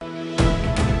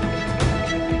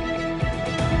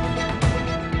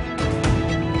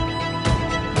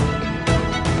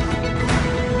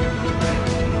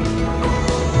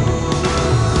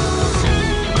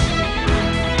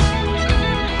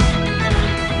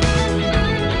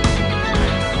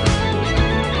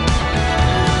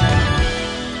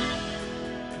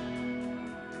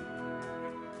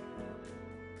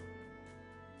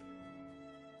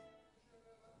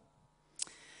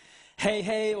Hej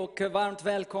hej och varmt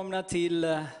välkomna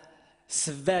till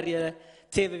Sverige,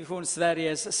 TV-vision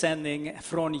Sveriges sändning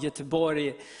från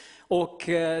Göteborg. Och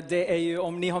det är ju,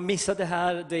 om ni har missat det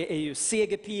här, det är ju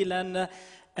segerpilen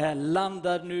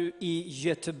landar nu i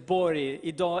Göteborg.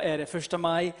 Idag är det 1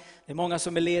 maj, det är många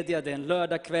som är lediga, det är en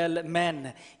lördagkväll, men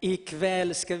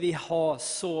ikväll ska vi ha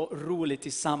så roligt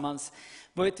tillsammans.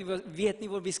 Vet ni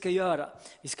vad vi ska göra?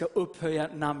 Vi ska upphöja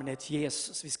namnet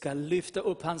Jesus. Vi ska lyfta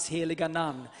upp hans heliga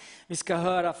namn. Vi ska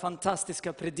höra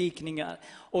fantastiska predikningar.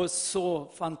 Och så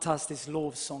fantastisk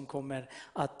lovsång kommer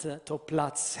att ta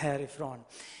plats härifrån.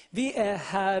 Vi är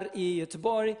här i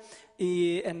Göteborg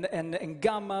i en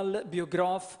gammal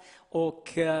biograf.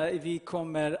 Och vi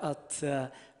kommer att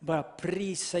bara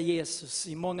prisa Jesus.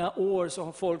 I många år så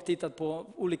har folk tittat på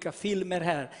olika filmer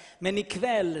här. Men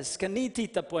ikväll ska ni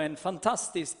titta på en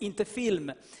fantastisk, inte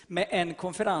film, med en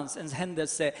konferens, en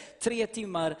händelse. 3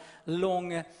 timmar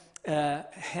lång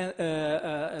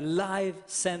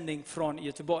live-sändning från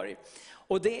Göteborg.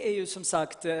 Och det är ju som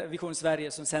sagt Vision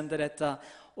Sverige som sänder detta.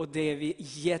 Och det är vi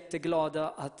jätteglada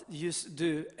att just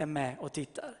du är med och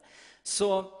tittar.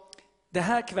 Så det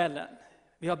här kvällen,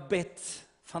 vi har bett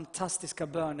fantastiska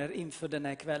böner inför den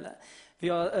här kvällen. Vi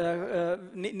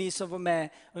har, ni som var med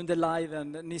under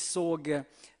liven, ni såg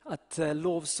att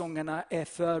lovsångerna är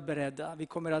förberedda. Vi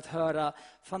kommer att höra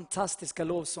fantastiska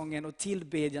lovsången och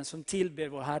tillbedjan som tillber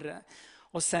vår Herre.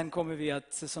 Och sen kommer vi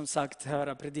att som sagt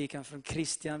höra predikan från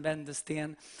Christian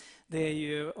Wendersten. Det är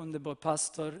ju underbar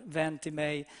pastor, vän till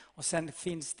mig. Och sen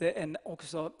finns det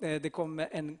det kommer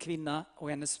en kvinna och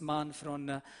hennes man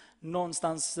från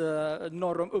någonstans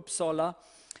norr om Uppsala.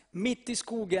 Mitt i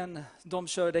skogen, de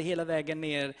körde hela vägen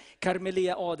ner.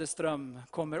 Carmelia Adeström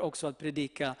kommer också att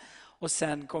predika. Och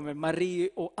sen kommer Marie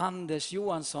och Anders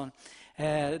Johansson.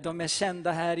 De är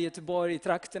kända här i Göteborg, i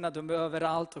trakterna. De är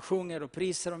överallt och sjunger och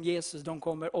prisar om Jesus. De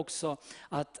kommer också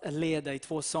att leda i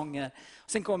 2 sånger.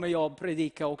 Sen kommer jag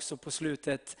predika också på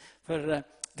slutet. För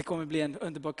det kommer bli en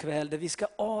underbar kväll där vi ska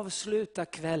avsluta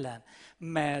kvällen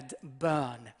med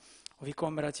bön. Och vi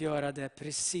kommer att göra det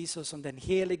precis så som den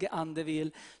helige ande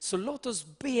vill. Så låt oss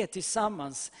be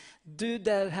tillsammans. Du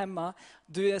där hemma,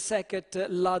 du är säkert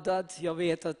laddad. Jag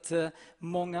vet att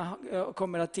många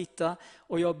kommer att titta.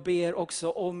 Och jag ber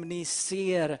också om ni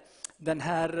ser den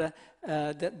här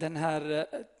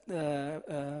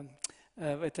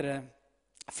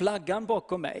flaggan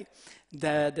bakom mig.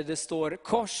 Där det står: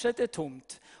 korset är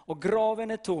tomt och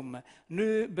graven är tom.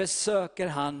 Nu besöker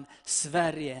han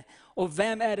Sverige. Och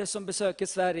vem är det som besöker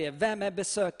Sverige? Vem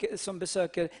är som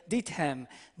besöker ditt hem,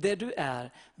 där du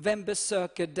är? Vem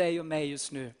besöker dig och mig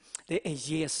just nu? Det är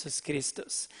Jesus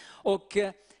Kristus. Och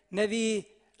när vi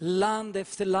land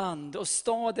efter land och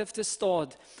stad efter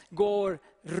stad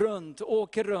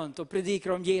åker runt och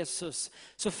predikar om Jesus,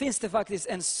 så finns det faktiskt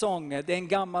en sång. Det är en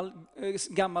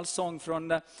gammal sång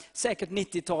från säkert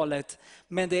 90-talet.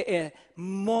 Men det är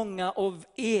många av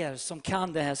er som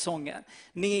kan den här sången.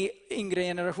 Ni yngre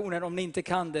generationer, om ni inte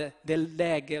kan det, det är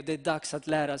läge och det är dags att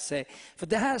lära sig. För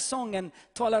den här sången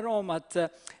talar om att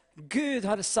Gud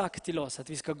har sagt till oss att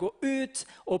vi ska gå ut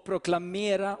och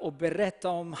proklamera och berätta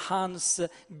om hans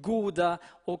goda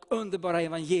och underbara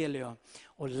evangelium.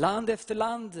 Och land efter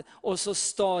land och så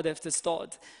stad efter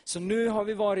stad. Så nu har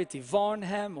vi varit i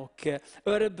Varnhem och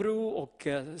Örebro och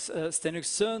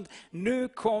Stenungsund. Nu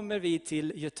kommer vi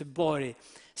till Göteborg.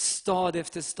 Stad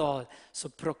efter stad så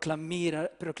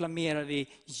proklamerar vi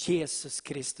Jesus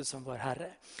Kristus som vår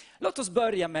Herre. Låt oss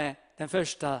börja med den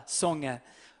första sången.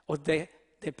 Och det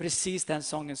är precis den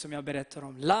sången som jag berättar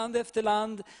om. Land efter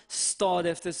land, stad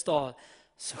efter stad,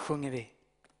 så sjunger vi.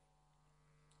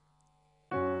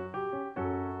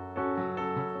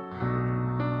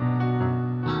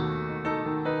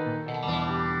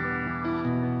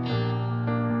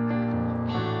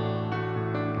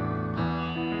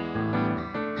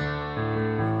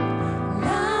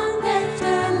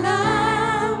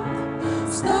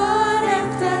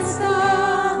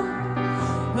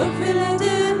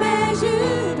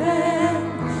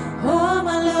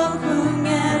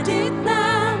 Sjunger ditt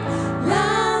namn,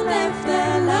 land efter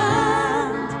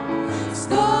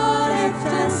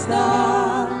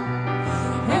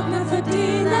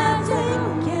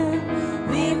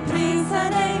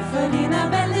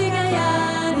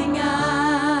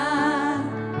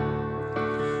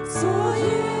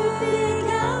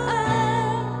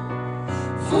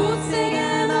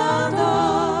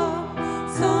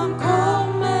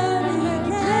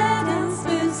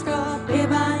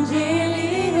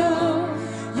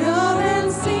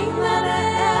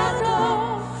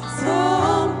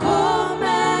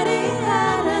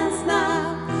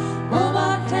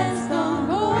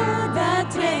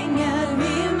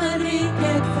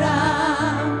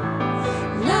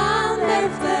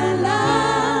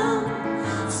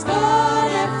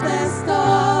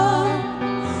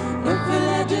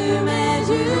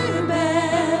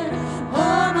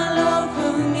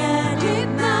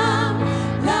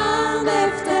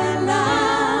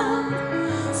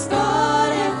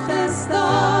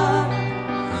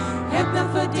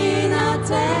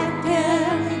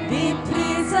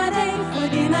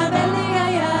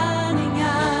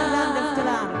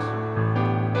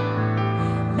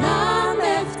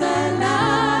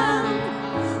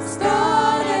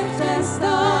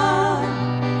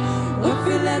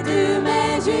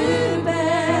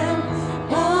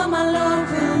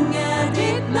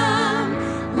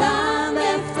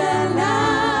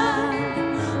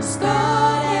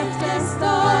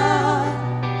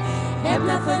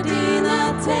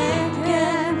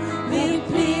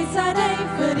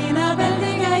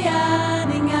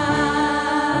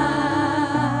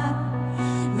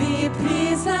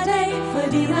prisar dig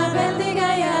för dina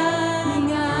väldiga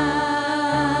gärningar.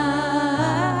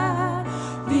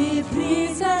 Vi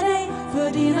prisar dig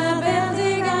för dina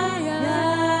väldiga gärningar.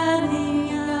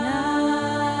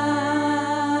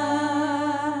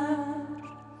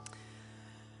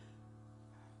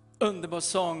 Underbar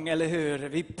sång, eller hur?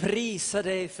 Vi prisar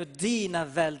dig för dina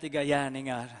väldiga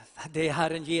gärningar. Det är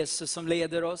Herren Jesus som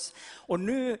leder oss. Och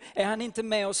nu är han inte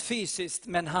med oss fysiskt,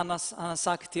 men han har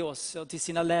sagt till oss och till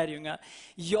sina lärjungar: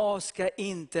 jag ska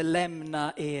inte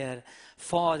lämna er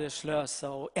faderslösa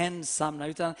och ensamma,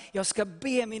 utan jag ska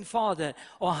be min fader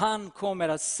och han kommer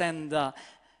att sända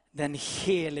den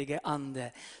helige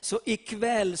ande. Så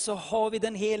ikväll så har vi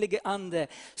den helige ande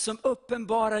som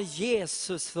uppenbarar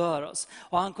Jesus för oss.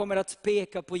 Och han kommer att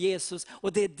peka på Jesus,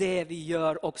 och det är det vi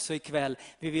gör också ikväll.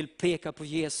 Vi vill peka på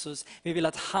Jesus, vi vill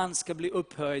att han ska bli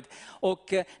upphöjd.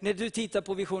 Och när du tittar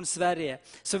på Vision Sverige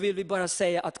så vill vi bara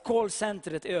säga att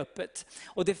callcentret är öppet.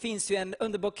 Och det finns ju en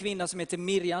underbar kvinna som heter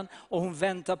Miriam, och hon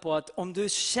väntar på att om du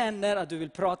känner att du vill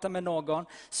prata med någon,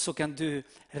 så kan du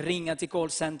ringa till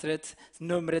callcentret.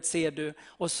 Numret ser du,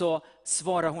 och så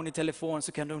svarar hon i telefon,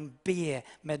 så kan hon be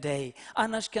med dig.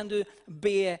 Annars kan du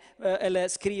be eller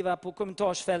skriva på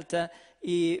kommentarsfältet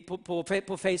på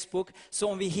Facebook.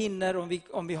 Så om vi hinner,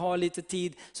 om vi har lite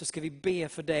tid, så ska vi be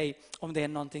för dig om det är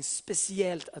någonting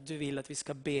speciellt att du vill att vi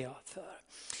ska be för.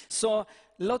 Så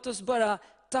låt oss bara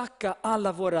tacka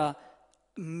alla våra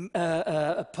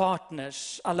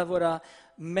partners, alla våra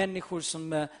människor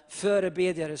som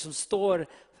förebedjare som står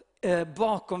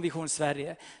bakom Vision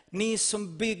Sverige. Ni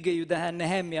som bygger ju det här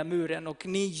Nehemia-muren, och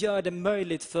ni gör det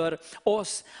möjligt för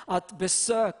oss att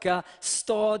besöka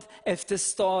stad efter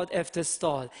stad efter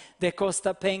stad. Det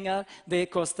kostar pengar, det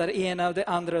kostar ena och det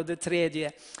andra och det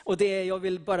tredje. Och jag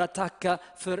vill bara tacka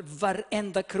för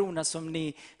varenda krona som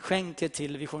ni skänker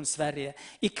till Vision Sverige.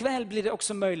 Ikväll blir det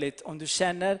också möjligt, om du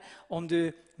känner, om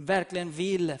du verkligen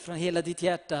vill från hela ditt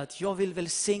hjärta att jag vill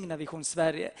välsigna Vision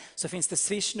Sverige, så finns det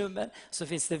Swish-nummer, så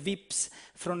finns det Vips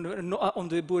om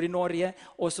du bor i Norge,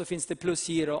 och så finns det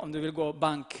Plusgiro om du vill gå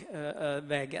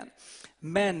bankvägen.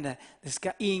 Men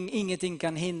ingenting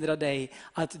kan hindra dig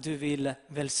att du vill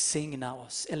välsigna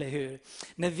oss, eller hur?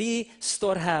 När vi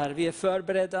står här, vi är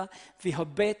förberedda, vi har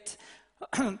bett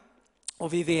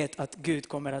och vi vet att Gud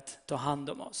kommer att ta hand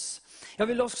om oss. Jag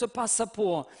vill också passa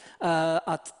på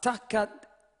att tacka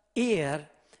er.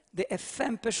 Det är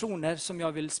 5 personer som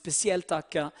jag vill speciellt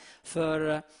tacka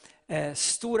för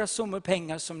stora summor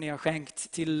pengar som ni har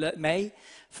skänkt till mig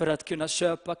för att kunna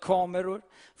köpa kameror,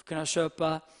 för att kunna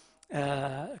köpa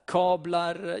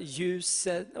kablar, ljus,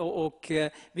 och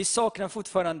vi saknar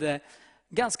fortfarande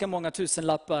ganska många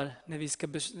tusenlappar när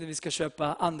vi ska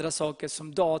köpa andra saker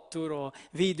som dator och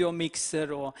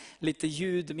videomixer och lite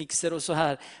ljudmixer och så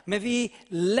här. Men vi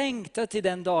längtar till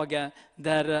den dagen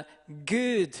där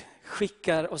Gud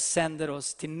skickar och sänder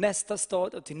oss till nästa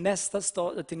stad och till nästa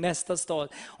stad och till nästa stad.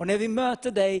 Och när vi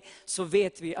möter dig så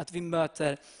vet vi att vi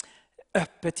möter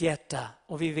öppet hjärta,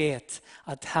 och vi vet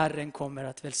att Herren kommer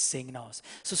att välsigna oss.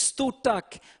 Så stort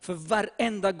tack för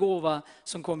varenda gåva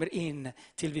som kommer in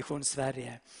till Vision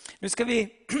Sverige. Nu ska vi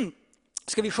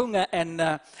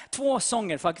sjunga 2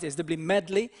 sånger faktiskt. Det blir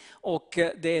medley, och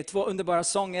det är 2 underbara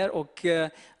sånger, och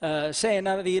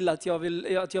tjejerna vill att de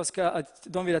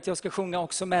vill att jag ska sjunga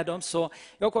också med dem. Så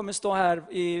jag kommer stå här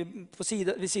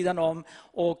vid sidan om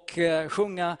och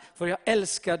sjunga, för jag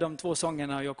älskar de 2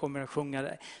 sångerna och jag kommer att sjunga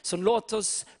det. Så låt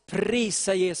oss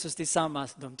prisa Jesus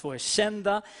tillsammans. De 2 är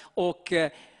kända, och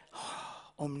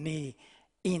om ni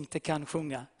inte kan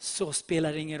sjunga, så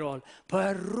spelar det ingen roll.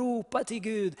 Bara ropa till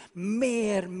Gud,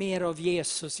 mer av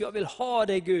Jesus. Jag vill ha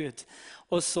dig, Gud.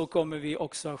 Och så kommer vi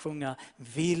också att sjunga,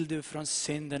 vill du från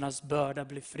syndernas börda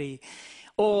bli fri?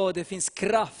 Det finns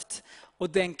kraft, och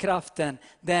den kraften,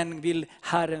 den vill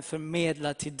Herren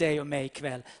förmedla till dig och mig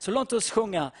ikväll. Så låt oss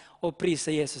sjunga och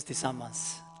prisa Jesus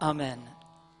tillsammans. Amen.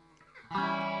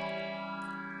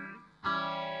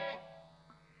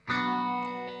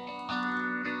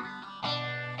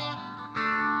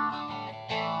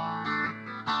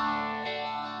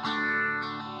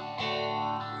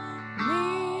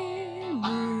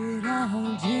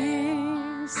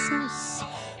 Jesus,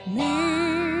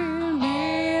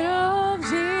 mer av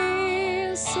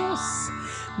Jesus,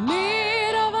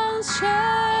 mer av hans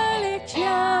kärlek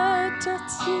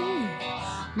hjärtat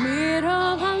ger, mer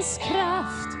av hans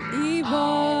kraft i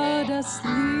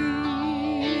vardagsliv.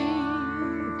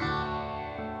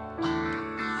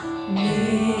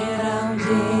 Mer av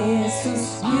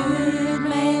Jesus, Gud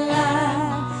mig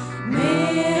lär,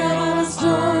 mer av hans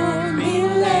nåd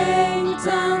min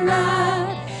längtan är,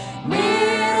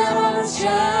 mer av hans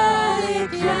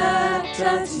kärlek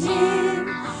hjärtat ger. liv,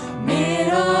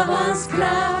 mer av hans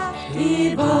kraft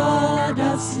i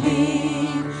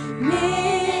vardagsliv.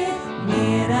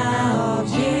 Mera av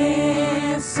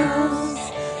Jesus,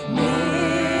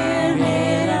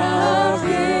 mera av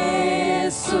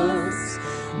Jesus,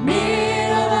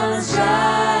 mer av hans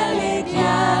kärlek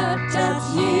hjärtat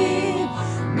ger,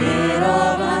 mer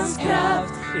av hans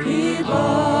kraft i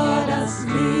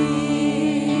vardagsliv.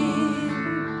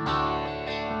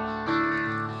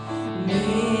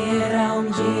 Mera om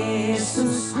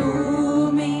Jesus,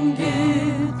 o min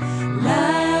Gud,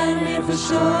 lär mig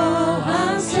förstå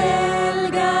hans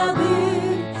helga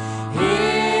bud.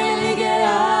 Helige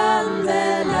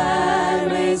Ande, lär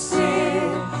mig se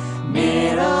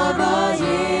mer av vad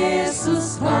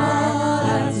Jesus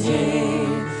har att ge.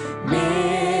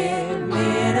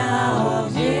 Mera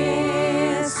av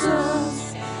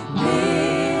Jesus,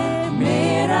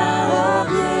 mera av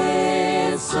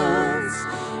Jesus,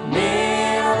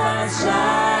 mer av hans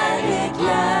kärlek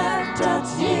hjärtat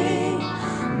ge,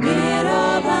 mer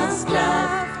av hans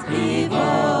kraft i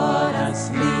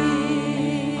vardagsliv.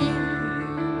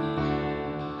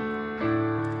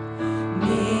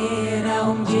 Mera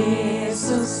om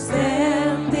Jesus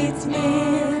ständigt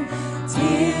mer,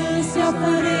 tills jag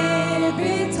för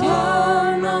evigt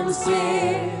honom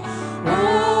ser.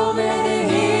 Och med det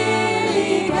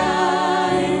heliga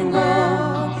en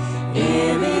gång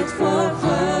evigt får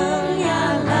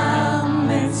sjunga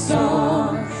Lammets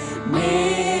sång.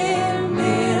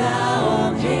 Mera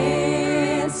av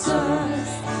Jesus,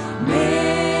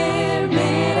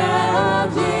 mera av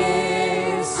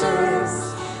Jesus,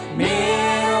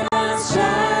 mer av hans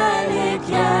kärlek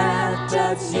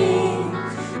hjärtat ger,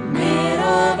 mer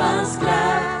av hans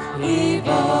kraft i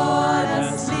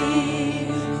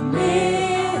vardagsliv.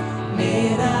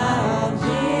 Mera av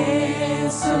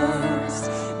Jesus,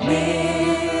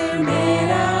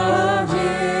 mera av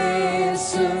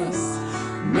Jesus,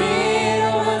 mer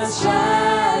av hans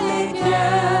kärlek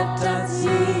hjärtat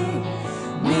ger,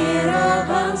 mer av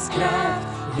hans kraft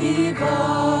i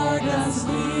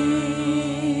vardagsliv.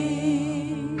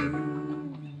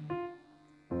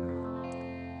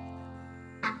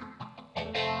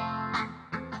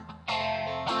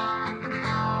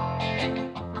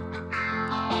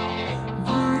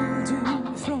 Vill du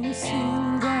från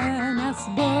syndernas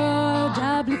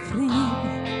börda bli fri?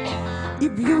 I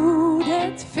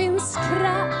blodet finns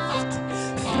kraft,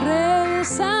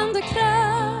 frälsande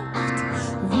kraft.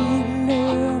 Vill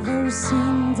över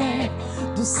synder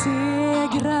du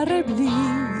segrare bli?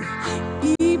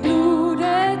 I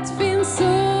blodet finns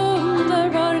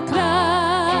underbar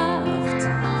kraft.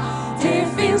 Det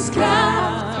finns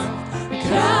kraft,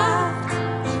 kraft,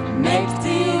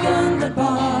 mäktig,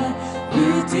 underbar,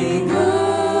 ut i Guds,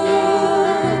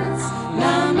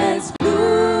 Lammets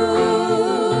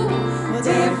blod.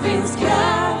 Det finns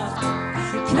kraft,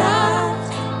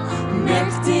 kraft,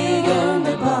 mäktig,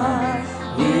 underbar,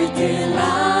 ut i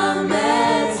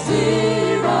Lammets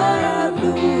dyrbara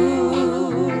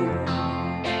blod.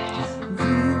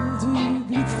 Vill du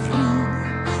bli fri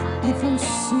ifrån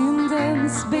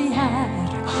syndens begär?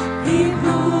 I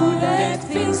blodet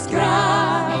finns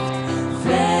kraft,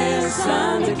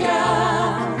 frälsande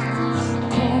kraft.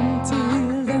 Kom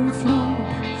till den flod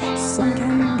som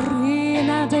kan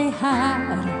rena dig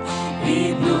här.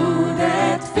 I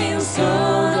blodet finns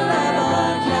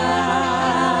underbar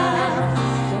kraft.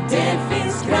 Det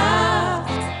finns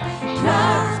kraft,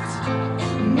 kraft,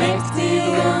 mäktig,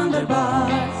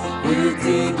 underbar, ut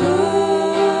i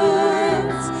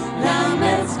Guds,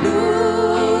 Lammets blod.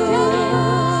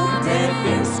 Det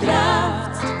finns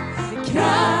kraft,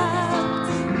 kraft,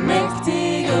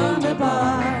 mäktig,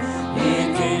 underbar,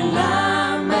 ut i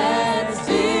Lammets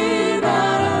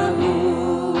dyrbara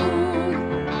blod.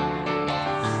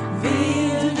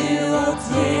 Vill du åt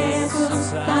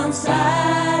Jesus hans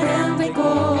ärende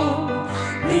gå?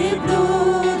 I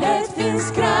blodet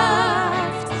finns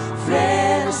kraft,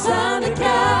 frälsande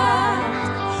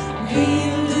kraft.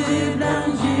 Vill du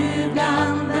bland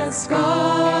jublande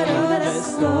skaror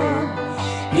stå?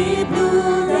 I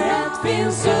blodet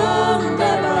finns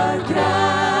underbar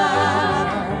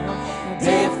kraft.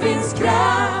 Det finns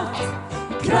kraft,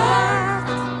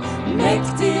 kraft,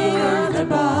 mäktig,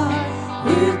 underbar,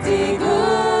 ut i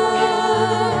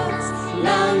Guds,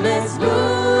 Lammets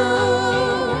blod.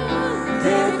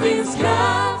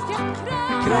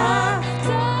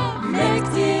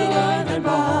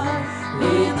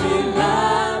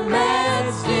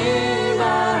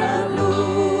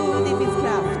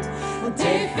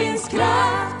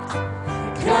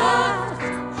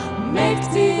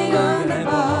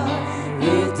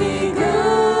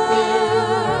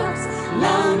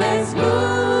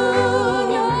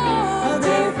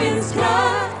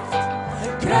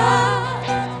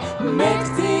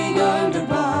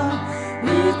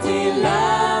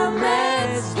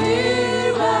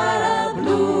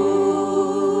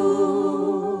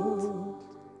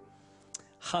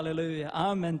 Halleluja.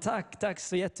 Amen. Tack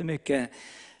så jättemycket.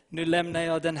 Nu lämnar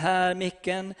jag den här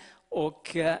micken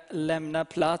och lämnar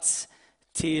plats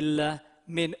till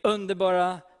min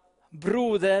underbara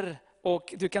broder.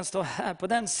 Och du kan stå här på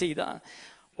den sidan.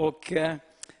 Och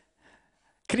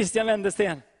Christian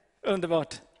Wendersten,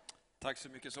 underbart. Tack så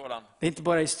mycket sådan. Det är inte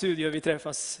bara i studio vi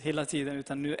träffas hela tiden,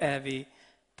 utan nu är vi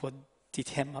på ditt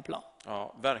hemmaplan.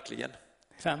 Ja, verkligen.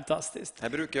 Fantastiskt. Här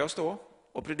brukar jag stå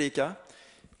och predika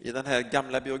i den här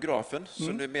gamla biografen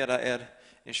som numera är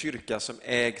en kyrka som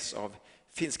ägs av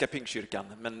Finska Pingstkyrkan.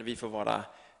 Men vi får vara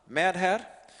med här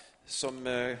som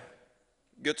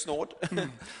Guds nåd.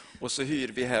 Och så hyr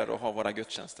vi här och har våra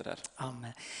gudstjänster där.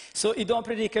 Amen. Så idag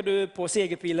predikar du på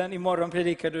Segerpilen, imorgon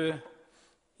predikar du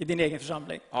i din egen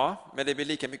församling. Ja, men det blir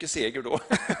lika mycket seger då.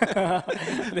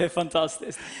 Det är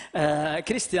fantastiskt.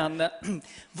 Christian,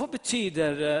 vad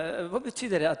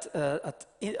betyder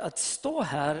det att stå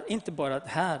här, inte bara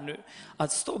här nu,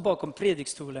 att stå bakom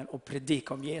predikstolen och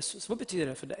predika om Jesus? Vad betyder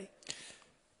det för dig?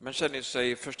 Man känner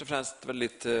sig först och främst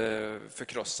väldigt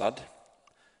förkrossad.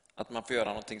 Att man får göra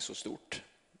någonting så stort.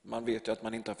 Man vet ju att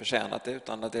man inte har förtjänat det,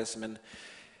 utan att det är som en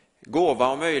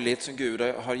gåva och möjlighet som Gud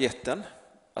har gett den.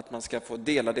 Att man ska få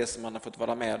dela det som man har fått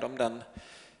vara med om. Den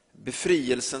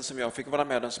befrielsen som jag fick vara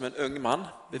med om som en ung man.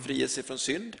 Befrielse från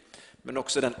synd. Men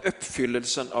också den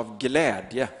uppfyllelsen av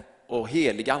glädje och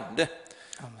helig ande.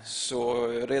 Amen. Så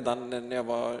redan när jag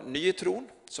var ny i tron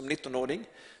som 19-åring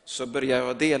så började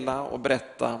jag dela och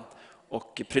berätta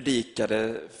och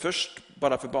predikade först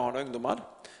bara för barn och ungdomar.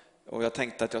 Och jag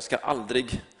tänkte att jag ska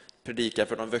aldrig predika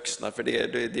för de vuxna, för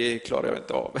det klarar jag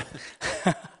inte av.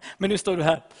 Men nu står du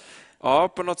här. Ja,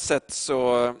 på något sätt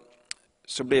så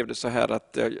blev det så här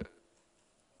att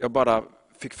jag bara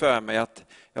fick för mig att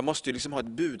jag måste ju liksom ha ett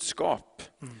budskap.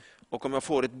 Och om jag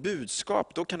får ett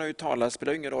budskap, då kan jag ju tala, det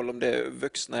spelar ingen roll om det är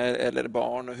vuxna eller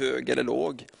barn, hög eller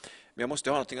låg. Men jag måste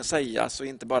ha någonting att säga, så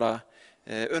inte bara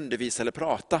undervisa eller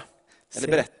prata eller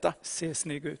berätta. Se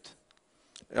snygg ut.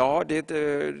 Ja,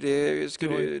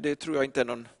 det tror jag inte är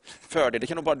någon fördel. Det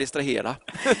kan nog bara distrahera,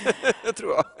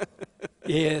 tror jag.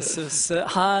 Jesus,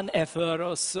 han är för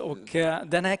oss, och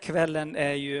den här kvällen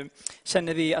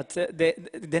känner vi att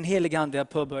den heliga ande har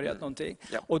påbörjat någonting.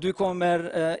 Ja. Och du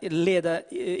kommer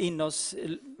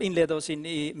inleda oss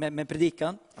in med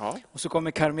predikan. Ja. Och så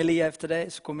kommer Carmelia efter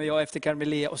dig, så kommer jag efter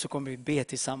Carmelia, och så kommer vi be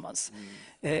tillsammans.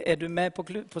 Är du med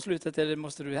på slutet, eller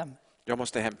måste du hem? Jag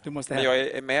måste hem. Du måste hem. Men jag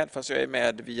är med, fast jag är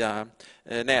med via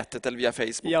nätet eller via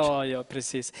Facebook. Ja,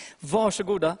 precis.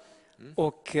 Varsågoda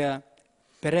och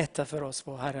berätta för oss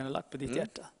vad Herren har lagt på ditt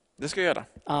hjärta. Det ska jag göra.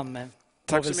 Amen.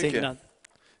 Tack så mycket.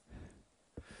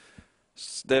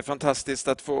 Det är fantastiskt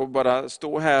att få bara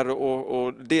stå här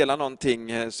och dela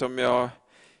någonting som jag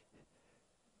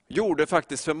gjorde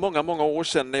faktiskt för många, många år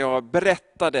sedan, när jag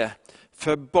berättade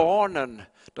för barnen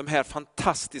de här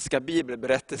fantastiska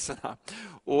bibelberättelserna.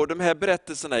 Och de här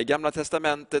berättelserna i Gamla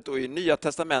testamentet och i Nya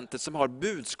testamentet som har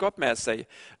budskap med sig,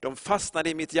 de fastnade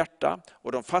i mitt hjärta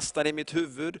och de fastnade i mitt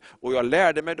huvud, och jag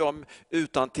lärde mig dem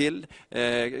utantill.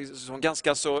 Som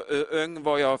ganska så ung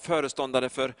var jag föreståndare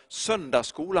för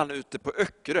söndagsskolan ute på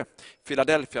Öckerö,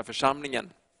 Philadelphia-församlingen.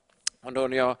 Och då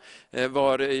när jag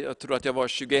tror att jag var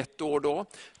 21 år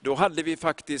då hade vi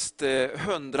faktiskt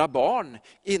 100 barn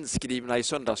inskrivna i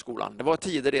söndagsskolan. Det var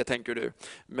tider det, tänker du.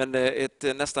 Men ett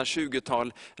nästan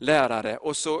 20-tal lärare.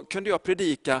 Och så kunde jag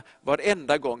predika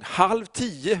varenda gång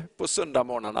 9:30 på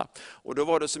söndagmorgnarna. Och då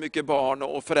var det så mycket barn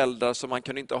och föräldrar som man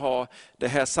kunde inte ha det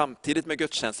här samtidigt med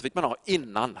gudstjänst. Det fick man ha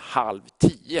innan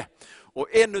 9:30.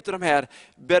 Och en av de här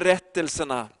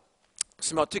berättelserna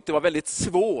som jag tyckte var väldigt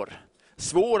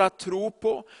svår att tro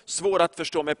på, svår att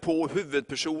förstå mig på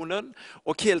huvudpersonen,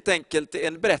 och helt enkelt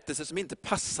en berättelse som inte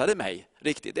passade mig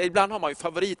riktigt. Ibland har man ju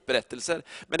favoritberättelser,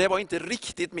 men det var inte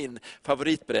riktigt min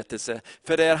favoritberättelse,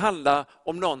 för det handlar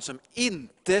om någon som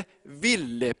inte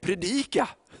ville predika.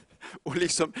 Och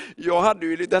liksom, jag hade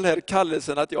ju den här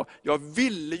kallelsen att jag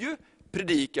ville ju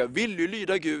predika, jag ville ju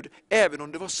lyda Gud, även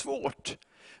om det var svårt.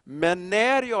 Men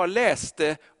när jag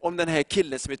läste om den här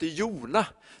killen som heter Jona,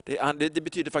 det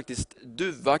betyder faktiskt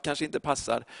duva, kanske inte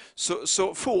passar,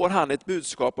 så får han ett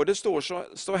budskap, och det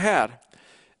står så här.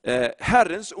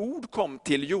 Herrens ord kom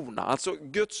till Jona, alltså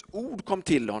Guds ord kom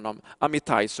till honom,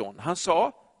 Amittais son.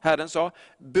 Herren sa,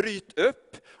 bryt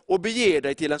upp och bege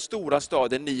dig till den stora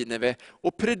staden Nineve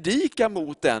och predika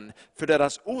mot den, för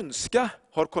deras ondska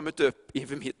har kommit upp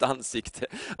inför mitt ansikte.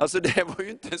 Alltså det var ju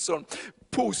inte en sån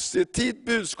positivt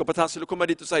budskap att han skulle komma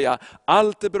dit och säga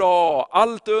allt är bra,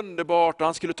 allt är underbart och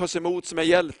han skulle tas emot som en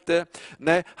hjälte.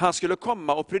 Nej, han skulle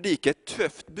komma och predika ett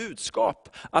tufft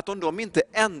budskap. Att om de inte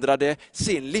ändrade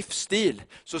sin livsstil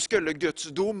så skulle Guds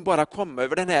dom bara komma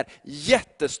över den här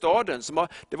jättestaden.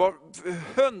 Det var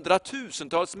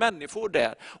hundratusentals människor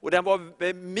där och den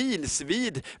var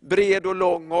milsvid, bred och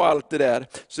lång och allt det där.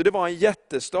 Så det var en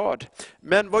jättestad.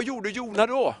 Men vad gjorde Jona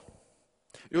då?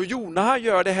 Jo, Jona han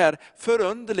gör det här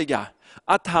förunderliga.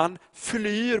 Att han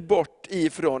flyr bort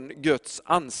ifrån Guds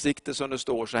ansikte som det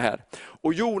står så här.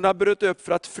 Och Jona bröt upp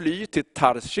för att fly till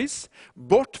Tarsis,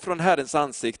 bort från Herrens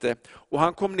ansikte. Och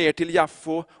han kom ner till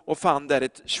Jaffo och fann där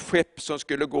ett skepp som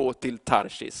skulle gå till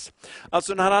Tarsis.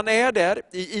 Alltså när han är där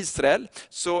i Israel,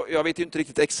 så jag vet inte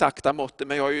riktigt exakta måtten,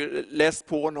 men jag har ju läst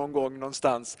på någon gång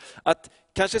någonstans. Att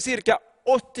kanske cirka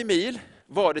 80 mil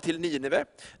var det till Nineve,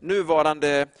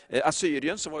 nuvarande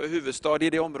Assyrien som var huvudstad i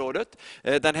det området.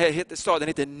 Den här staden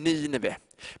heter Nineve.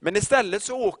 Men istället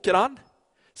så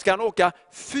ska han åka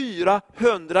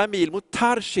 400 mil mot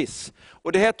Tarsis.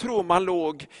 Och det här tror man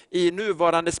låg i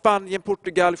nuvarande Spanien,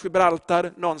 Portugal,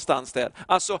 Gibraltar, någonstans där.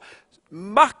 Alltså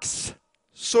max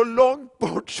så långt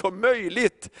bort som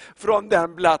möjligt från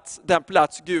den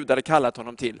plats Gud hade kallat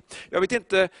honom till. Jag vet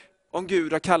inte om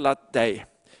Gud har kallat dig.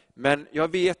 Men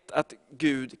jag vet att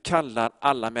Gud kallar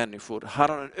alla människor. Han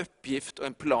har en uppgift och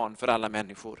en plan för alla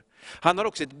människor. Han har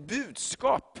också ett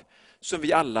budskap som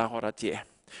vi alla har att ge.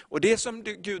 Och det som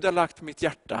Gud har lagt på mitt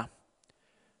hjärta,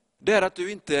 det är att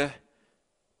du inte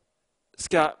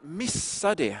ska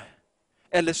missa det.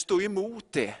 Eller stå emot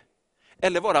det.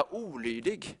 Eller vara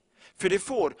olydig. För det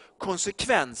får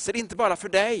konsekvenser, inte bara för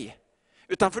dig.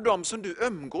 Utan för dem som du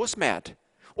umgås med.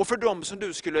 Och för dem som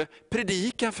du skulle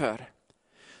predika för.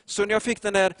 Så när jag fick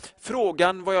den här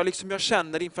frågan vad jag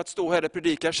känner inför att stå här och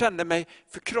predika, jag känner mig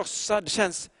förkrossad, det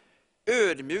känns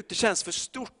ödmjukt, det känns för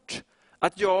stort.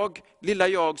 Att lilla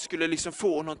jag skulle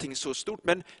få någonting så stort.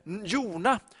 Men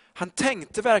Jona, han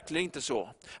tänkte verkligen inte så.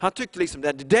 Han tyckte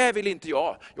det där vill inte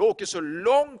jag. Jag åker så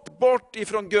långt bort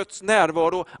ifrån Guds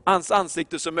närvaro, hans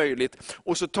ansikte som möjligt.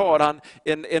 Och så tar han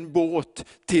en båt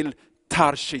till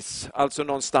Tarsis, alltså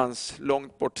någonstans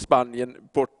långt bort, Spanien,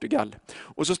 Portugal.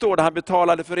 Och så står det, han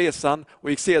betalade för resan och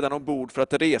gick sedan ombord för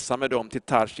att resa med dem till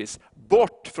Tarsis,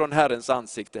 bort från Herrens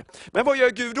ansikte. Men vad gör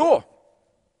Gud då?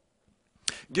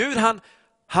 Gud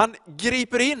han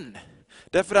griper in.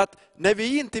 Därför att när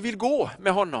vi inte vill gå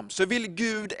med honom så vill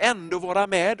Gud ändå vara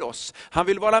med oss. Han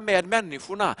vill vara med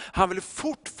människorna. Han vill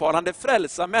fortfarande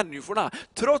frälsa människorna.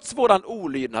 Trots våran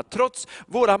olydnad, trots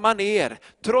våra maner,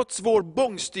 trots vår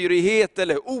bångstyrighet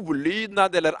eller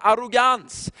olydnad eller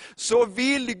arrogans. Så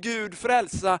vill Gud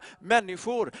frälsa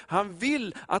människor. Han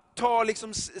vill att ta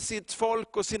sitt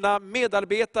folk och sina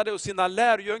medarbetare och sina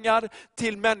lärjungar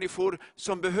till människor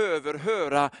som behöver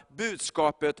höra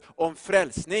budskapet om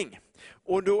frälsning.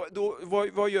 Och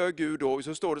vad gör Gud då?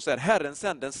 Så står det så här, Herren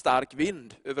sände en stark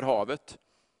vind över havet.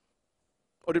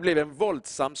 Och det blev en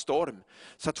våldsam storm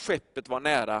så att skeppet var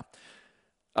nära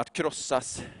att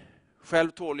krossas.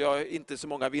 Själv tål jag inte så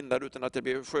många vindar utan att jag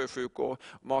blir sjösjuk och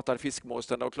matar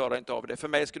fiskmåsarna och klarar inte av det. För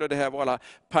mig skulle det här vara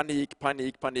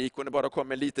panik och det bara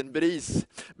kom en liten bris.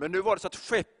 Men nu var det så att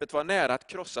skeppet var nära att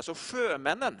krossas och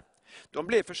sjömännen, de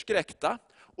blev förskräckta.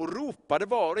 Och ropade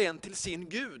var och en till sin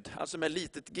Gud, alltså med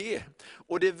litet G.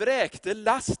 Och det vräkte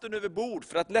lasten över bord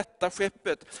för att lätta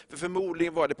skeppet. För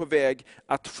förmodligen var det på väg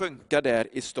att sjunka där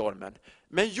i stormen.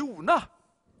 Men Jona,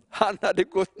 han hade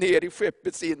gått ner i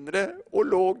skeppets inre och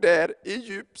låg där i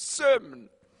djup sömn.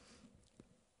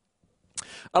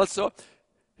 Alltså,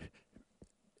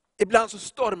 ibland så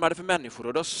stormar det för människor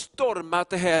och det har stormat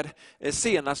det här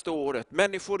senaste året.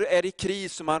 Människor är i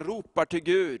kris och man ropar till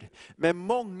Gud. Men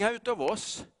många utav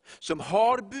oss som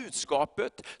har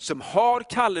budskapet, som har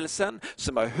kallelsen,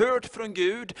 som har hört från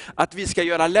Gud att vi ska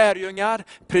göra lärjungar,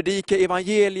 predika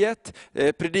evangeliet,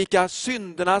 predika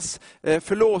syndernas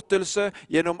förlåtelse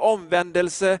genom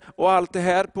omvändelse och allt det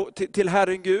här till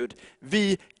Herren Gud.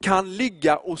 Vi kan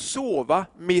ligga och sova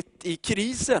mitt i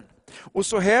krisen. Och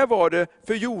så här var det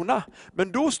för Jona.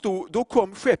 Men då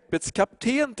kom skeppets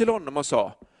kapten till honom och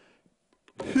sa,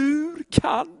 hur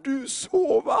kan du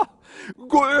sova?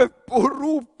 Gå upp och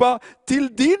ropa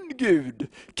till din Gud.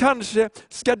 Kanske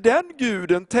ska den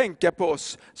guden tänka på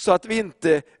oss så att vi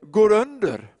inte går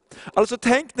under. Alltså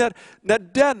tänk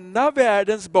när denna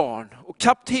världens barn och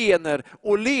kaptener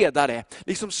och ledare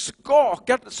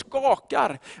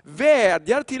skakar,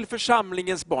 vädjar till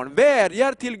församlingens barn,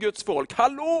 vädjar till Guds folk.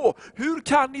 Hallå, hur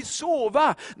kan ni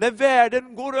sova när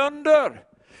världen går under?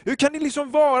 Hur kan ni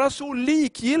liksom vara så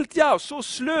likgiltiga, så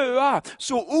slöa,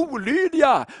 så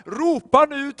olydiga? Ropa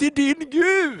nu till din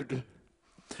Gud.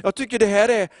 Jag tycker det här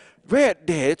är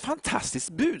ett fantastiskt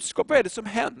budskap. Vad är det som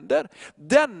händer?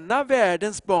 Denna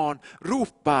världens barn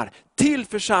ropar till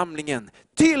församlingen,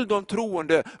 till de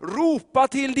troende. Ropa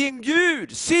till din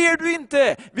Gud. Ser du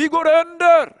inte? Vi går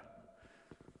under.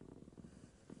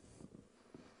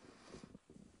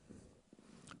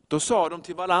 Då sa de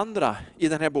till varandra i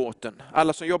den här båten,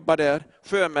 alla som jobbar där,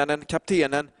 sjömännen,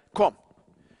 kaptenen, kom.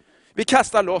 Vi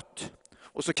kastar lott.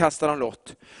 Och så kastar de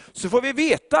lott. Så får vi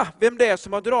veta vem det är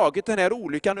som har dragit den här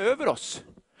olyckan över oss.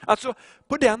 Alltså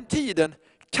på den tiden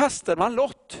kastade man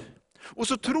lott. Och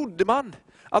så trodde man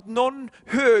att någon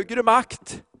högre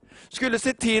makt skulle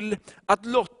se till att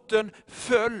lotten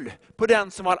föll på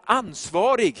den som var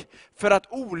ansvarig för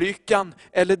att olyckan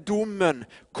eller domen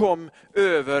kom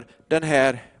över den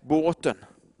här båten.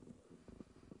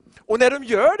 Och när de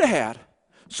gör det här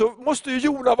så måste ju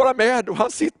Jona vara med, och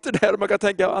han sitter där och man kan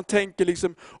tänka, han tänker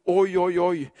liksom,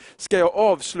 oj, ska jag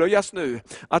avslöjas nu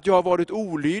att jag har varit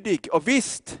olydig? Och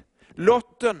visst,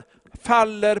 lotten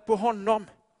faller på honom.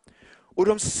 Och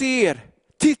de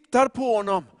tittar på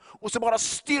honom och så bara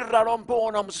stirrar de på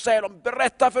honom och så säger de,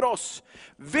 berätta för oss.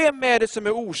 Vem är det som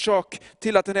är orsak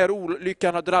till att den här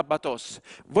olyckan har drabbat oss?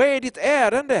 Vad är ditt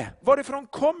ärende? Varifrån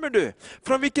kommer du?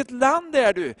 Från vilket land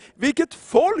är du? Vilket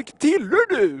folk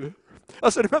tillhör du?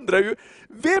 Alltså de undrar ju,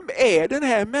 vem är den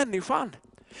här människan?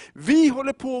 Vi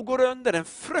håller på att gå under den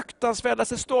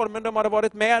fruktansvärdaste stormen de hade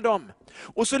varit med om.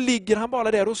 Och så ligger han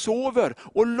bara där och sover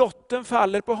och lotten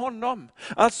faller på honom.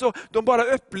 Alltså de bara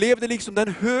upplevde liksom den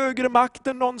högre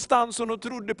makten någonstans som de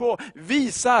trodde på.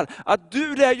 Visar att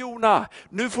du där Jona,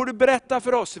 nu får du berätta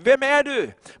för oss. Vem är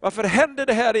du? Varför händer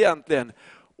det här egentligen?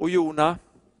 Och Jona,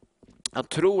 jag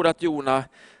tror att Jona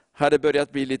hade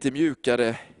börjat bli lite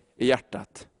mjukare i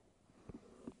hjärtat.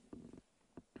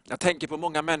 Jag tänker på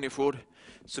många människor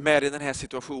som är i den här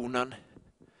situationen.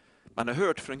 Man har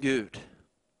hört från Gud.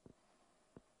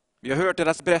 Vi har hört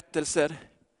deras berättelser.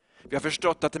 Vi har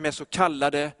förstått att de är så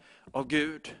kallade av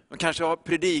Gud. De kanske har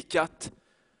predikat,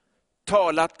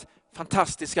 talat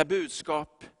fantastiska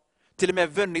budskap. Till och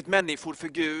med vunnit människor för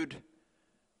Gud.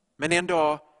 Men en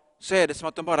dag så är det som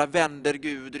att de bara vänder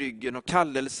Gud ryggen och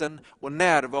kallelsen och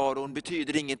närvaron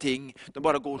betyder ingenting. De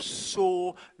bara går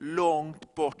så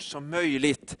långt bort som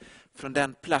möjligt från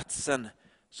den platsen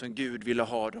som Gud ville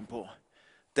ha dem på.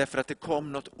 Därför att det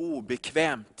kom något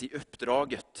obekvämt i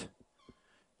uppdraget.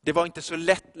 Det var inte så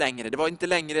lätt längre. Det var inte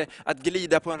längre att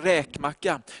glida på en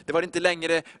räkmacka. Det var inte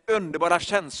längre underbara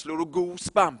känslor och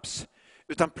goosebumps.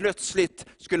 Utan plötsligt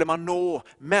skulle man nå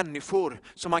människor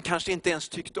som man kanske inte ens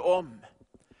tyckte om.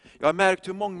 Jag har märkt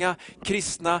hur många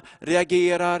kristna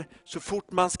reagerar så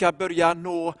fort man ska börja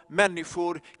nå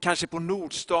människor, kanske på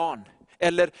Nordstan.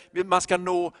 Eller man ska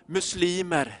nå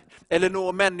muslimer. Eller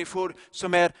nå människor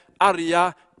som är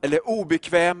arga eller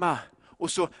obekväma.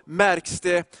 Och så märks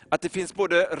det att det finns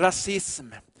både rasism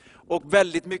och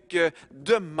väldigt mycket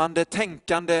dömande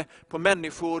tänkande på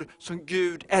människor som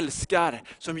Gud älskar.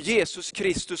 Som Jesus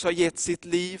Kristus har gett sitt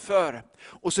liv för.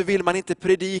 Och så vill man inte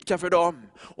predika för dem.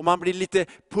 Och man blir lite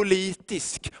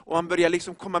politisk. Och man börjar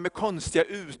liksom komma med konstiga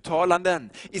uttalanden.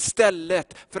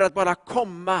 Istället för att bara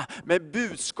komma med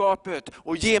budskapet.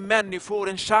 Och ge människor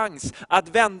en chans att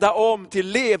vända om till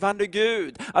levande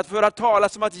Gud. Att föra tala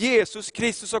som att Jesus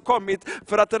Kristus har kommit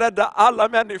för att rädda alla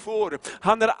människor.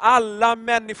 Han är alla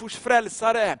människors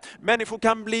frälsare. Människor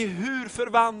kan bli hur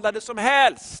förvandlade som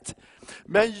helst.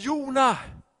 Men Jona,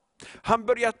 han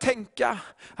börjar tänka,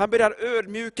 han börjar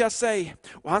ödmjuka sig.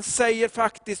 Och han säger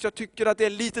faktiskt, jag tycker att det är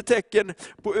lite tecken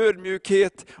på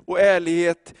ödmjukhet och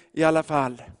ärlighet i alla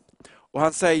fall. Och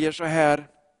han säger så här: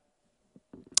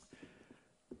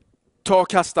 ta och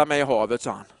kasta mig i havet,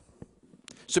 sa han.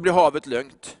 Så blir havet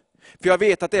lugnt. För jag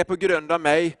vet att det är på grund av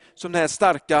mig som den här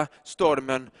starka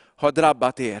stormen har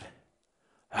drabbat er.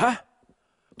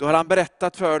 Då har han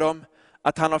berättat för dem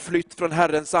att han har flytt från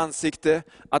Herrens ansikte,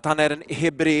 att han är en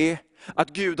hebré, att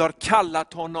Gud har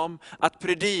kallat honom att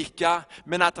predika,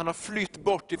 men att han har flytt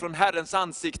bort ifrån Herrens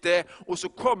ansikte. Och så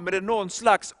kommer det någon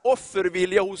slags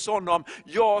offervilja hos honom.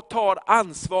 Jag tar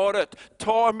ansvaret,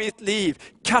 ta mitt liv,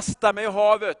 kasta mig i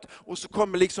havet. Och så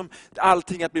kommer liksom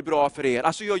allting att bli bra för er.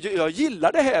 Alltså jag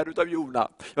gillar det här utav Jona.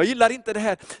 Jag gillar inte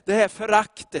det här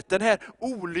föraktet, den här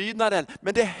olydnaden.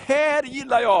 Men det här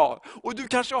gillar jag. Och du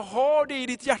kanske har det i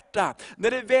ditt hjärta.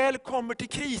 När det väl kommer till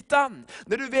kritan.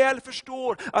 När du väl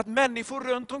förstår att människor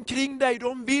runt omkring dig,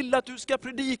 de vill att du ska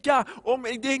predika om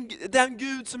den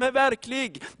Gud som är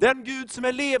verklig. Den Gud som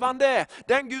är levande.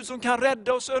 Den Gud som kan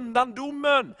rädda oss undan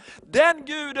domen. Den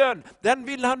Guden, den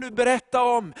vill han nu berätta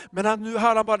om. Men nu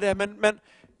har han bara det, men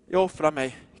jag offrar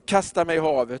mig. Kasta mig i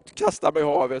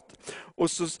havet.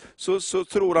 Och så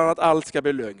tror han att allt ska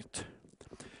bli lugnt.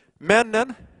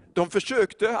 Männen, de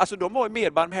försökte, alltså de var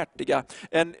mer barmhärtiga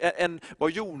än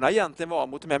vad Jona egentligen var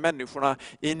mot de här människorna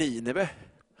i Nineve.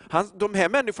 De här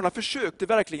människorna försökte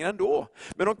verkligen ändå,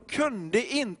 men de kunde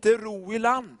inte ro i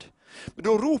land.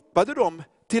 Då ropade de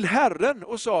till Herren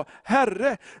och sa: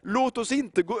 Herre, låt oss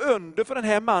inte gå under för den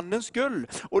här mannens skull,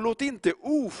 och låt inte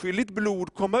oskyldigt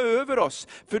blod komma över oss,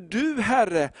 för du,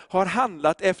 Herre, har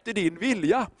handlat efter din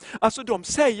vilja. Alltså de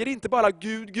säger inte bara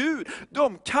Gud, Gud,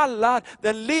 de kallar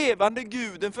den levande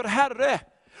Guden för Herre.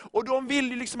 Och de vill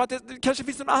ju liksom att det kanske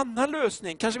finns en annan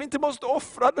lösning. Kanske vi inte måste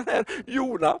offra den här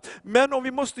Jona. Men om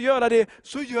vi måste göra det,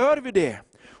 så gör vi det.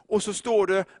 Och så står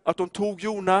det att de tog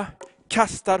Jona,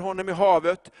 kastar honom i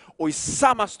havet. Och i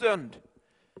samma stund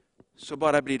så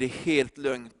bara blir det helt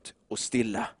lugnt och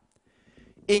stilla.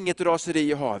 Inget raseri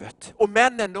i havet. Och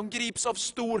männen, de grips av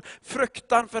stor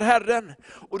fruktan för Herren.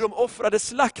 Och de offrade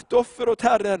slaktoffer åt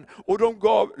Herren. Och de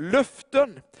gav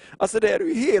löften. Alltså det är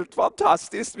ju helt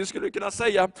fantastiskt. Vi skulle kunna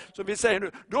säga, som vi säger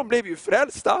nu, de blev ju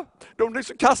frälsta. De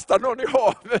liksom kastar någon i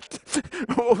havet.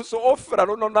 Och så offrar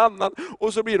de någon annan.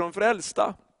 Och så blir de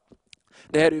frälsta.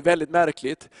 Det här är ju väldigt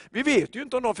märkligt. Vi vet ju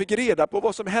inte om de fick reda på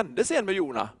vad som hände sen med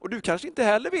Jona. Och du kanske inte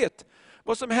heller vet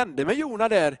vad som hände med Jona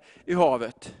där i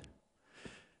havet.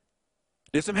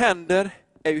 Det som händer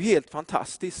är ju helt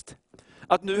fantastiskt.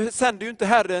 Att nu sänder ju inte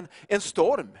Herren en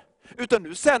storm, utan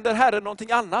nu sänder Herren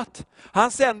någonting annat.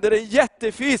 Han sänder en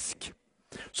jättefisk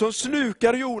som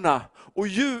slukar Jona. Och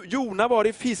Jona var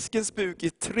i fiskens buk i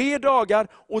 3 dagar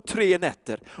och 3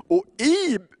 nätter. Och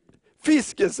i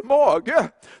fiskens mage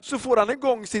så får han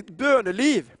igång sitt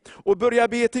böneliv och börjar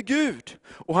be till Gud.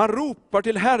 Och han ropar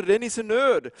till Herren i sin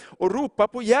nöd och ropar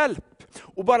på hjälp.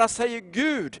 Och bara säger: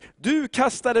 Gud, du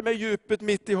kastade mig djupet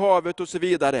mitt i havet och så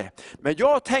vidare. Men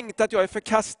jag tänkte att jag är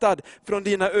förkastad från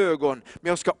dina ögon. Men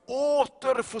jag ska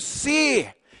åter få se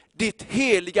ditt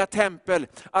heliga tempel,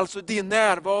 alltså din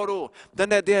närvaro. Den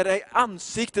där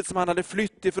ansiktet som han hade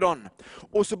flytt ifrån.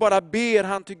 Och så bara ber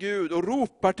han till Gud och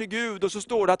ropar till Gud. Och så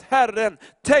står det att Herren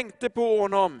tänkte på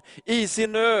honom i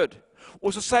sin nöd.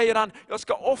 Och så säger han: jag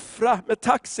ska offra med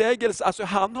tacksägelse. Alltså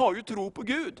han har ju tro på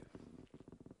Gud.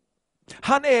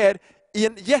 Han är i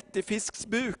en jättefisks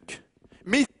buk,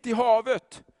 mitt i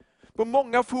havet, på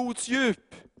många fots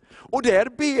djup. Och där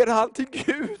ber han till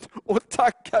Gud och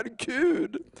tackar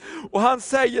Gud. Och han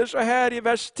säger så här i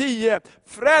vers 10: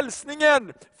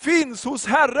 frälsningen finns hos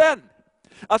Herren.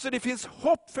 Alltså det finns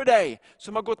hopp för dig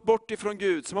som har gått bort ifrån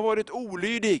Gud, som har varit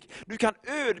olydig. Du kan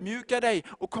ödmjuka dig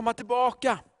och komma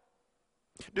tillbaka.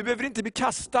 Du behöver inte bli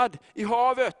kastad i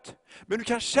havet, men du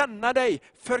kan känna dig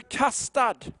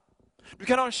förkastad. Du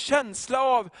kan ha en känsla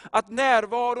av att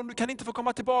närvaron, du kan inte få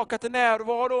komma tillbaka till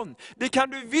närvaron. Det kan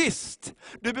du visst.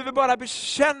 Du behöver bara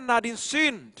bekänna din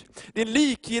synd, din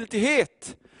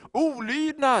likgiltighet,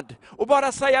 olydnad. Och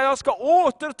bara säga: jag ska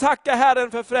åter tacka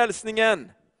Herren för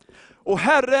frälsningen. Och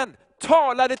Herren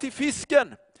talade till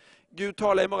fisken. Gud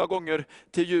talar många gånger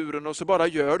till djuren och så bara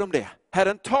gör de det.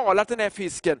 Herren talar till den här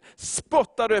fisken,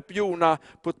 spottar upp Jona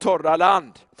på torra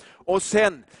land. Och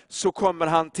sen så kommer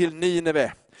han till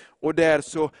Nineve. Och där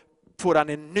så får han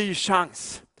en ny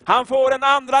chans. Han får en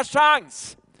andra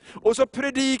chans. Och så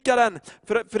predikar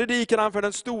han för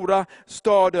den stora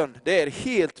staden. Det är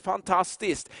helt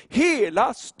fantastiskt.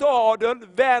 Hela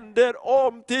staden vänder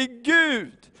om till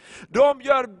Gud. De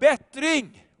gör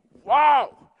bättring.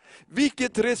 Wow!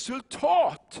 Vilket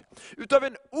resultat utav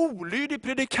en olydig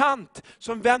predikant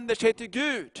som vänder sig till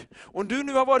Gud. Om du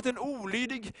nu har varit en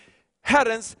olydig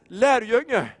Herrens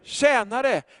lärjunge,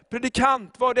 tjänare,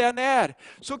 predikant, vad det än är,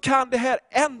 så kan det här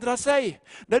ändra sig.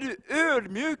 När du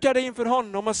ödmjukar dig inför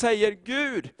honom och säger: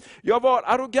 Gud, jag var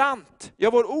arrogant,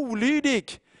 jag var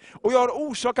olydig och jag har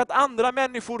orsakat andra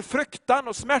människor fruktan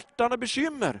och smärtan och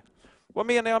bekymmer. Vad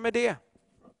menar jag med det?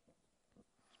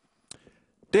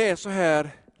 Det är så här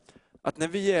att när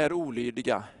vi är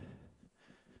olydiga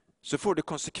så får det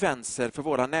konsekvenser för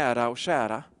våra nära och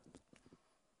kära.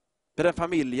 För den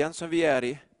familjen som vi är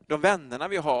i, de vännerna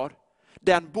vi har,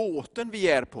 den båten vi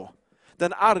är på,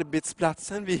 den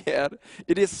arbetsplatsen vi är,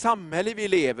 i det samhälle vi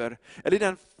lever, eller i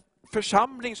den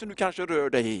församling som du kanske rör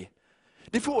dig i.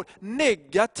 Det får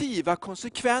negativa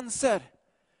konsekvenser.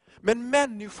 Men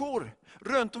människor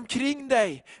runt omkring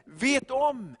dig vet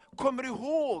om, kommer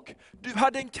ihåg, du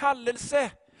hade en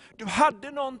kallelse. Du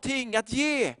hade någonting att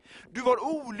ge. Du var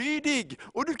olydig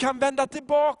och du kan vända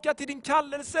tillbaka till din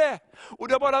kallelse. Och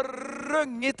det har bara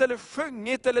röngit eller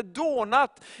sjungit eller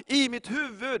dånat i mitt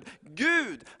huvud.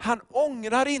 Gud, han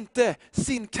ångrar inte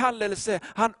sin kallelse.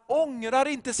 Han ångrar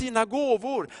inte sina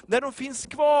gåvor när de finns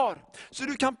kvar. Så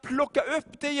du kan plocka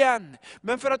upp det igen.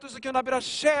 Men för att du ska kunna börja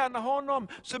tjäna honom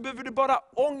så behöver du bara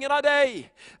ångra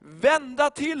dig. Vända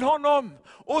till honom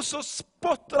och så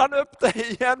spottar han upp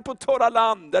dig igen på torra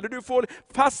land. Där du får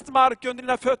fast mark under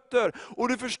dina fötter. Och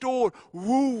du förstår,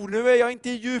 nu är jag inte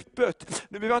i djupet.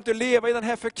 Nu behöver jag inte leva i den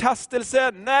här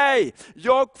förkastelsen. Nej,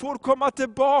 jag får komma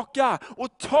tillbaka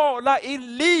och tala i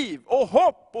liv och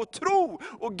hopp och tro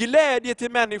och glädje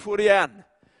till människor igen.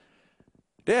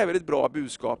 Det är väl ett bra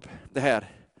budskap det här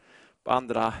på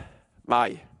 2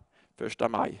 maj,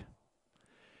 1 maj.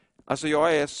 Alltså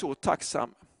jag är så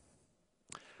tacksam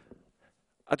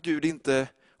att Gud inte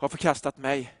har förkastat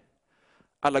mig.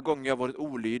 Alla gånger jag har varit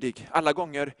olydig. Alla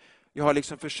gånger jag har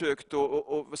liksom försökt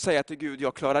att säga till Gud,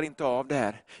 jag klarar inte av det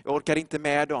här. Jag orkar inte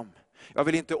med dem. Jag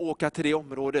vill inte åka till det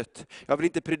området. Jag vill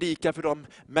inte predika för de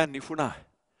människorna.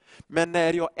 Men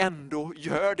när jag ändå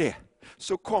gör det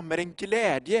så kommer en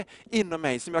glädje inom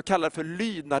mig som jag kallar för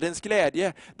lydnadens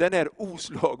glädje. Den är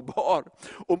oslagbar.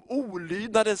 Om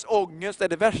olydnadens ångest är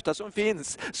det värsta som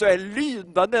finns, så är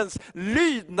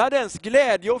lydnadens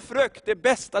glädje och frukt det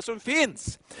bästa som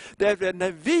finns. Därför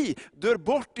när vi dör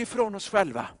bort ifrån oss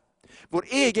själva, vår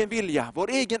egen vilja, vår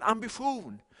egen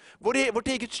ambition, vårt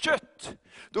eget kött,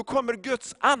 då kommer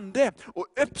Guds ande och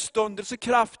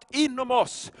uppståndelsekraft inom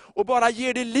oss och bara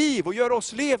ger det liv och gör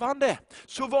oss levande.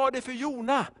 Så var det för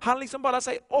Jona. Han liksom bara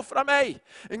säger, offra mig.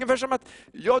 Ungefär som att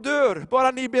jag dör,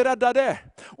 bara ni blir räddade.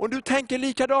 Och du tänker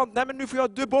likadant, nej men nu får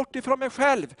jag dö bort ifrån mig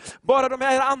själv. Bara de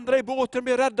här andra i båten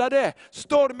blir räddade.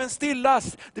 Stormen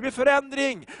stillas, det blir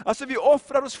förändring. Alltså vi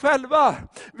offrar oss själva.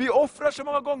 Vi offrar så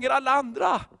många gånger alla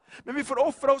andra. Men vi får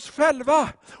offra oss själva.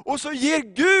 Och så ger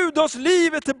Gud oss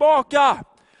livet tillbaka.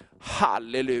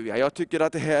 Halleluja, jag tycker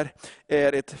att det här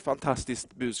är ett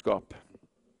fantastiskt budskap.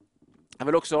 Jag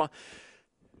vill också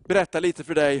berätta lite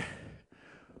för dig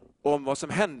om vad som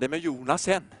hände med Jona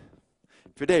sen.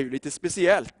 För det är ju lite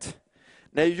speciellt.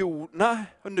 När Jona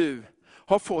nu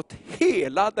har fått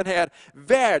hela den här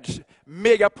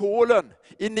världsmegapolen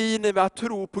i Nineve att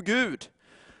tro på Gud.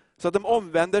 Så att de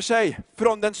omvänder sig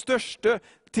från den största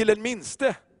till den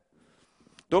minste.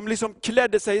 De liksom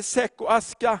klädde sig i säck och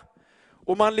aska.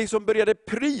 Och man liksom började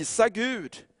prisa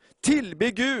Gud,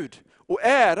 tillbe Gud och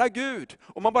ära Gud.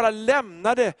 Och man bara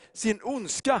lämnade sin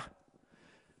ondska.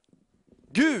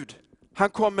 Gud, han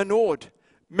kom med nåd.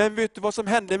 Men vet du vad som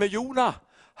hände med Jona?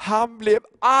 Han blev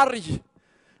arg.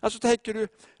 Alltså tänker du,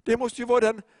 det måste ju vara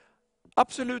den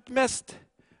absolut mest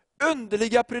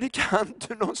underliga predikant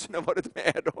du någonsin har varit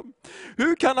med om.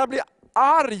 Hur kan han bli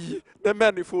arg när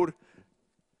människor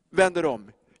vänder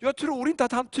om? Jag tror inte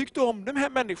att han tyckte om de här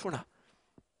människorna.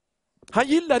 Han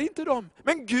gillade inte dem,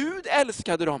 men Gud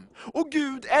älskade dem. Och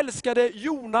Gud älskade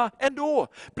Jona ändå.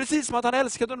 Precis som att han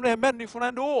älskade de här människorna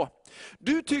ändå.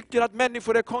 Du tycker att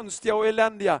människor är konstiga och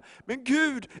eländiga, men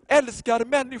Gud älskar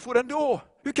människor ändå.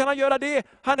 Hur kan han göra det?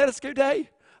 Han älskar ju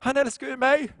dig. Han älskar ju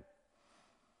mig.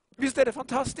 Visst är det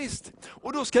fantastiskt?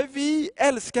 Och då ska vi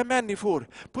älska människor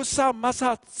på samma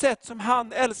sätt som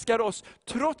han älskar oss,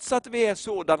 trots att vi är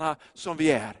sådana som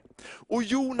vi är. Och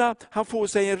Jona, han får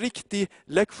sig en riktig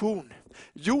lektion.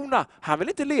 Jona, han vill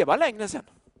inte leva längre sen.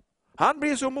 Han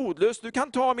blir så modlös, du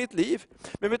kan ta mitt liv.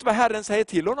 Men vet du vad Herren säger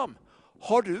till honom?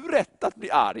 Har du rätt att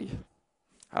bli arg?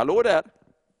 Hallå där.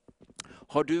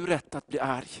 Har du rätt att bli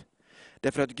arg?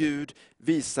 Därför att Gud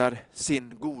visar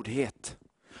sin godhet.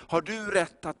 Har du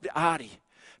rätt att bli arg?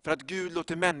 För att Gud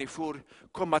låter människor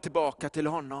komma tillbaka till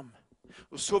honom.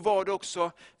 Och så var det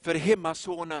också för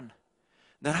hemmasonen.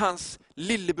 När hans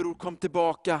lillebror kom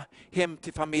tillbaka hem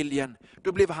till familjen,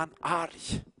 då blev han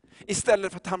arg.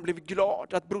 Istället för att han blev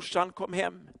glad att brorsan kom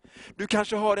hem. Du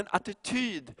kanske har en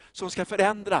attityd som ska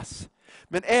förändras.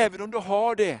 Men även om du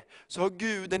har det, så har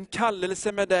Gud en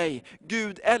kallelse med dig.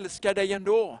 Gud älskar dig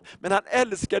ändå. Men han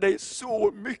älskar dig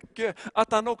så mycket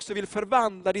att han också vill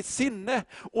förvandla ditt sinne.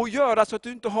 Och göra så att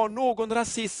du inte har någon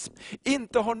rasism,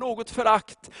 inte har något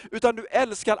förakt. Utan du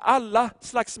älskar alla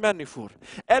slags människor.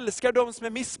 Älskar de som är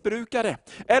missbrukare.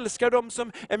 Älskar de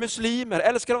som är muslimer.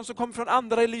 Älskar de som kommer från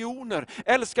andra religioner.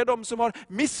 Älskar de som har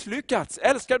misslyckats.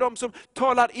 Älskar de som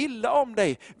talar illa om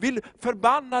dig. Vill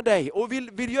förbanna dig och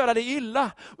vill göra dig illa.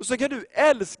 illa. Och så kan du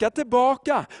älska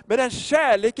tillbaka med den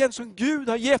kärleken som Gud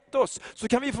har gett oss. Så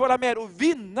kan vi få vara med och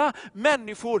vinna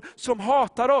människor som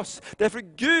hatar oss. Därför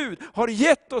Gud har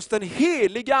gett oss den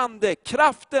heliga ande,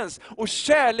 kraftens och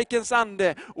kärlekens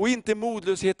ande och inte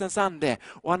modlöshetens ande.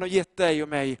 Och han har gett dig och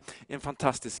mig en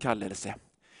fantastisk kallelse.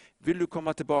 Vill du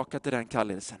komma tillbaka till den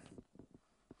kallelsen?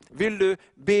 Vill du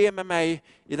be med mig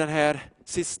i den här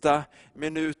sista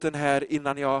minuten här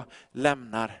innan jag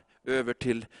lämnar över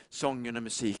till sången och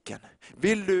musiken?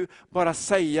 Vill du bara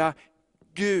säga,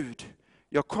 Gud,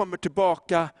 jag kommer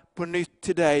tillbaka på nytt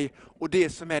till dig och det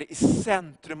som är i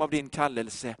centrum av din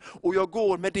kallelse. Och jag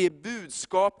går med det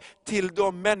budskap till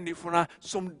de människorna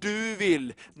som du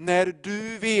vill, när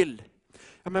du vill.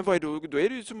 Ja, men vad är det då? Är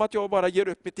det ju som att jag bara ger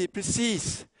upp mitt liv.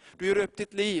 Precis. Du ger upp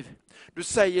ditt liv. Du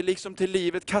säger liksom till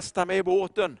livet, kasta mig i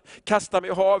båten. Kasta mig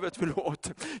i havet,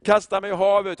 förlåt. Kasta mig i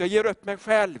havet, jag ger upp mig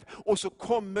själv. Och så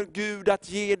kommer Gud att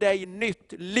ge dig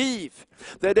nytt liv.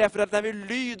 Det är därför att när vi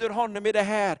lyder honom i det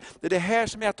är det här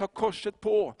som är att ta korset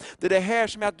på. Det är det här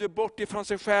som är att dö bort ifrån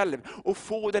sig själv. Och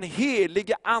få den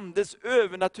heliga andes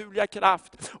övernaturliga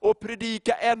kraft. Och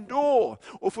predika ändå.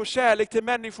 Och få kärlek till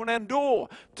människorna ändå.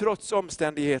 Trots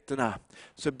omständigheterna.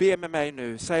 Så be med mig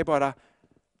nu, säg bara,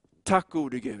 tack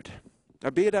gode Gud.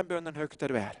 Jag ber den bönen högt där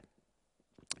du är.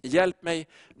 Hjälp mig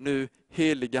nu,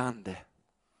 heliga ande.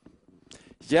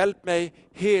 Hjälp mig,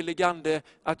 heliga ande,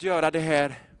 att göra det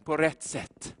här på rätt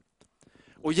sätt.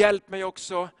 Och hjälp mig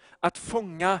också att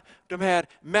fånga de här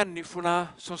människorna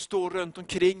som står runt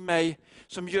omkring mig.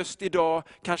 Som just idag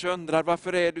kanske undrar,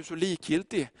 varför är du så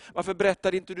likgiltig? Varför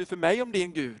berättar inte du för mig om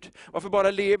din Gud? Varför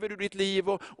bara lever du ditt liv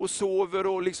och sover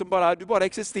och liksom du bara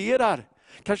existerar?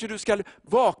 Kanske du ska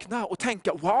vakna och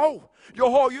tänka, wow, jag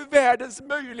har ju världens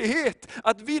möjlighet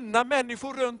att vinna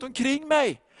människor runt omkring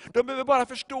mig. De behöver bara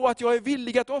förstå att jag är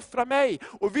villig att offra mig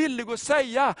och villig att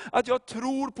säga att jag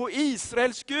tror på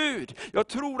Israels Gud. Jag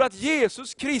tror att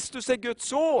Jesus Kristus är Guds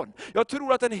son. Jag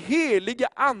tror att den helige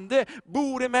ande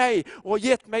bor i mig och har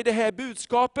gett mig det här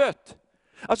budskapet.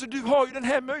 Alltså du har ju den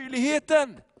här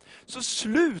möjligheten. Så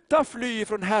sluta fly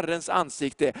från Herrens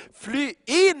ansikte. Fly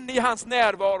in i hans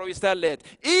närvaro istället.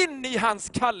 In i hans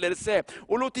kallelse.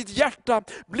 Och låt ditt hjärta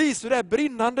bli så där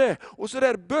brinnande och så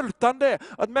där bultande.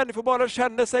 Att människor bara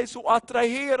känner sig så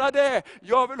attraherade.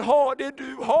 Jag vill ha det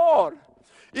du har.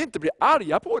 Inte bli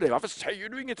arga på det. Varför säger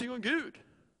du ingenting om Gud?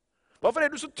 Varför är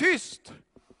du så tyst?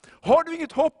 Har du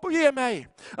inget hopp att ge mig?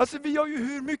 Alltså vi har ju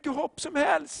hur mycket hopp som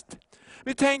helst.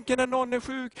 Vi tänker när någon är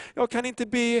sjuk, jag kan inte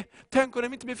be. Tänk om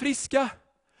de inte blir friska.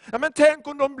 Ja, men tänk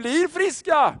om de blir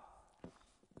friska.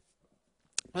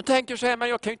 De tänker så här, men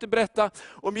jag kan inte berätta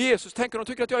om Jesus. Tänk om de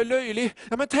tycker att jag är löjlig.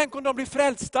 Ja, men tänk om de blir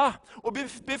frälsta och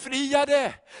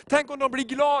befriade. Tänk om de blir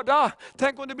glada.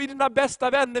 Tänk om det blir dina bästa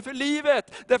vänner för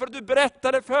livet. Därför att du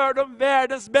berättade för dem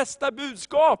världens bästa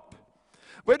budskap.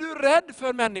 Vad är du rädd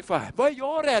för, människa? Vad är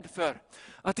jag rädd för?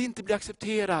 Att inte bli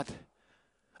accepterad.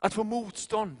 Att få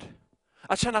motstånd.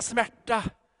 Att känna smärta.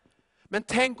 Men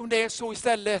tänk om det är så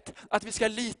istället att vi ska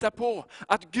lita på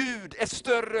att Gud är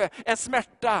större än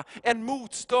smärta, än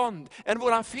motstånd, än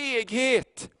våran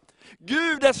feghet.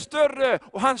 Gud är större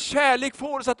och hans kärlek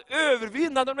får oss att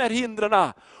övervinna de här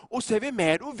hindren. Och så är vi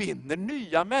med och vinner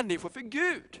nya människor för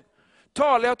Gud.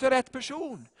 Talar jag till rätt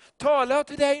person? Talar jag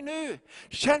till dig nu?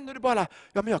 Känner du bara,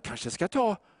 ja men jag kanske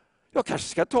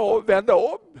ska ta och vända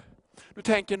om. Du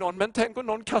tänker någon, men tänk om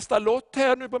någon kastar lott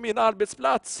här nu på min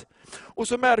arbetsplats. Och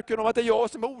så märker de att det är jag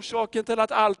som är orsaken till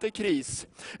att allt är kris.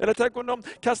 Eller tänk om de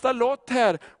kastar lott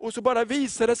här och så bara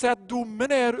visar det sig att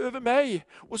domen är över mig.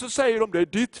 Och så säger de, det är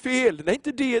ditt fel. Det är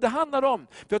inte det handlar om.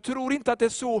 För jag tror inte att det är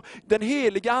så den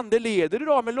heliga ande leder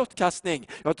idag med lottkastning.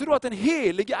 Jag tror att den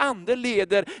heliga ande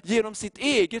leder genom sitt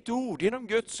eget ord, genom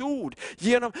Guds ord.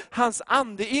 Genom hans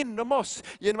ande inom oss.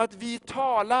 Genom att vi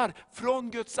talar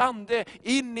från Guds ande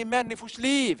in i människors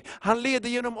liv. Han leder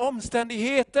genom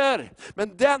omständigheter.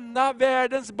 Men denna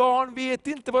världens barn vet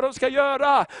inte vad de ska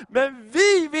göra. Men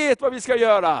vi vet vad vi ska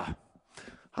göra.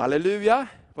 Halleluja.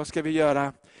 Vad ska vi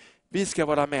göra? Vi ska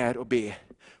vara med och be.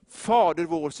 Fader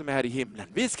vår som är i himlen.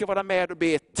 Vi ska vara med och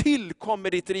be.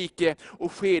 Tillkommer ditt rike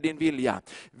och ske din vilja.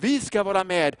 Vi ska vara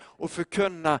med och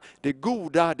förkunna det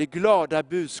goda, det glada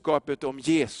budskapet om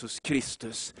Jesus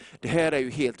Kristus. Det här är ju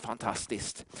helt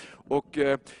fantastiskt. Och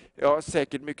ja,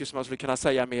 säkert mycket som man skulle kunna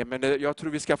säga mer, men jag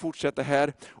tror vi ska fortsätta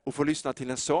här och få lyssna till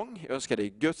en sång. Jag önskar dig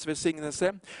Guds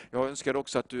välsignelse. Jag önskar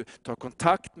också att du tar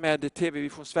kontakt med TV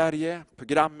Vision Sverige,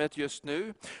 programmet just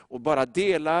nu, och bara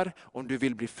delar om du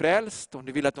vill bli frälst, om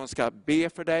du vill att de ska be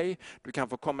för dig. Du kan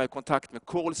få komma i kontakt med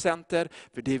callcenter,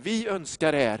 för det vi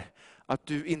önskar är att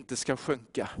du inte ska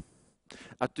sjunka,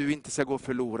 att du inte ska gå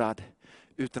förlorad,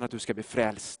 utan att du ska bli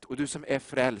frälst. Och du som är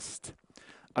frälst,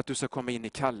 att du ska komma in i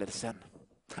kallelsen.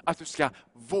 Att du ska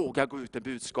våga gå ut med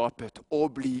budskapet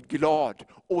och bli glad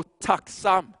och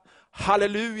tacksam.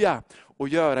 Halleluja! Och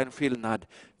göra en skillnad.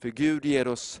 För Gud ger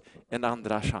oss en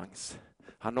andra chans.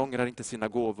 Han ångrar inte sina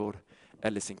gåvor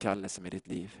eller sin kallelse med ditt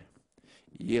liv.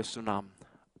 I Jesu namn.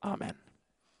 Amen.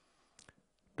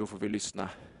 Då får vi lyssna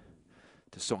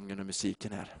till sången och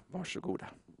musiken här. Varsågoda.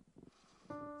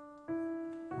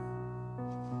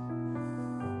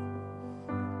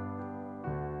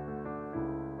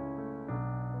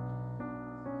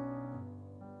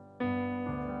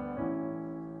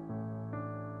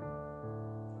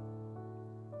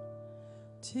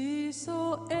 Ty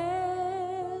så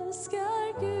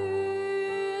älskar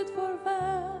Gud vår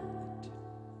värld,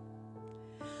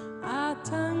 att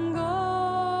han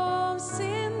gav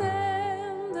sin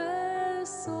enda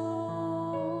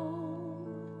son,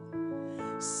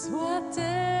 så att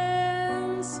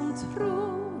den som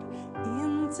tror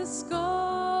inte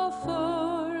ska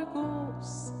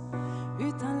förgås,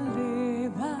 utan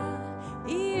leva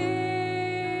i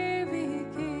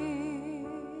evighet.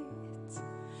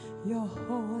 Jag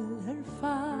håller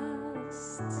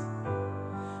fast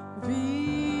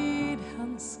vid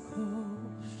hans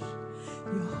kors.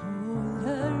 Jag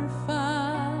håller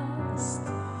fast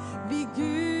vid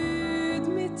Gud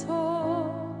mitt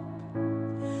hopp.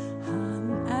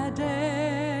 Han är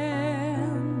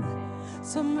den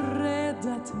som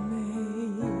räddat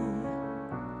mig.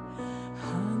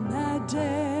 Han är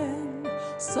den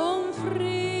som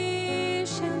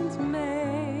frikänt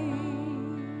mig.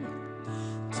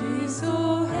 Ty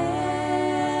så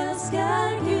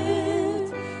älskar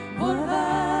Gud vår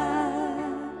värld,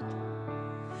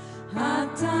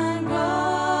 att han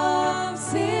gav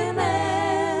sin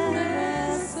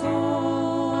enda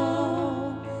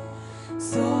son,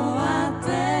 så att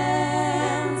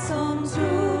den som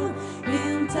tror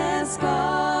inte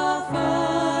ska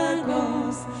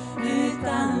förgås,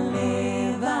 utan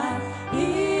leva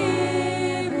i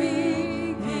evighet.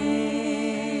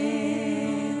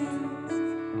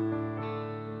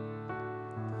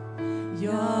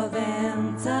 Jag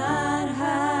väntar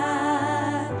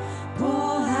här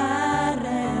på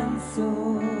Herrens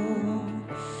son.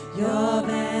 Jag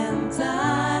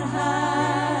väntar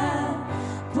här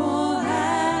på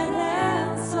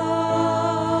Herrens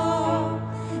son.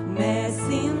 Med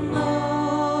sin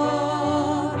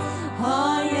nåd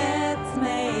har gett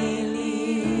mig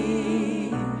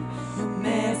liv.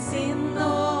 Med sin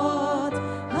nåd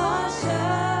har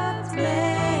köpt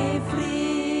mig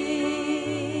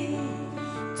fri.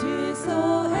 Ty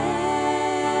så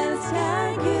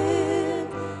älskar Gud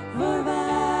vår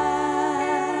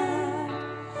värld,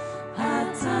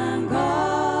 att han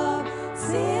gav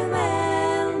sin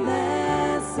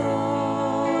enda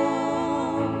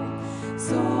son,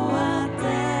 så att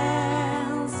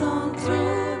den som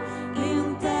tror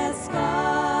inte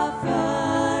ska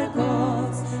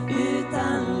förgås,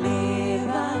 utan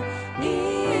leva i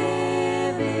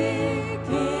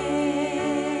evighet.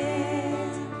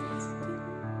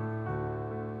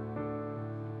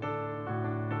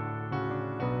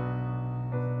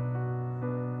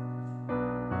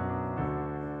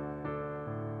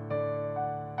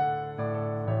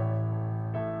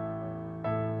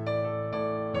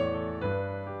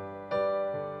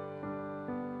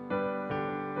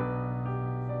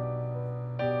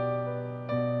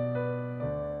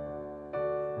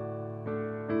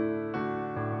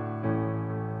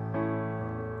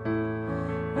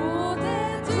 Och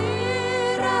det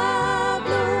dyra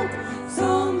blod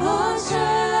som har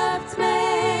köpt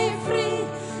mig fri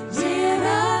ger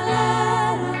all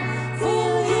ära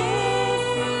till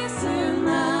Jesu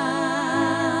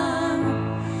namn.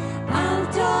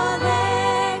 Allt jag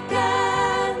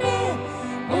lägger ner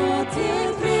och till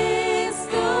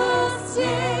Kristus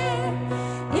ger,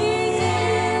 i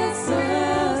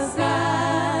Jesus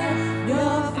är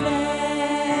jag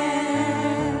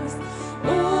frälst.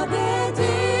 Och det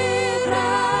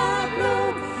dyra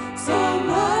blod som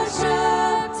har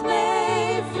köpt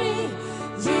mig fri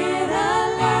ger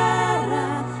all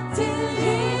ära till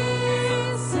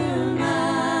Jesu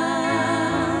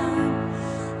namn.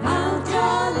 Allt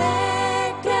jag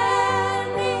lägger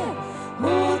ner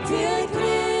och till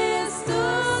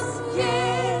Kristus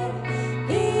ger,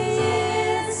 i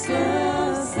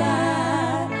Jesus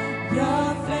är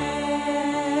jag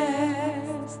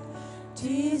frälst.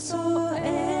 Ty så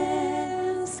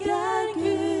älskar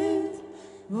Gud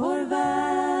vår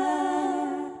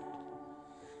värld,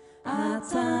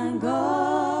 att han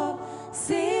gav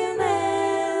sin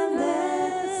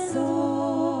enda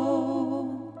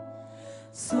son,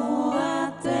 så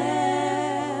att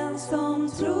den som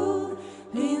tror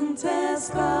inte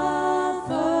ska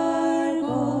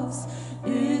förgås,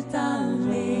 utan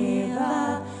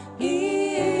leva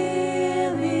i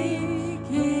evighet.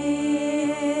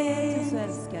 Så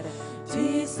älskar det.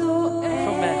 Ty så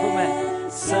Sjung med.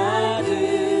 älskar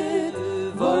Gud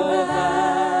vår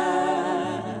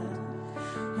värld,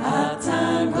 att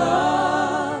han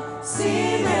gav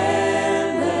sin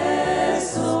enda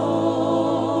son,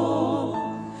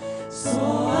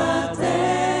 så att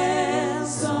den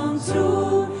som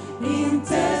tror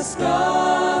inte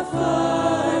ska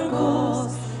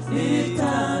förgås,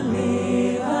 utan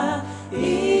leva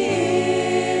i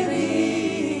evighet.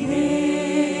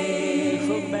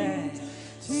 Sjung med.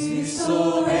 Ty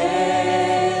så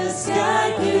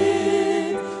älskar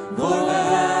Gud vår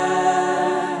värld,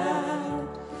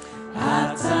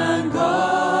 att han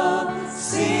gav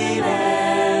sin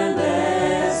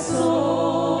enda son,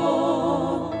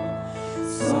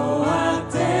 så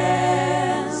att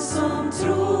den som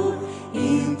tror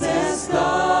inte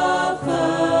ska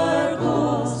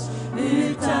förgås,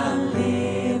 utan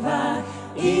leva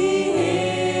i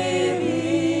evighet.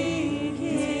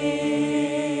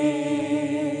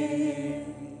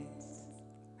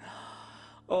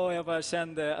 Och jag bara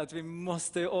kände att vi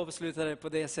måste avsluta det på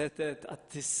det sättet, att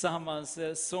tillsammans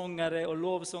sångare och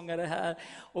lovsångare här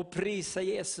och prisa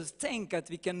Jesus. Tänk att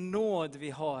vilken nåd vi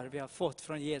har fått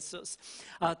från Jesus.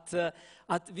 Att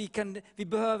vi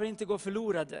behöver inte gå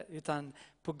förlorade, utan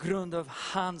på grund av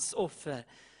hans offer,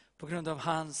 på grund av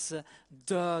hans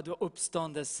död och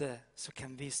uppståndelse, så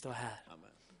kan vi stå här.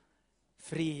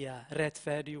 Fria,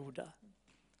 rättfärdiggjorda,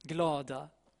 glada,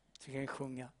 så kan vi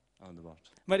sjunga.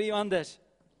 Underbart. Marie och Anders,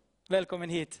 välkommen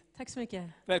hit. Tack så mycket.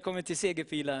 Välkommen till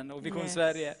Segerpilen och Vision Yes.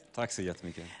 Sverige. Tack så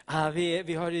jättemycket.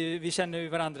 Vi känner ju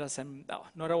varandra sedan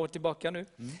några år tillbaka nu.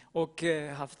 Och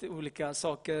haft olika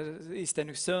saker i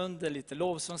Stenungsund, lite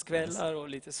lovsångskvällar och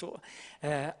lite så.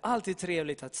 Alltid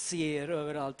trevligt att se er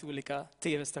överallt, olika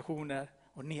tv-stationer.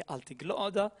 Och ni är alltid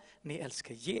glada, ni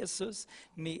älskar Jesus.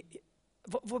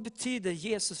 Vad betyder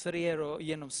Jesus för er och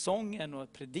genom sången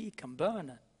och predikan,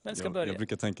 bönen? Vem ska börja? Jag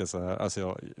brukar tänka så här,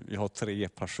 alltså jag har 3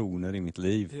 passioner i mitt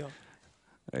liv. Ja.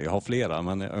 Jag har flera,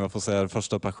 men jag får säga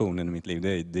första passionen i mitt liv,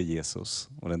 det är Jesus.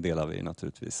 Och den delar vi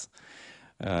naturligtvis.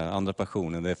 Andra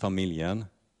passionen, det är familjen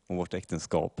och vårt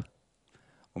äktenskap.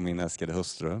 Och min älskade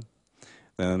hustru.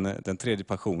 Den tredje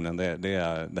passionen, det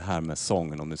är det här med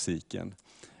sången och musiken.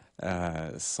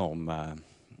 Som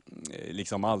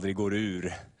liksom aldrig går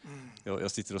ur.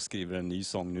 Jag sitter och skriver en ny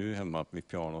sång nu hemma vid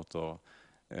pianot. Och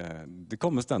det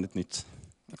kommer ständigt nytt.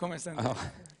 Det kommer ständigt.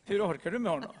 Hur orkar du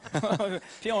med honom?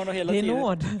 Piano hela Det är tiden.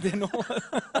 nåd. Det är nåd.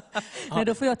 Nej,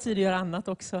 då får jag tid att göra annat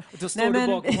också. Då står du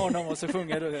bakom honom och så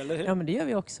sjunger du, eller hur? Ja, men det gör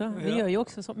vi också. Vi Ja. gör ju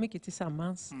också så mycket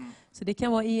tillsammans. Så det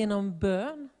kan vara genom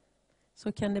bön.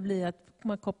 Så kan det bli att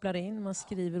man kopplar in, man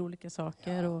skriver olika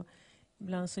saker. Och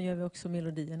ibland så gör vi också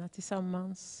melodierna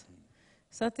tillsammans.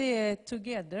 Så att det är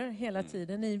together hela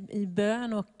tiden i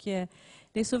bön. Och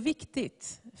det är så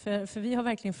viktigt. För vi har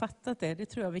verkligen fattat det. Det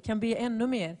tror jag. Vi kan be ännu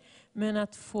mer. Men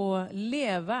att få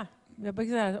leva, jag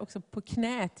brukar säga också på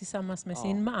knä tillsammans med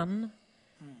sin man.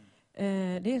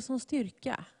 Det är sån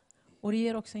styrka. Och det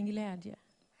ger också en glädje.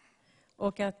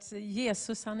 Och att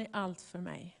Jesus, han är allt för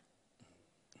mig.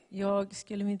 Jag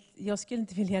skulle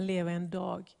inte vilja leva en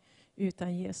dag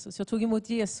utan Jesus. Jag tog emot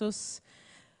Jesus,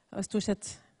 jag har i stort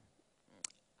sett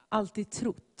alltid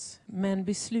trott. Men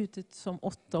beslutet som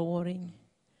 8-åring,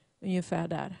 ungefär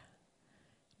där.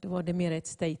 Då var det mer ett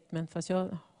statement. Fast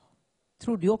jag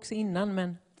trodde ju också innan.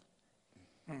 Men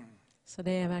så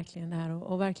det är verkligen det här.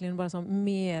 Och verkligen bara som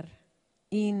mer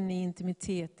in i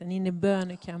intimiteten, in i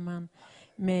bönekammaren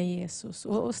med Jesus.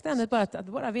 Och ständigt bara att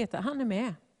bara veta, han är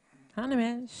med. Han är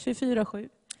med 24/7.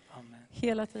 Amen.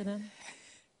 Hela tiden.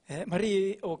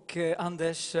 Marie och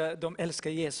Anders, de älskar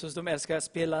Jesus, de älskar att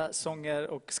spela sånger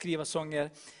och skriva sånger.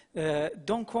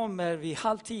 De kommer vid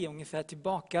 9:30 ungefär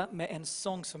tillbaka med en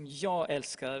sång som jag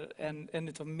älskar,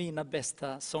 en av mina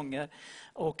bästa sånger.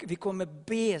 Och vi kommer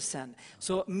be sen,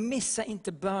 så missa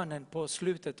inte bönen på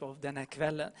slutet av den här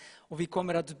kvällen. Och vi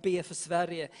kommer att be för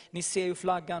Sverige. Ni ser ju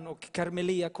flaggan och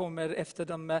Carmelia kommer efter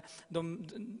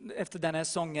den här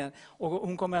sången. Och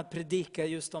hon kommer att predika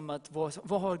just om att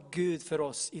vad har Gud för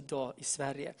oss idag i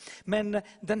Sverige. Men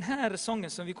den här sången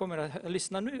som vi kommer att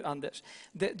lyssna nu, Anders,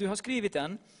 du har skrivit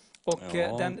den. Och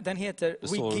den heter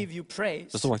We Give You Praise.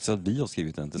 Det står faktiskt att vi har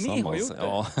skrivit den tillsammans. Ni har gjort det?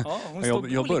 Ja. Hon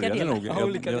Jag började delar. nog.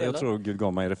 Jag tror Gud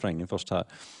gav mig refrängen först här.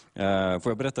 Får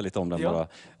jag berätta lite om den bara?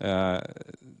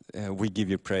 We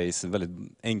Give You Praise,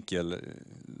 väldigt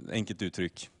enkelt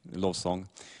uttryck, lovsång.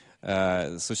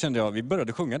 Så kände jag, vi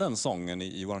började sjunga den sången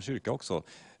i vår kyrka också.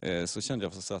 Så kände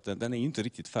jag att den är inte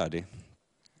riktigt färdig.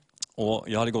 Och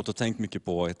jag hade gått och tänkt mycket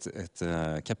på ett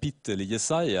kapitel i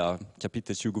Jesaja,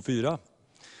 kapitel 24.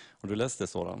 Har du läst det,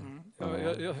 Soran?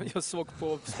 Jag såg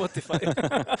på Spotify.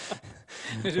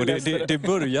 Och det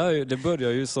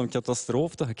börjar ju som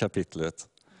katastrof, det här kapitlet.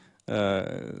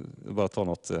 Bara ta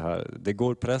något här. Det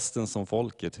går prästen som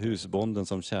folket, husbonden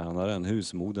som tjänaren,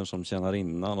 husmodern som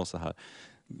tjänarinnan och så här.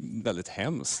 Väldigt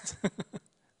hemskt.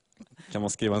 Kan man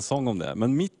skriva en sång om det?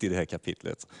 Men mitt i det här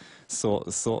kapitlet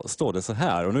så står det så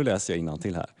här, och nu läser jag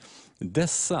innantill här.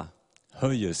 Dessa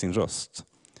höjer sin röst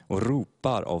och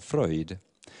ropar av fröjd.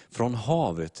 Från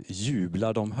havet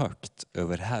jublar de högt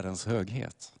över Herrens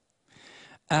höghet.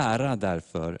 Ära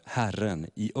därför Herren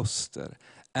i öster,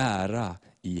 ära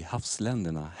i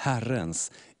havsländerna,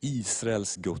 Herrens,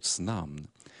 Israels Guds namn.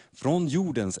 Från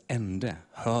jordens ände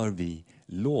hör vi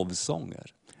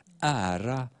lovsånger,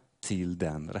 ära till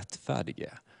den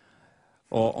rättfärdige.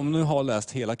 Och om du har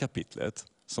läst hela kapitlet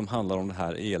som handlar om det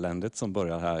här eländet som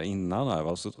börjar här innan här,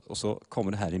 och så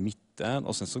kommer det här i mitten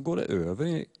och sen så går det över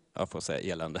i, jag får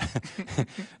säga elände,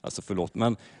 alltså förlåt,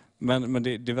 men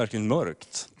det är verkligen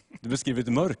mörkt. Det beskriver ett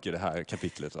mörker det här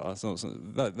kapitlet, va? Så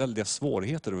väldiga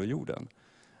svårigheter över jorden.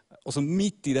 Och så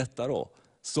mitt i detta då,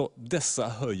 så dessa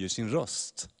höjer sin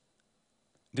röst.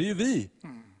 Det är ju vi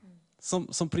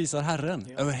som prisar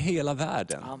Herren över hela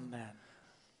världen. Amen.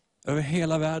 Över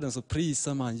hela världen så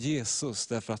prisar man Jesus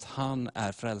därför att han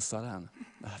är frälsaren.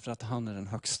 Därför att han är den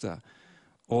högste.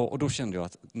 Och då kände jag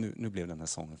att nu blev den här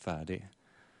sången färdig.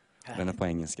 Den är på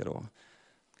engelska då.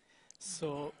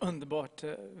 Så underbart.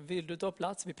 Vill du ta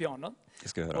plats vid pianon? Det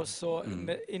ska jag göra. Och så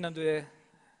innan du är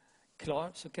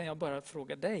klar så kan jag bara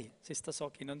fråga dig, sista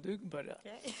sak innan du börjar.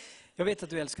 Okay. Jag vet att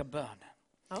du älskar bön.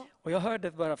 Ja. Och jag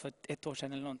hörde bara för ett år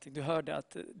sedan eller någonting, du hörde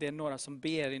att det är några som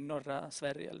ber i norra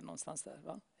Sverige eller någonstans där,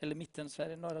 va? Eller mitten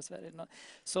Sverige, norra Sverige.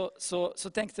 Så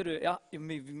tänkte du, ja,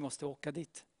 vi måste åka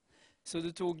dit. Så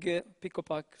du tog pick och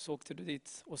pack, så åkte du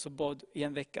dit och så bad i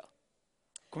en vecka.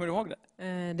 Kommer du ihåg det?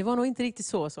 Det var nog inte riktigt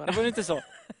så. Det var inte så.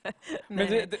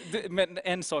 Men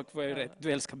en sak var ju rätt,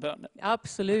 du älskar bönen.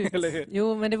 Absolut. Eller hur?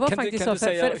 Jo, men det var faktiskt så.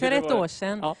 För ett år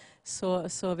sedan Ja.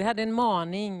 så vi hade en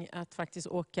maning att faktiskt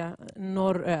åka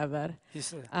norröver.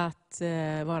 Just det. Att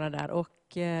vara där. Och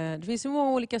det finns ju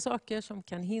många olika saker som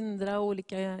kan hindra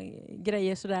olika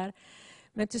grejer sådär.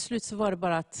 Men till slut så var det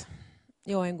bara att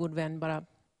jag och en god vän bara,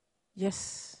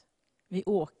 yes, vi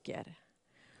åker.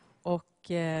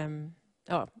 Och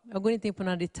ja, jag går inte in på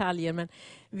några detaljer, men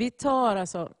vi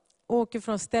åker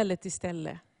från ställe till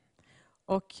ställe.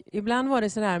 Och ibland var det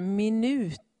sådär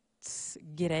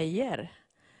minutgrejer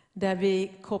där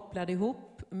vi kopplade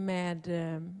ihop med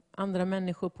andra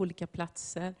människor på olika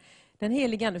platser. Den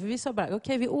heliga ande, för vi sa bara,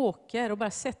 okej, vi åker och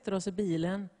bara sätter oss i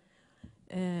bilen.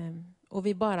 Och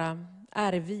vi bara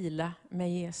är i vila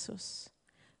med Jesus.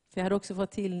 För jag hade också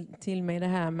fått till mig det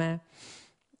här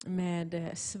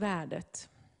med svärdet.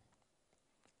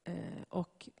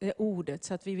 Och det ordet,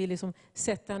 så att vi ville liksom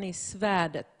sätta ner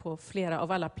svärdet på flera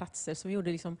av alla platser. Så vi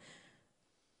gjorde liksom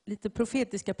lite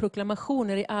profetiska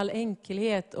proklamationer i all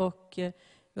enkelhet. Och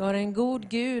vi har en god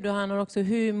Gud och han har också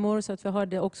humor, så att vi har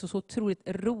det också så otroligt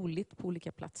roligt på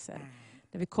olika platser.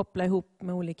 Där vi kopplar ihop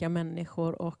med olika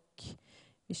människor och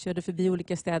vi körde förbi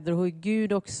olika städer. Och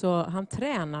Gud också, han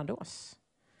tränade oss.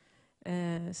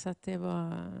 Så att det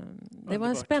var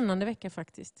en spännande vecka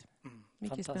faktiskt.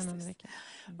 Mycket spännande vecka.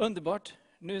 Underbart.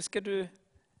 Nu ska vi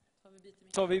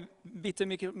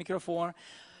byter mikrofon.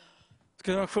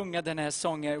 Ska de sjunga den här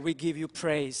sången We give you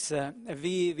praise.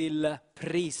 Vi vill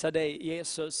prisa dig,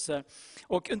 Jesus.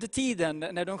 Och under tiden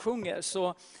när de sjunger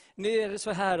så nu är det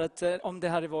så här att om det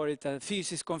hade varit en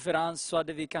fysisk konferens så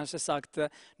hade vi kanske sagt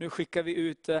nu skickar vi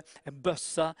ut en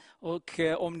bössa och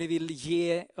om ni vill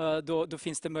ge då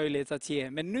finns det möjlighet att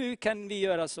ge. Men nu kan vi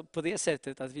göra så på det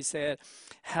sättet att vi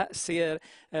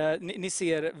ni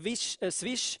ser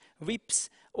Swish,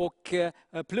 Vips och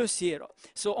plusgiro.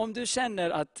 Så om du känner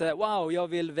att wow, jag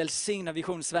vill välsigna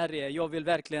Vision Sverige, jag vill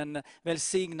verkligen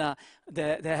välsigna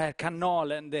det här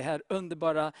kanalen, det här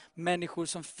underbara människor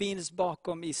som finns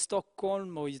bakom i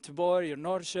Stockholm och Göteborg och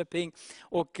Norrköping.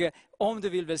 Och om du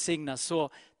vill välsigna så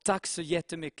tack så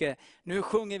jättemycket. Nu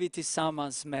sjunger vi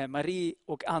tillsammans med Marie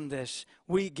och Anders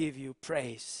We give you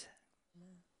praise.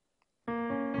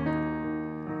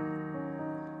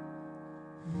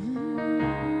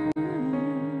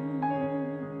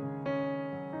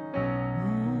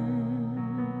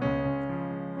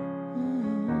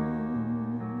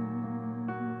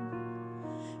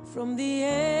 From the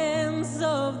ends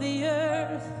of the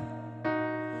earth,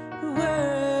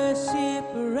 worship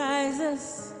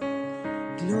rises,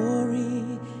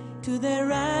 glory to the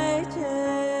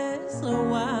righteous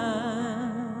one.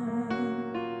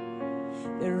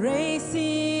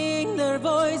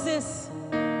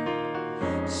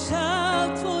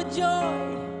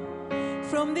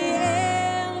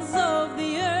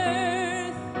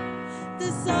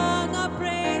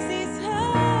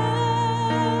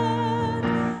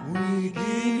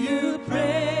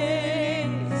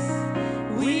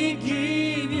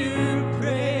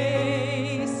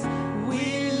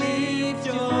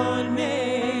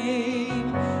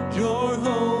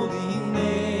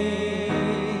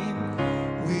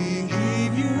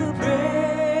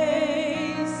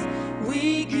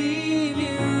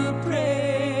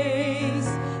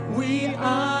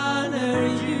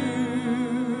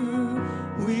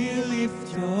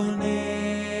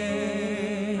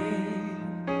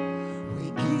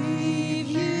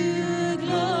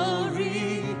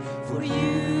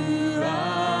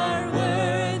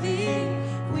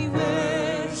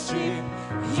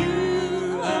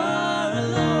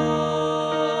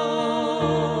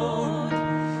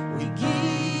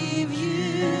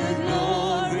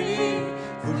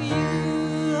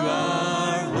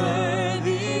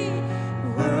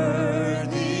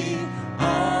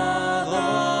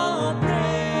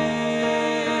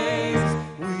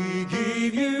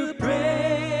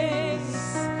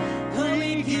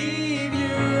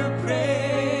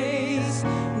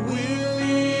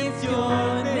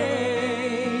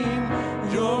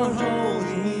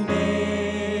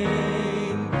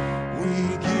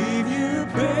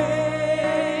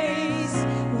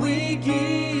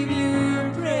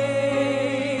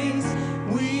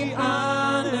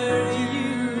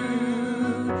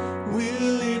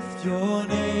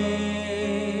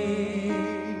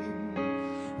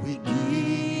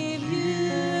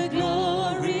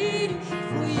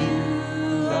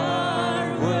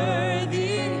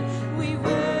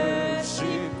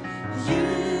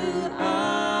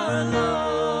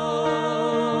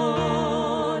 Lord.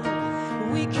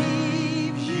 We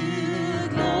give you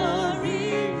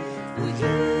glory, for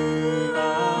you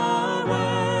are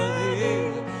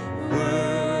worthy,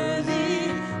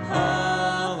 worthy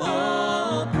of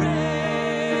all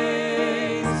praise.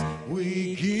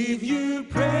 We give you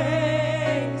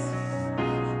praise.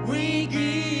 We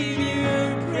give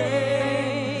you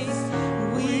praise.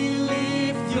 We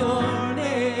lift your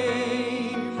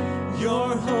name,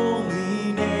 your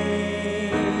holy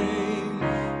name.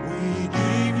 We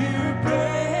give you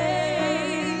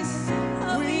praise.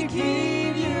 We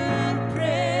give you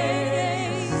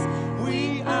praise.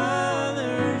 We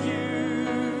honor you.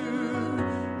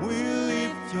 We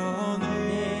lift your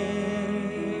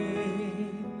name.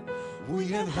 We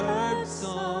have heard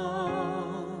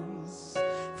songs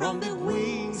from the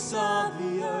wings of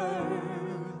the earth.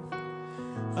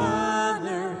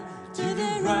 Honor to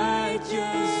the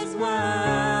righteous one.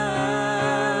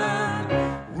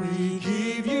 We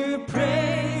give you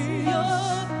praise.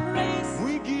 Your praise.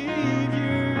 We give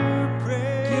you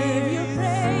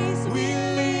praise. We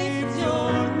lift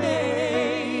your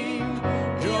name,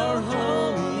 your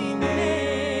holy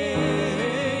name.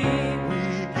 We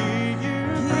give you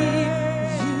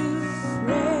praise.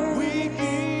 We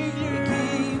give you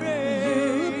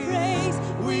praise.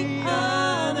 We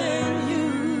honor you.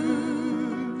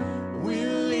 We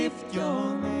lift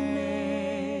your name.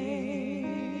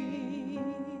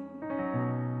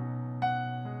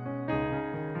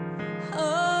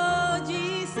 Oh,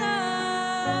 Jesus,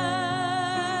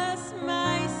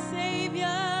 my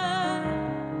Savior.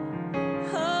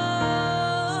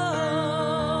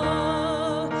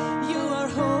 Oh, you are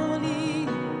holy.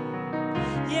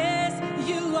 Yes,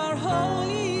 you are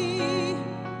holy.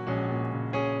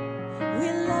 We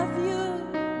love you.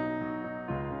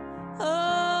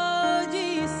 Oh,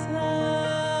 Jesus.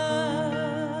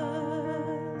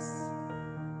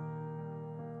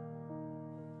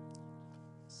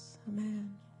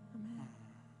 Amen.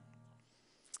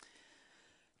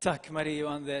 Tack Marie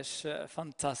och Anders,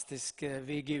 fantastisk.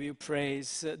 We give you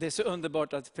praise. Det är så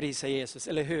underbart att prisa Jesus,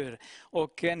 eller hur?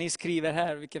 Och ni skriver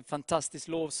här vilken fantastisk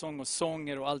lovsång och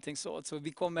sånger och allting så. Så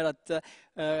vi kommer att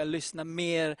lyssna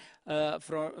mer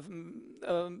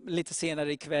lite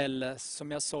senare ikväll,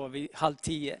 som jag sa, vid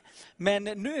 9:30. Men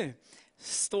nu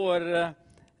står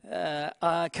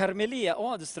Carmelia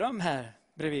Adström här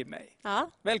bredvid mig. Ja,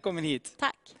 Välkommen hit.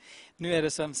 tack. Nu är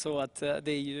det som så att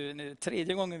det är ju nu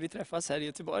 3:e gången vi träffas här i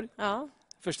Göteborg. Ja,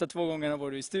 Första 2 gångerna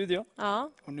var du i studio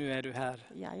ja. och nu är du här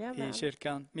Jajamän. i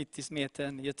kyrkan, mitt i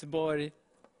smeten, i Göteborg.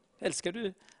 Älskar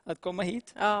du att komma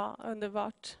hit? Ja,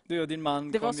 underbart. Du och din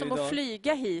man Det var kom som idag. att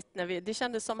flyga hit. Det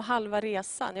kändes som halva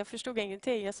resan. Jag förstod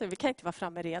ingenting. Jag sa, vi kan inte vara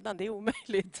framme redan. Det är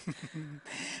omöjligt.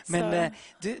 Men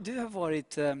du har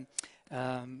varit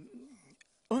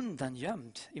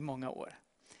undangömd i många år.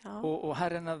 Ja. Och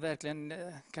Herren har verkligen,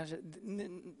 kanske,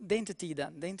 det är inte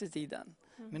tiden.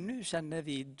 Men nu känner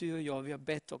vi, du och jag, vi har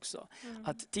bett också,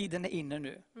 att tiden är inne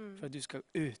nu för att du ska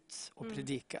ut och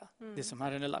predika det som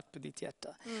Herren har lagt på ditt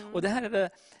hjärta. Och det här är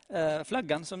det,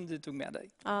 flaggan som du tog med dig.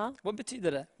 Ja. Vad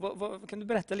betyder det? Kan du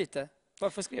berätta lite?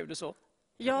 Varför skrev du så?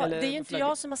 Ja, Eller det är ju inte flaggan?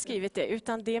 jag som har skrivit det,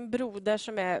 utan det är en broder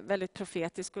som är väldigt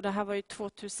profetisk. Och det här var ju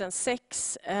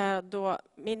 2006 då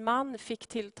min man fick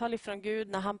tilltal ifrån Gud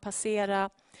när han passerade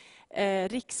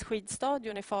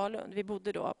Riksskidstadion i Falun. Vi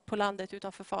bodde då på landet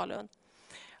utanför Falun.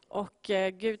 Och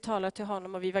Gud talade till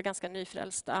honom och vi var ganska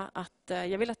nyfrälsta att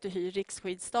jag vill att du hyr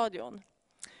Riksskidstadion.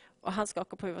 Och han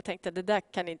skakade på huvudet och tänkte det där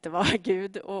kan inte vara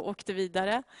Gud och åkte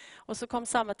vidare. Och så kom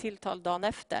samma tilltal dagen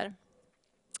efter.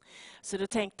 Så då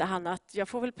tänkte han att jag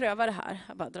får väl pröva det här.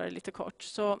 Jag bara drar det lite kort.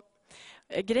 Så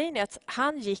grejen är att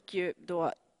han gick ju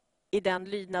då i den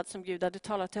lydnad som Gud hade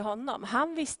talat till honom.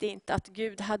 Han visste inte att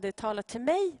Gud hade talat till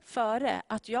mig före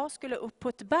att jag skulle upp på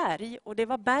ett berg. Och det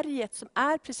var berget som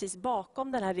är precis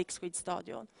bakom den här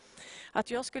Riksskidstadion.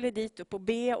 Att jag skulle dit upp och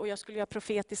be och jag skulle göra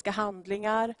profetiska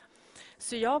handlingar.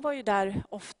 Så jag var ju där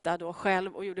ofta då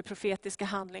själv och gjorde profetiska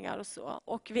handlingar och så.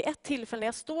 Och vid ett tillfälle när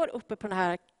jag står uppe på den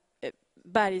här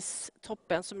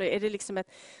bergstoppen så är det liksom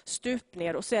ett stup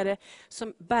ner och så är det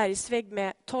som bergsvägg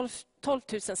med 12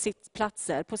 000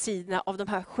 sittplatser på sidorna av de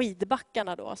här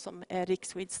skidbackarna då som är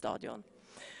Riksskidstadion.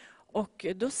 Och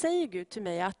då säger Gud till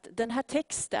mig att den här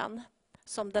texten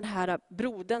som den här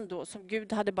brodern då, som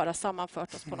Gud hade bara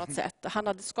sammanfört oss på något sätt. Han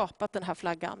hade skapat den här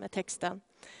flaggan med texten.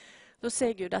 Då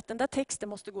säger Gud att den där texten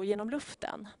måste gå genom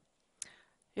luften.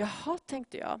 Jaha,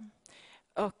 tänkte jag.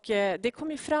 Och det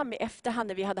kom ju fram i efterhand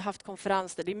när vi hade haft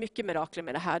konferenser. Det är mycket mirakler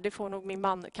med det här. Det får nog min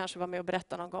man kanske vara med och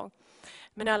berätta någon gång.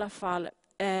 Men i alla fall,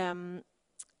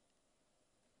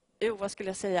 vad skulle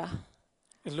jag säga?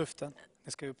 I luften.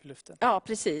 Det ska upp i luften. Ja,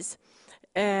 precis.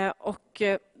 Och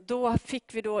då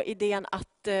fick vi då idén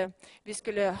att vi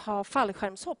skulle ha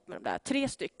fallskärmshopp med de där, 3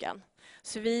 stycken.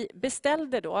 Så vi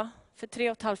beställde då för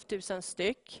 3 500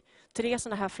 styck, 3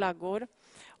 sådana här flaggor.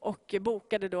 Och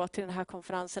bokade då till den här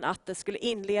konferensen att det skulle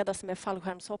inledas med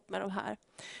fallskärmshopp med de här.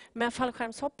 Men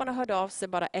fallskärmshopparna hörde av sig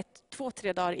bara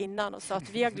 2-3 dagar innan och sa att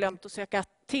vi har glömt att söka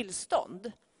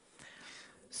tillstånd.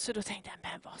 Så då tänkte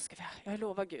jag, men vad ska vi göra? Jag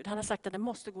lovar Gud, han har sagt att det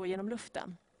måste gå genom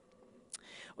luften.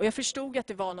 Och jag förstod att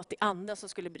det var något i anden som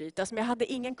skulle brytas, men jag hade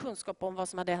ingen kunskap om vad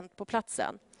som hade hänt på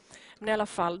platsen. Men i alla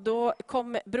fall, då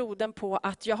kom brodern på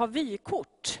att jag har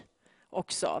vykort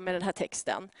också med den här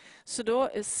texten. Så då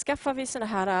skaffade vi såna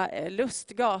här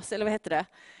lustgas, eller vad heter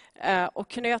det, och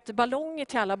knöt ballonger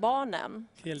till alla barnen.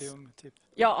 Helium typ.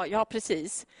 Ja,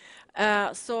 precis.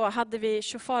 Så hade vi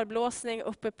shofarblåsning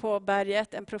uppe på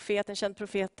berget, en känd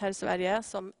profet här i Sverige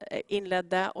som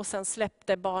inledde, och sen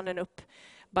släppte barnen upp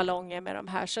ballonger med de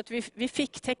här. Så att vi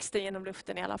fick texten genom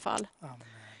luften i alla fall. Amen.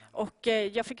 Och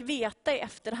jag fick veta i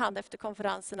efterhand efter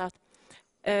konferensen att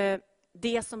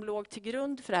det som låg till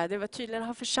grund för det här, det var tydligen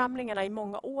har församlingarna i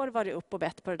många år varit upp och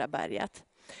bett på det där berget.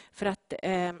 För att,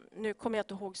 nu kommer jag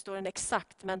inte ihåg storyn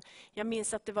exakt, men jag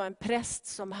minns att det var en präst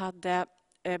som hade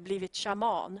blivit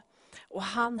shaman. Och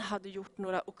han hade gjort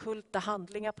några ockulta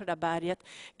handlingar på det där berget.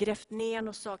 Grävt ner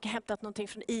några saker, hämtat någonting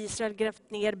från Israel, grävt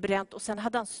ner, bränt. Och sen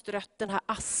hade han strött den här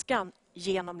askan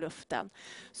genom luften.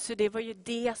 Så det var ju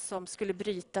det som skulle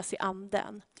brytas i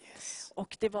anden. Yes.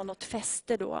 Och det var något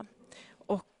fäste då.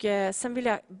 Och sen vill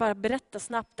jag bara berätta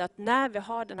snabbt att när vi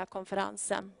har den här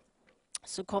konferensen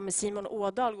så kommer Simon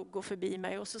Ådahl gå förbi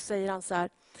mig och så säger han så här: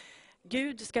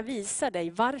 Gud ska visa dig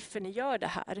varför ni gör det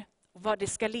här och vad det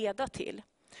ska leda till.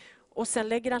 Och sen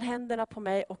lägger han händerna på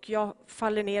mig och jag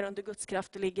faller ner under Guds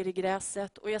kraft och ligger i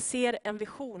gräset. Och jag ser en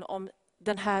vision om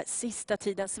den här sista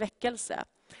tidens väckelse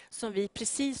som vi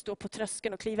precis står på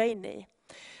tröskeln och kliva in i.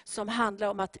 Som handlar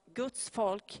om att Guds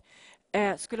folk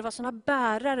skulle vara såna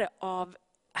bärare av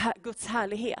Guds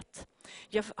härlighet.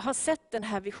 Jag har sett den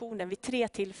här visionen vid 3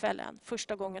 tillfällen.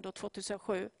 Första gången då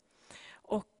 2007.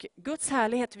 Och Guds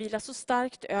härlighet vilar så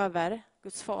starkt över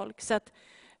Guds folk så att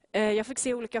jag fick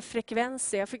se olika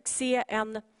frekvenser. Jag fick se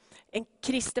en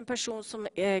kristen person som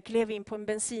klev in på en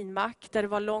bensinmack där det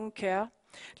var lång kö.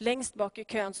 Längst bak i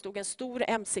kön stod en stor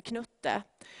MC-knutte.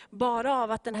 Bara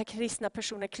av att den här kristna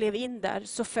personen klev in där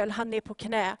så föll han ner på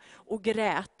knä och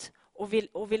grät.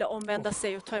 Och ville omvända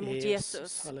sig och ta emot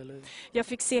Jesus. Halleluja. Jag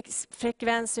fick se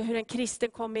frekvenser hur en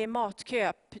kristen kom i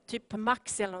matkö, typ på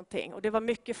Max eller någonting. Och det var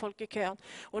mycket folk i kön.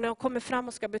 Och när de kommer fram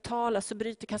och ska betala så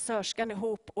bryter kassörskan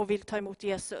ihop och vill ta emot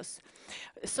Jesus.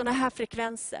 Sådana här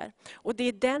frekvenser. Och det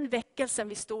är den väckelsen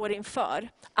vi står inför.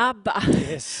 Abba.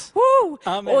 Yes. Woo!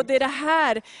 Amen. Och det är det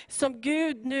här som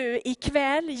Gud nu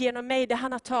ikväll genom mig, det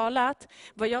han har talat,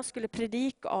 vad jag skulle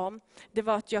predika om, det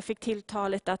var att jag fick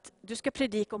tilltalet att du ska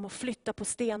predika om att flytta på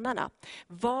stenarna.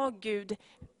 Vad Gud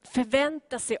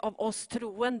förväntar sig av oss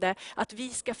troende att vi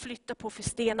ska flytta på för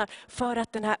stenar för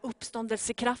att den här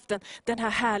uppståndelsekraften, den här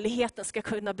härligheten ska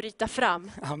kunna bryta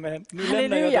fram. Amen. Nu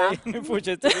Halleluja. lämnar jag dig. Nu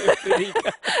fortsätter du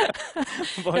predika.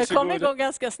 Jag kommer igång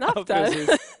ganska snabbt Ja, här.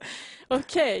 precis.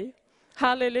 Okej,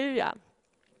 halleluja.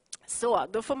 Så,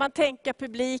 då får man tänka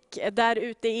publik där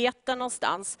ute i etern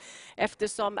någonstans.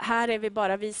 Eftersom här är vi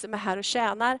bara vi som är här och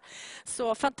tjänar.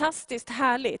 Så fantastiskt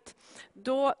härligt.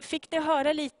 Då fick ni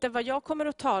höra lite vad jag kommer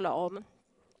att tala om.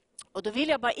 Och då vill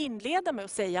jag bara inleda med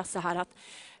att säga så här att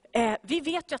vi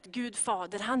vet ju att Gud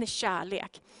Fader, han är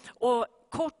kärlek. Och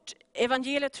kort,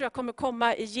 evangeliet tror jag kommer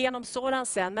komma igenom sådan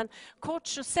sen. Men kort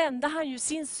så sände han ju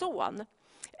sin son.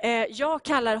 Jag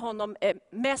kallar honom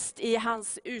mest i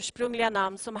hans ursprungliga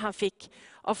namn som han fick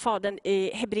av fadern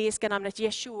i hebreiska namnet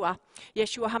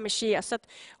Jeshua HaMashiach. Så att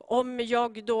om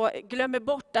jag då glömmer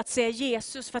bort att säga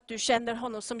Jesus för att du känner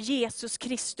honom som Jesus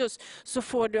Kristus så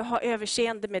får du ha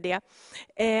överseende med det.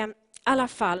 I alla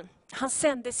fall, han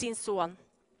sände sin son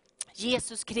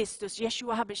Jesus Kristus,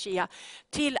 Jeshua HaMashiach,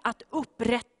 till att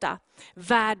upprätta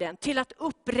världen, till att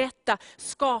upprätta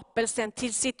skapelsen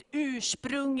till sitt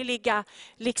ursprungliga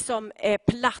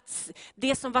plats.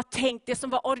 Det som var tänkt, det som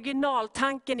var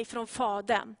originaltanken ifrån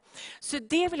Fadern. Så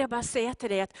det vill jag bara säga till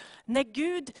dig att när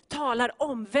Gud talar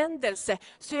omvändelse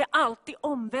så är alltid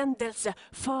omvändelse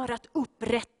för att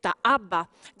upprätta Abba.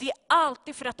 Det är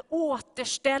alltid för att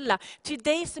återställa till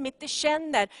dig som inte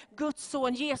känner Guds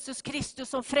son Jesus Kristus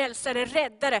som frälsare. frälsare,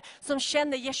 räddare, som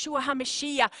känner Jeshua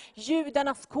HaMashiach,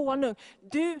 judarnas konung.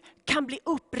 Du kan bli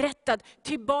upprättad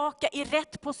tillbaka i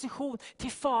rätt position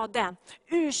till Fadern.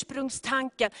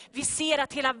 Ursprungstanken. Vi ser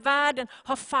att hela världen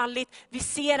har fallit. Vi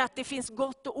ser att det finns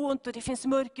gott och ont och det finns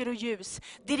mörker och ljus.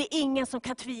 Det är det ingen som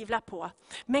kan tvivla på.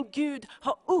 Men Gud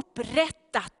har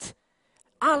upprättat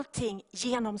allting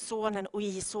genom sonen och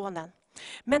i sonen.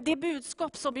 Men det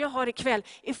budskap som jag har ikväll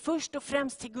är först och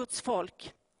främst till Guds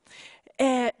folk.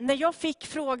 När jag fick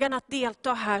frågan att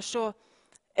delta här så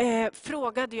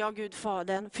frågade jag Gud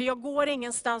Fadern. För jag går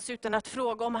ingenstans utan att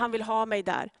fråga om han vill ha mig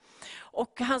där.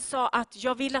 Och han sa att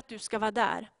jag vill att du ska vara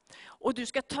där. Och du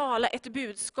ska tala ett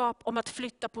budskap om att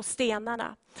flytta på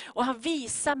stenarna. Och han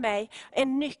visar mig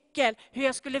en nyckel hur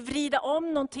jag skulle vrida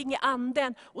om någonting i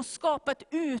anden och skapa ett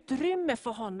utrymme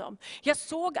för honom. Jag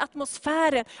såg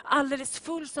atmosfären alldeles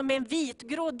full som en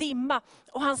vitgrå dimma.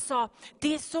 Och han sa,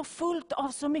 det är så fullt av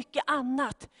så mycket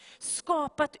annat.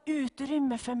 Skapa ett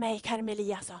utrymme för mig,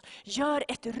 Carmelia, sa. Gör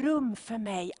ett rum för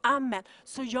mig, amen,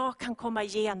 så jag kan komma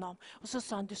igenom. Och så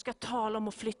sa han, du ska tala om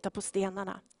att flytta på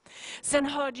stenarna. Sen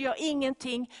hörde jag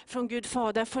ingenting från Gud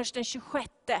Fader först den 26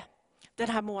 den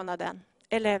här månaden,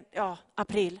 eller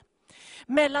april.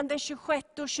 Mellan den 26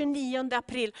 och 29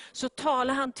 april så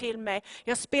talade han till mig.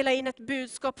 Jag spelade in ett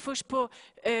budskap först på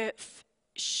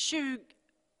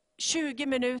 20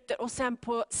 minuter och sen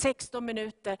på 16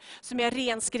 minuter som jag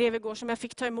renskrev igår, som jag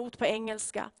fick ta emot på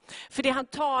engelska. För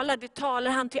det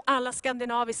talar han till alla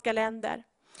skandinaviska länder.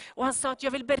 Och han sa att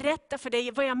jag vill berätta för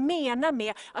dig vad jag menar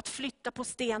med att flytta på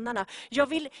stenarna. Jag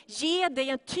vill ge dig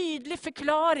en tydlig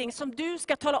förklaring som du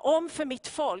ska tala om för mitt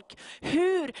folk.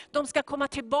 Hur de ska komma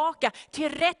tillbaka till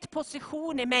rätt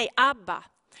position i mig, Abba.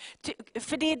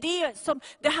 För det är det som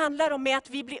det handlar om, med att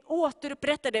vi blir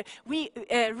återupprättade.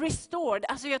 Restored.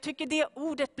 Alltså jag tycker det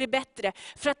ordet blir bättre.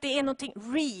 För att det är någonting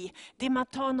det man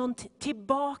tar någon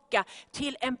tillbaka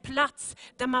till en plats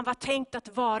där man var tänkt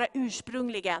att vara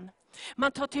ursprungligen.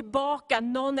 Man tar tillbaka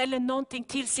någon eller någonting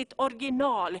till sitt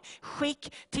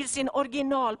originalskick, till sin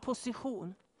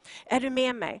originalposition. Är du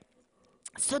med mig?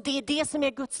 Så det är det som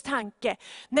är Guds tanke.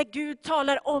 När Gud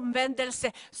talar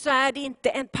omvändelse så är det inte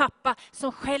en pappa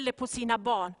som skäller på sina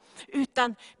barn.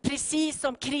 Utan precis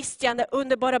som Christian, den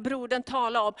underbara brodern,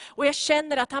 talar om. Och jag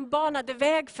känner att han banade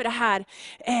väg för det här.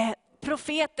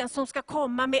 Profeten som ska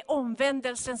komma med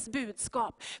omvändelsens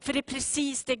budskap. För det är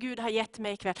precis det Gud har gett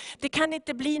mig ikväll. Det kan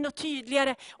inte bli något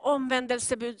tydligare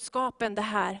omvändelsebudskap än det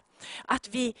här. Att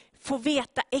vi får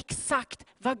veta exakt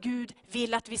vad Gud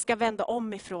vill att vi ska vända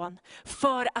om ifrån.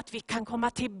 För att vi kan komma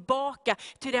tillbaka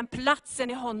till den platsen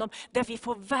i honom där vi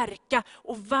får verka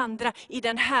och vandra i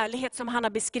den härlighet som han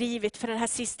har beskrivit för den här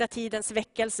sista tidens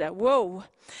väckelse. Wow!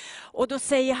 Och då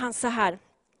säger han så här.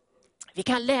 Vi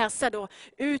kan läsa då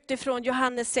utifrån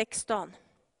Johannes 16.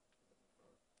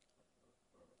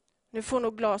 Nu får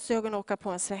nog glasögon åka på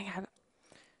en sväng här.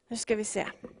 Nu ska vi se.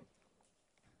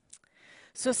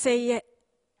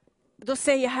 Då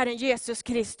säger Herren Jesus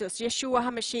Kristus, Jeshua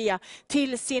HaMashiach,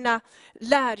 till sina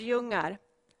lärjungar.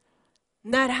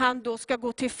 När han då ska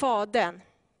gå till Fadern,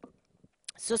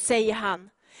 så säger han: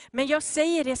 men jag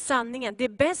säger er sanningen, det är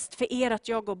bäst för er att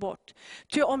jag går bort.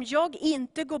 Ty om jag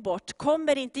inte går bort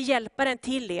kommer inte hjälparen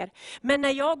till er. Men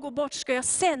när jag går bort ska jag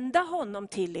sända honom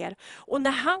till er. Och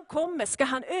när han kommer ska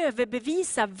han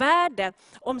överbevisa världen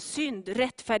om synd,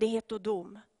 rättfärdighet och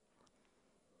dom.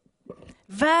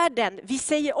 Världen, vi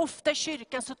säger ofta i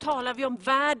kyrkan, så talar vi om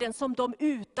världen som de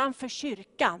utanför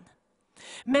kyrkan.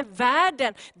 Men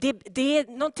världen, det är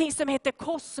någonting som heter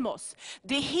kosmos.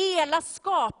 Det är hela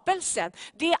skapelsen.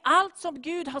 Det är allt som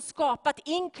Gud har skapat,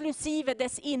 inklusive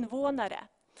dess invånare.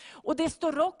 Och det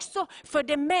står också för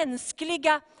det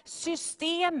mänskliga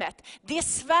systemet. Det är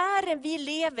sfären vi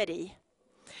lever i.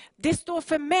 Det står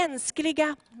för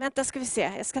mänskliga, vänta ska vi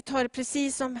se, jag ska ta det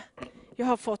precis som jag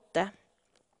har fått det.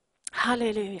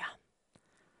 Halleluja.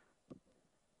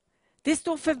 Det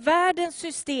står för världens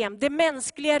system, det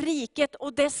mänskliga riket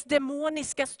och dess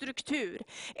demoniska struktur.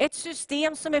 Ett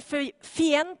system som är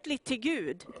fientligt till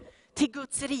Gud, till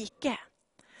Guds rike.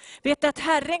 Vet att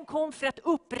Herren kom för att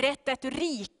upprätta ett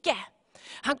rike.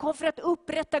 Han kom för att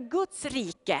upprätta Guds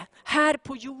rike här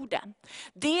på jorden.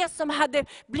 Det som hade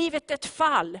blivit ett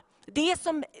fall, det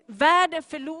som världen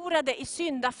förlorade i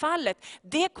syndafallet,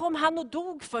 det kom han och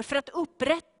dog för att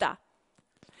upprätta.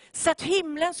 Så att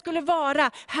himlen skulle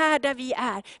vara här där vi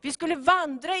är. Vi skulle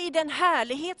vandra i den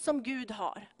härlighet som Gud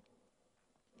har.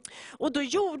 Och då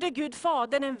gjorde Gud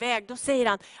Fadern en väg. Då säger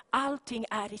han, allting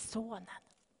är i sonen.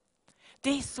 Det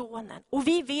är sonen. Och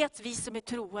vi vet, vi som är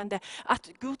troende, att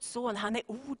Guds son, han är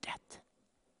ordet.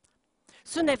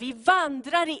 Så när vi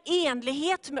vandrar i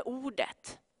enlighet med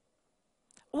ordet,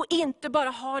 Och inte bara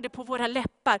ha det på våra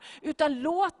läppar, utan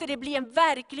låt det bli en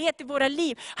verklighet i våra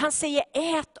liv. Han säger,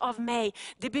 ät av mig.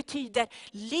 Det betyder,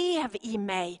 lev i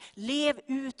mig, lev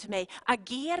ut mig.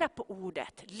 Agera på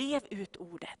ordet, lev ut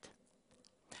ordet.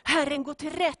 Herren går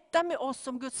till rätta med oss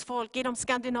som Guds folk i de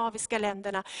skandinaviska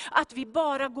länderna. Att vi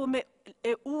bara går med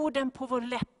orden på våra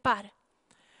läppar.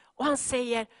 Och han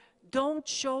säger,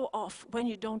 don't show off when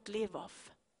you don't live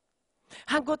off.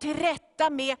 Han går till rätta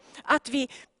med att vi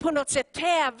på något sätt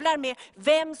tävlar med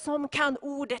vem som kan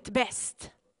ordet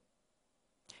bäst.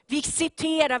 Vi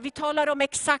citerar, vi talar om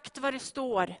exakt vad det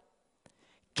står.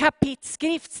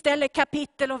 Skriftställe,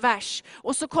 kapitel och vers.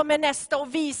 Och så kommer nästa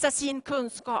och visar sin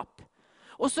kunskap.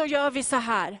 Och så gör vi så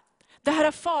här. Det här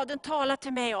har Fadern talat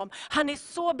till mig om. Han är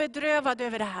så bedrövad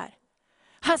över det här.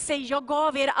 Han säger, jag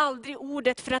gav er aldrig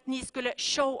ordet för att ni skulle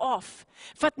show off.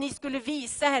 För att ni skulle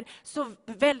visa er så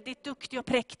väldigt duktiga och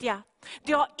präktiga.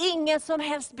 Det har ingen som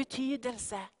helst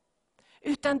betydelse.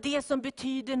 Utan det som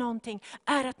betyder någonting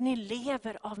är att ni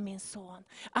lever av min son.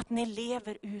 Att ni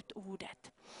lever ut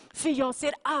ordet. För jag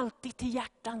ser alltid till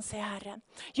hjärtan, säger Herren.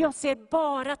 Jag ser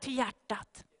bara till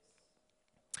hjärtat.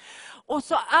 Och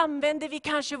så använder vi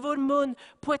kanske vår mun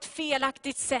på ett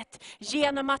felaktigt sätt.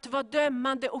 Genom att vara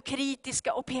dömande och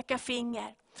kritiska och peka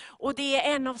finger. Och det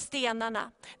är en av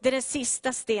stenarna. Det är den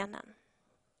sista stenen.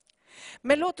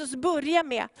 Men låt oss börja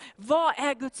med, vad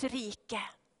är Guds rike?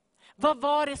 Vad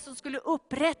var det som skulle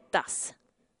upprättas?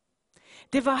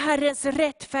 Det var Herrens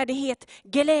rättfärdighet,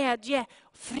 glädje,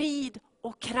 frid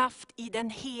och kraft i den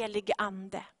helige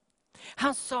ande.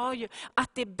 Han sa ju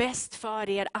att det är bäst för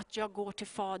er att jag går till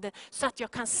Fader så att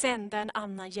jag kan sända en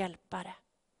annan hjälpare.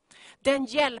 Den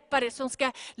hjälpare som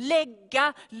ska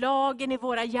lägga lagen i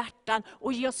våra hjärtan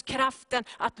och ge oss kraften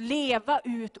att leva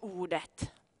ut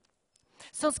ordet.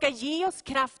 Som ska ge oss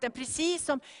kraften, precis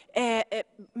som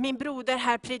min broder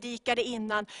här predikade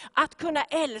innan, att kunna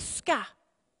älska.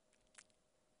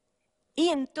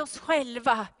 Inte oss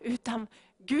själva utan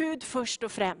Gud först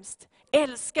och främst.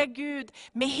 Älska Gud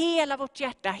med hela vårt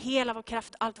hjärta, hela vår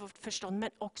kraft, allt vårt förstånd, men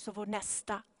också vår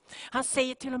nästa. Han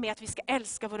säger till och med att vi ska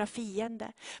älska våra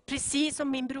fiender. Precis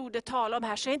som min broder talar om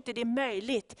här, så är inte det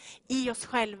möjligt i oss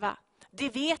själva. Det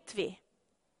vet vi.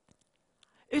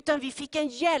 Utan vi fick en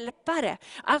hjälpare.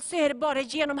 Alltså är det bara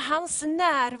genom hans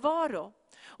närvaro.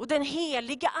 Och den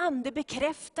heliga ande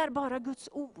bekräftar bara Guds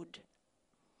ord.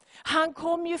 Han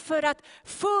kom ju för att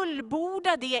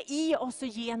fullborda det i oss och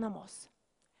genom oss.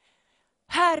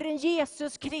 Herren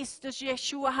Jesus Kristus,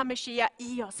 Jeshua HaMashiach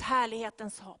i oss,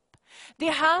 härlighetens hopp. Det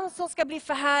är han som ska bli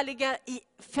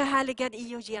förhärligad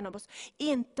i och genom oss,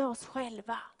 inte oss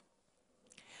själva.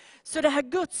 Så det här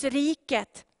Guds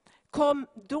riket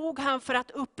dog han för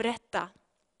att upprätta.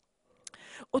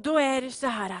 Och då är det så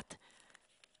här att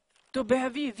då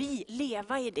behöver ju vi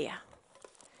leva i det.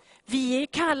 Vi är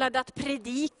kallade att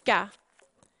predika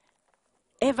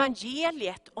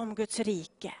evangeliet om Guds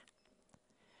rike.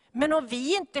 Men om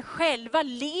vi inte själva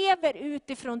lever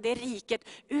utifrån det riket,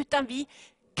 utan vi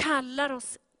kallar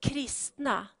oss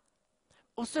kristna.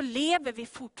 Och så lever vi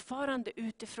fortfarande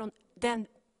utifrån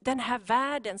den här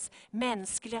världens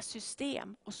mänskliga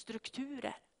system och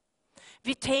strukturer.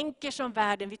 Vi tänker som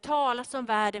världen, vi talar som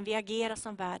världen, vi agerar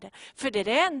som världen. För det är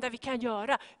det enda vi kan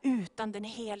göra utan den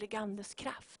heliga andes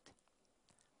kraft.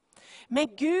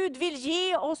 Men Gud vill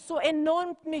ge oss så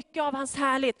enormt mycket av hans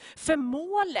härlighet. För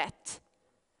målet,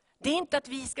 det är inte att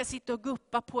vi ska sitta och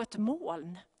guppa på ett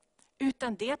moln.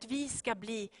 Utan det är att vi ska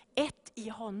bli ett i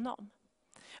honom.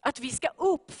 Att vi ska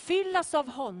uppfyllas av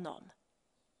honom.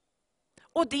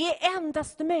 Och det är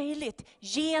endast möjligt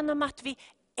genom att vi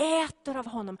äter av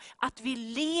honom. Att vi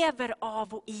lever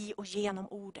av och i och genom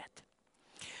ordet.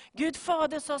 Gud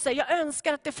fader sa så här, jag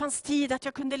önskar att det fanns tid att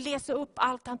jag kunde läsa upp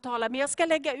allt han talar. Men jag ska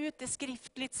lägga ut det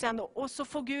skriftligt sen och så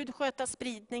får Gud sköta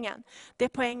spridningen. Det är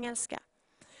på engelska.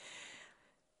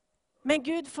 Men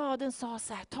Gud fadern sa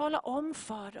så här, tala om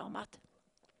för dem att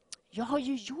jag har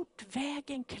ju gjort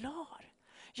vägen klar.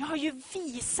 Jag har ju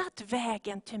visat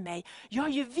vägen till mig. Jag har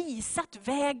ju visat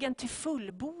vägen till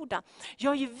fullbordan.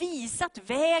 Jag har ju visat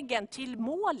vägen till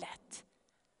målet.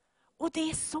 Och det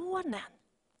är sonen.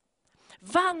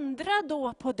 Vandra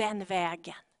då på den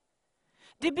vägen.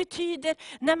 Det betyder,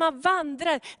 när man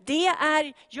vandrar, det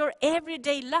är your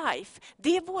everyday life.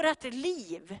 Det är vårt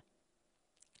liv.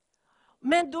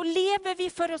 Men då lever vi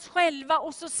för oss själva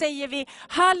och så säger vi,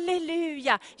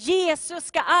 halleluja, Jesus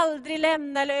ska aldrig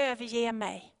lämna eller överge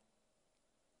mig.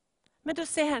 Men då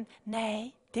säger han,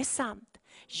 nej, det är sant.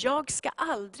 Jag ska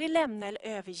aldrig lämna eller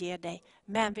överge dig.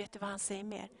 Men vet du vad han säger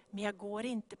mer? Men jag går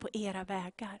inte på era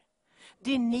vägar.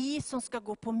 Det är ni som ska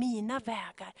gå på mina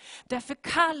vägar. Därför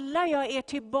kallar jag er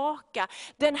tillbaka.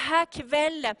 Den här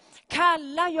kvällen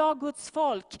kallar jag Guds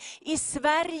folk i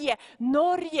Sverige,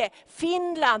 Norge,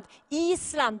 Finland,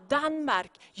 Island,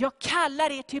 Danmark. Jag kallar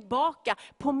er tillbaka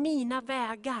på mina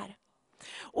vägar.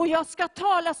 Och jag ska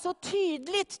tala så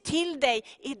tydligt till dig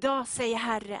idag, säger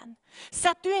Herren. Så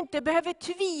att du inte behöver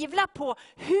tvivla på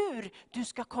hur du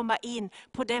ska komma in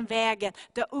på den vägen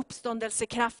där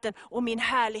uppståndelsekraften och min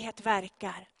härlighet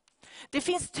verkar. Det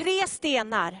finns 3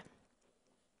 stenar.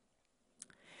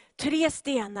 3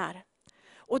 stenar.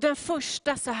 Och den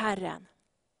första, sa Herren,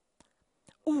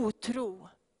 otro.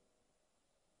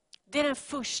 Det är den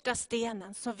första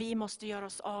stenen som vi måste göra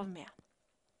oss av med.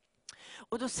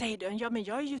 Och då säger du, ja men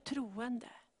jag är ju troende.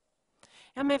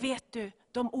 Ja men vet du,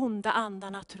 de onda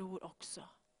andarna tror också.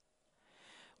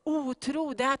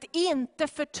 Otro, det är att inte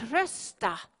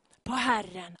förtrösta på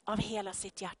Herren av hela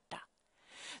sitt hjärta.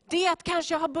 Det är att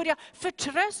kanske ha börjat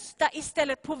förtrösta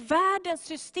istället på världens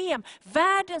system,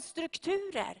 världens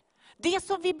strukturer. Det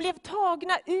som vi blev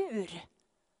tagna ur.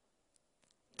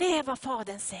 Det är vad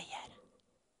Fadern säger.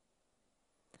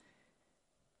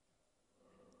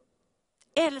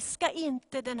 Älska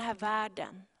inte den här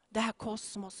världen, det här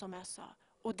kosmos som jag sa.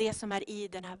 Och det som är i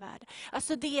den här världen.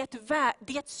 Alltså det är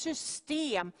ett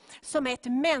system som är ett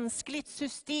mänskligt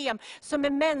system. Som är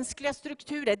mänskliga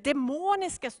strukturer,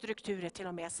 demoniska strukturer till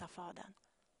och med, sa Fadern.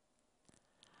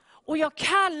 Och jag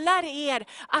kallar er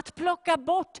att plocka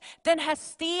bort den här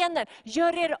stenen.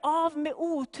 Gör er av med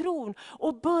otron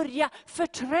och börja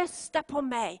förtrösta på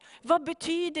mig. Vad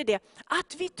betyder det?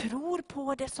 Att vi tror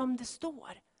på det som det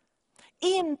står.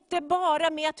 Inte bara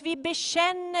med att vi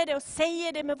bekänner det och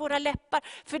säger det med våra läppar.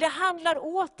 För det handlar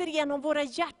återigen om våra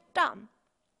hjärtan.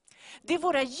 Det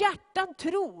våra hjärtan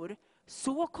tror,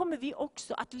 så kommer vi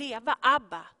också att leva,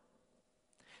 Abba.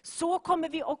 Så kommer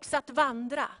vi också att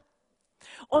vandra.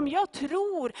 Om jag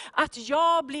tror att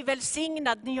jag blir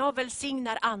välsignad när jag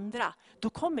välsignar andra, då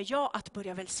kommer jag att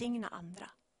börja välsigna andra.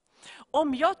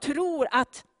 Om jag tror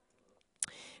att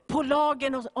på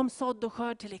lagen om sådd och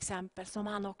skörd till exempel, som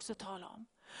han också talar om.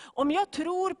 Om jag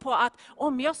tror på att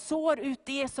om jag sår ut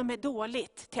det som är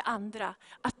dåligt till andra,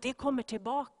 att det kommer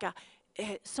tillbaka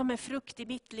som en frukt i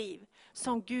mitt liv,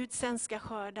 som Gud sen ska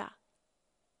skörda.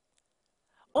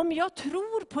 Om jag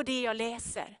tror på det jag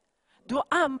läser, då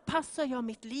anpassar jag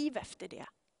mitt liv efter det.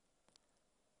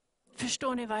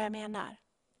 Förstår ni vad jag menar?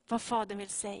 Vad Fadern vill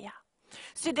säga.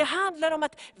 Så det handlar om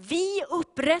att vi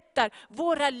upprättar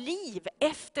våra liv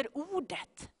efter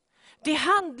ordet. Det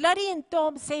handlar inte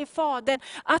om, säger Fadern,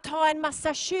 att ha en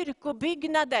massa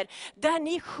kyrkobyggnader där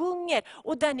ni sjunger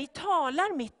och där ni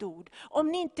talar mitt ord,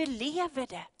 om ni inte lever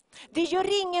det. Det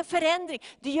gör ingen förändring.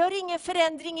 Det gör ingen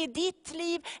förändring i ditt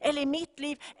liv eller i mitt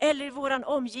liv eller i våran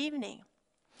omgivning.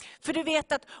 För du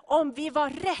vet att om vi var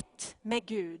rätt med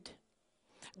Gud,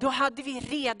 då hade vi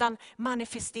redan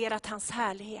manifesterat hans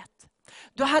härlighet.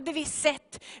 Då hade vi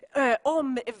sett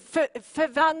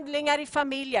förvandlingar i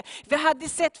familjer. Vi hade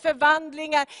sett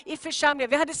förvandlingar i församlingar.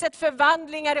 Vi hade sett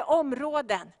förvandlingar i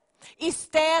områden. I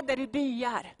städer, i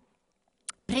byar.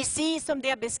 Precis som det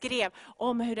jag beskrev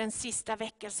om hur den sista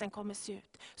väckelsen kommer se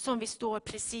ut. Som vi står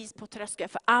precis på tröskeln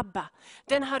för Abba.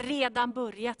 Den har redan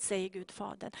börjat, säger Gud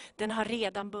Fadern. Den har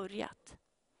redan börjat.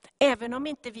 Även om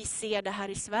inte vi ser det här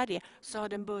i Sverige, så har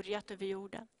den börjat över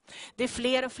jorden. Det är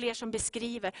fler och fler som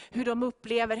beskriver hur de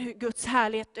upplever hur Guds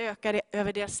härlighet ökar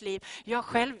över deras liv. Jag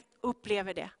själv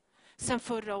upplever det sedan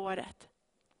förra året.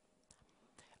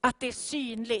 Att det är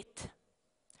synligt.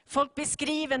 Folk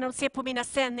beskriver när de ser på mina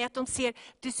sändningar att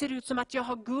det ser ut som att jag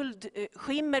har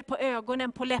guldskimmer på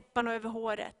ögonen, på läpparna och över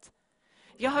håret.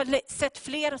 Jag har sett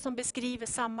flera som beskriver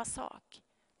samma sak.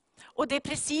 Och det är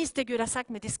precis det Gud har sagt,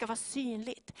 men det ska vara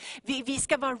synligt. Vi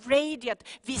ska vara radiant,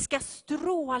 vi ska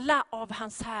stråla av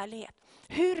hans härlighet.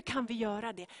 Hur kan vi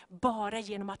göra det? Bara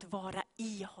genom att vara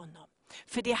i honom.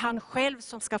 För det är han själv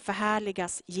som ska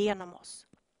förhärligas genom oss.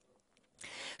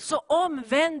 Så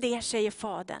omvänd er, säger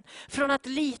Fadern, från att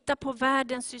lita på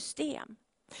världens system.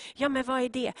 Ja, men vad är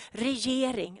det?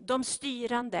 Regering, de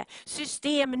styrande,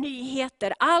 system,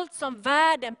 nyheter, allt som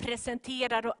världen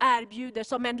presenterar och erbjuder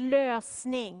som en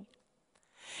lösning.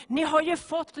 Ni har ju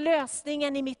fått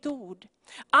lösningen i mitt ord.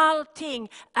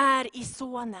 Allting är i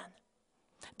sonen.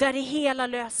 Där är hela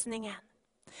lösningen.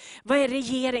 Vad är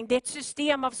regering? Det är ett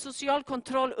system av social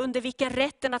kontroll under vilken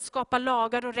rätten att skapa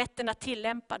lagar och rätten att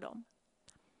tillämpa dem.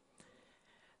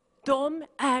 De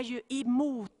är ju i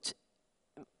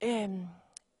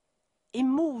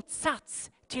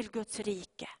motsats till Guds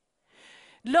rike.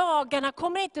 Lagarna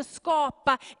kommer inte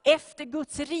skapa efter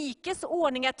Guds rikes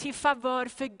ordningar till favör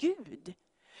för Gud.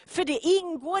 För det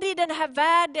ingår i den här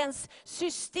världens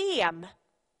system.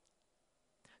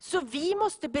 Så vi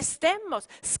måste bestämma oss.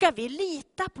 Ska vi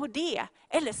lita på det?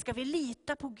 Eller ska vi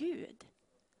lita på Gud?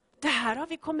 Det här har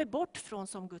vi kommit bort från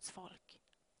som Guds folk.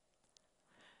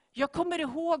 Jag kommer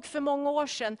ihåg för många år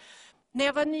sedan. När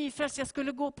jag var nyfrälst, jag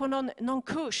skulle gå på någon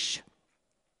kurs.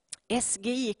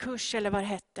 SGI-kurs eller vad det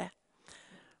hette.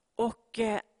 Och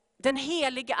den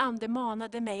heliga ande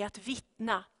manade mig att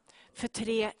vittna för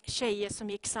 3 tjejer som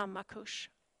gick samma kurs.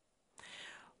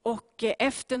 Och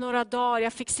efter några dagar,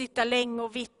 jag fick sitta länge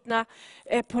och vittna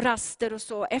på raster och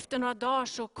så. Efter några dagar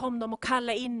så kom de och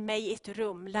kallade in mig i ett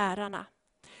rum, lärarna.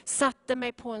 Satte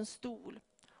mig på en stol.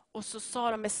 Och så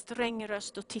sa de med sträng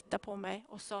röst och tittade på mig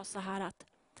och sa så här att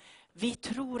vi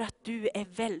tror att du är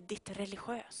väldigt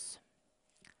religiös.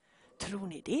 Tror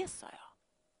ni det, sa jag.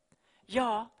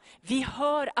 Ja, vi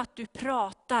hör att du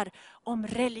pratar om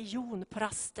religion på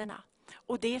rasterna.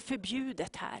 Och det är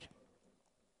förbjudet här.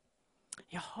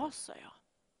 Jaha, sa jag.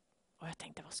 Och jag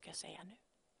tänkte, vad ska jag säga nu?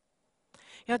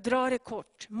 Jag drar det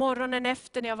kort. Morgonen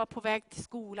efter när jag var på väg till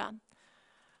skolan.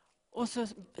 Och så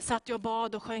satt jag och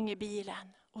bad och sjöng i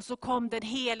bilen. Och så kom den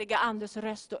heliga andes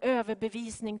röst och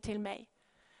överbevisning till mig.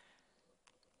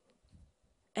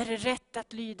 Är det rätt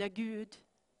att lyda Gud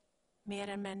mer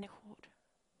än människor?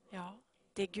 Ja,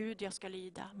 det är Gud jag ska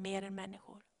lyda mer än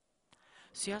människor.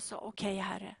 Så jag sa, okej,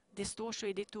 Herre, det står så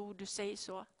i ditt ord, du säger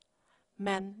så.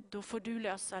 Men då får du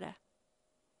lösa det.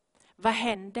 Vad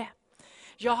hände?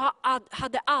 Jag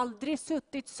hade aldrig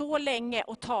suttit så länge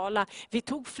och talat. Vi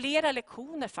tog flera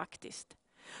lektioner faktiskt.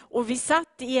 Och vi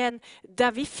satt i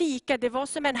där vi fikade, det var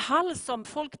som en hall som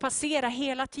folk passerade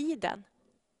hela tiden.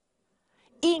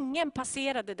 Ingen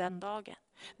passerade den dagen.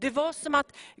 Det var som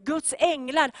att Guds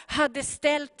änglar hade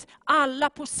ställt alla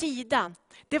på sidan.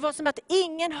 Det var som att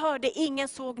ingen hörde, ingen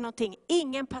såg någonting.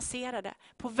 Ingen passerade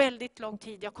på väldigt lång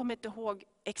tid. Jag kommer inte ihåg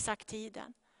exakt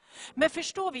tiden. Men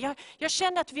förstår vi, jag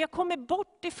känner att vi har kommit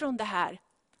bort ifrån det här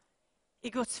i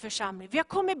Guds församling. Vi har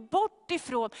kommit bort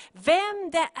ifrån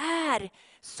vem det är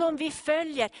som vi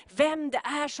följer, vem det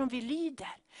är som vi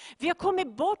lyder. Vi har kommit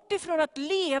bort ifrån att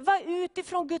leva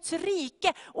utifrån Guds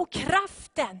rike och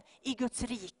kraften i Guds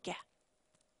rike.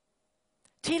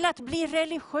 Till att bli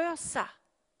religiösa.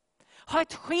 Ha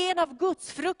ett sken av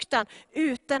Guds fruktan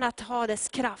utan att ha dess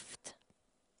kraft.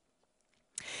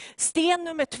 Sten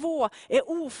nummer 2 är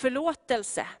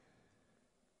oförlåtelse.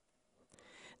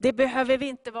 Det behöver vi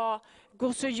inte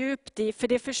gå så djupt i, för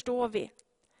det förstår vi.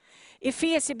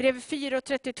 Efesierbrevet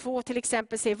 4:32 till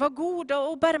exempel säger, var goda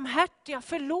och barmhärtiga,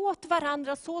 förlåt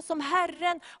varandra så som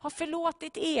Herren har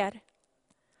förlåtit er.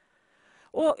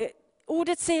 Och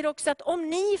ordet säger också att om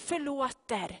ni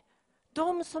förlåter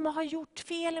de som har gjort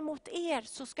fel mot er,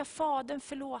 så ska Fadern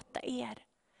förlåta er.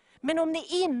 Men om ni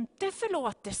inte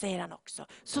förlåter, säger han också,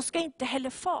 så ska inte heller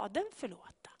Fadern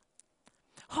förlåta.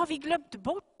 Har vi glömt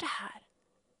bort det här?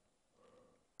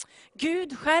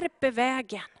 Gud skärper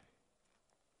vägen.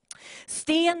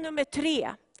 Sten nummer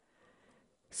 3,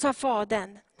 sa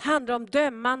Fadern, handlar om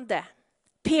dömande.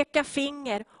 Peka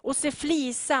finger och se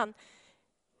flisan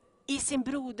i sin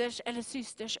broders eller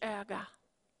systers öga.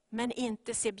 Men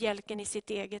inte se bjälken i sitt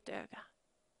eget öga.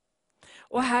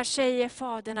 Och här säger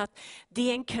Fadern att det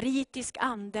är en kritisk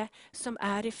ande som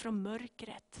är ifrån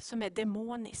mörkret, som är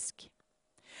demonisk.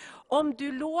 Om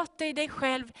du låter dig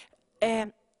själv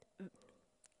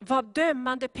vara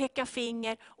dömande, peka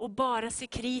finger och bara se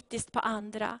kritiskt på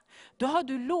andra, då har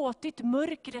du låtit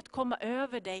mörkret komma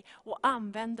över dig och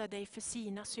använda dig för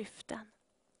sina syften.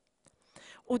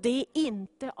 Och det är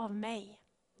inte av mig,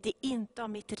 det är inte av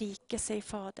mitt rike, säger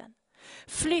Fadern.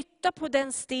 Flytta på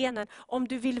den stenen om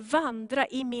du vill vandra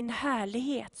i min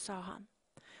härlighet, sa han.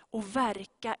 Och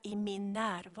verka i min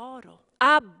närvaro.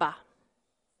 Abba.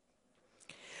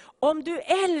 Om du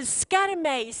älskar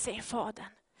mig, säger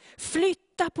Fadern,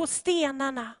 flytta på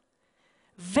stenarna.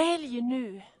 Välj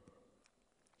nu.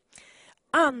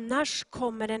 Annars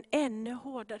kommer en ännu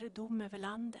hårdare dom över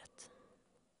landet.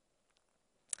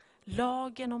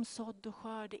 Lagen om sådd och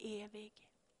skörd är evig.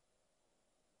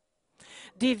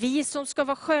 Det är vi som ska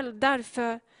vara sköldar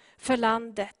för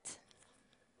landet.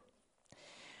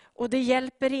 Och det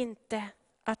hjälper inte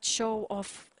att show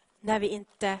off när vi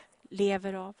inte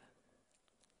lever av.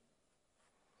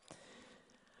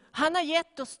 Han har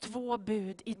gett oss 2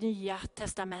 bud i Nya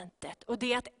testamentet. Och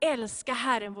det är att älska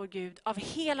Herren vår Gud av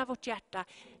hela vårt hjärta,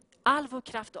 all vår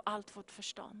kraft och allt vårt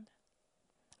förstånd.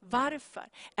 Varför?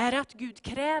 Är det att Gud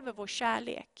kräver vår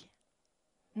kärlek?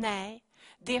 Nej,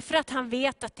 det är för att han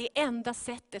vet att det är enda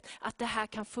sättet att det här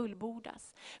kan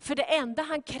fullbordas. För det enda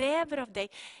han kräver av dig,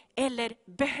 eller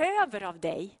behöver av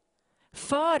dig,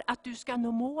 för att du ska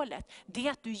nå målet, det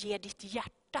är att du ger ditt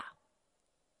hjärta.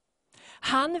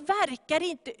 Han verkar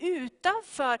inte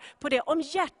utanför på det. Om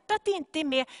hjärtat inte är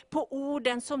med på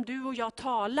orden som du och jag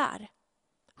talar,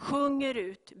 sjunger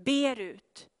ut, ber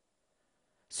ut,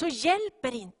 så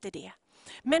hjälper inte det.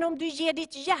 Men om du ger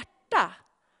ditt hjärta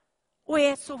och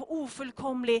är så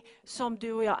ofullkomlig som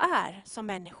du och jag är som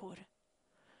människor,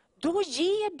 då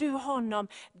ger du honom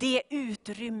det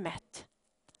utrymmet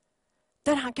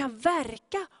där han kan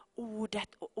verka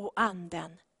ordet och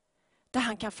anden, där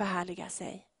han kan förhärliga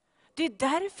sig. Det är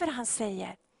därför han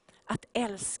säger att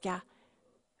älska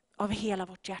av hela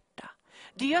vårt hjärta.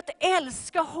 Det är ju att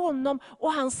älska honom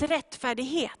och hans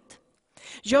rättfärdighet.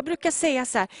 Jag brukar säga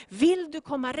så här, vill du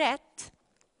komma rätt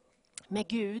med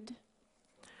Gud,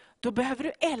 då behöver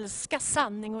du älska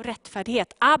sanning och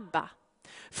rättfärdighet. Abba.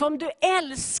 För om du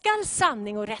älskar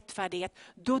sanning och rättfärdighet,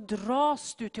 då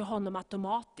dras du till honom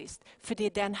automatiskt. För det är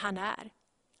den han är.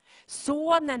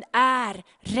 Sonen är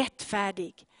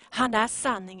rättfärdig. Han är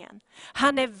sanningen.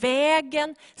 Han är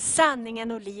vägen,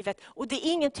 sanningen och livet. Och det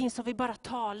är ingenting som vi bara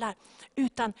talar,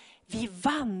 utan vi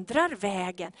vandrar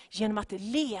vägen genom att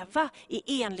leva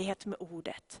i enlighet med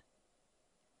ordet.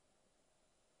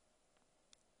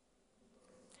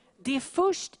 Det är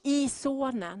först i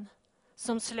sonen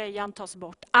som slöjan tas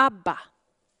bort. Abba.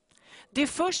 Det är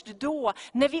först då,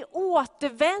 när vi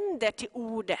återvänder till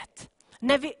ordet,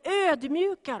 när vi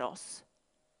ödmjukar oss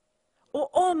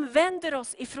och omvänder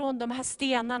oss ifrån de här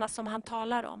stenarna som han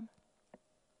talar om.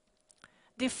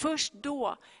 Det är först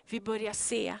då vi börjar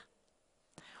se.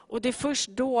 Och det är först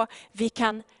då vi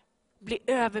kan bli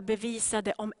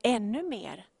överbevisade om ännu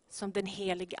mer som den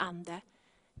helige ande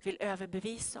vill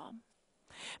överbevisa om.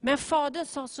 Men Fadern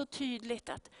sa så tydligt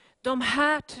att de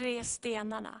här 3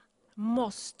 stenarna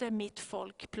måste mitt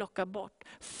folk plocka bort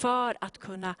för att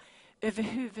kunna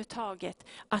överhuvudtaget,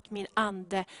 att min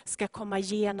ande ska komma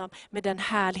igenom med den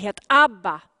härlighet,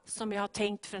 Abba, som jag har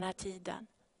tänkt för den här tiden.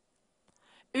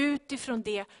 Utifrån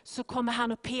det så kommer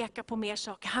han att peka på mer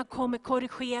saker. Han kommer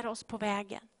korrigera oss på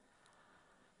vägen.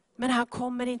 Men han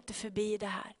kommer inte förbi det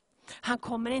här. Han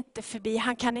kommer inte förbi,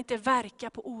 han kan inte verka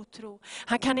på otro.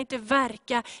 Han kan inte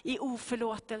verka i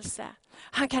oförlåtelse.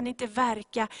 Han kan inte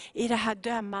verka i det här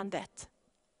dömandet.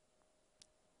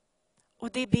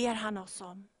 Och det ber han oss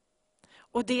om.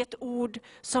 Och det är ett ord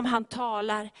som han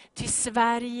talar till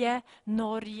Sverige,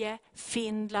 Norge,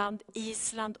 Finland,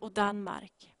 Island och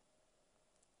Danmark.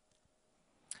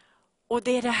 Och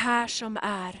det är det här som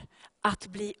är att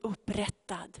bli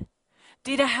upprättad.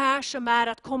 Det är det här som är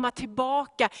att komma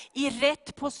tillbaka i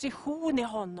rätt position i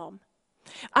honom.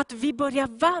 Att vi börjar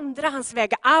vandra hans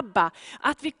vägar, Abba.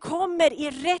 Att vi kommer i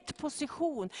rätt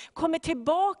position. Kommer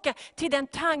tillbaka till den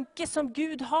tanke som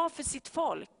Gud har för sitt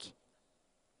folk.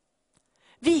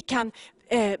 Vi kan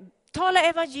tala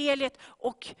evangeliet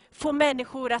och få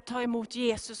människor att ta emot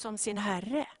Jesus som sin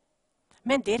Herre.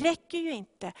 Men det räcker ju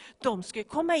inte. De ska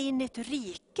komma in i ett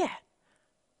rike.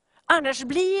 Annars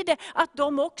blir det att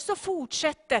de också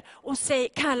fortsätter och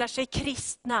kallar sig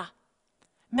kristna.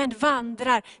 Men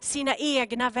vandrar sina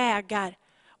egna vägar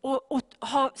och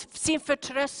har sin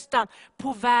förtröstan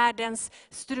på världens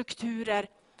strukturer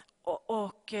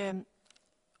och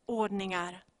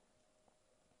ordningar.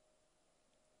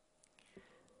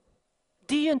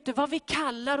 Det är ju inte vad vi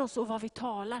kallar oss och vad vi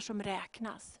talar som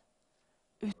räknas.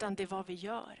 Utan det är vad vi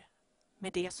gör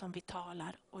med det som vi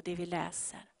talar och det vi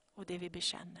läser och det vi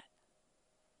bekänner.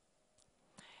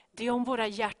 Det är om våra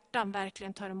hjärtan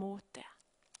verkligen tar emot det.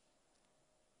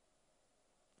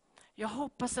 Jag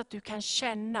hoppas att du kan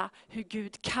känna hur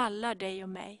Gud kallar dig och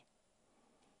mig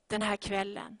den här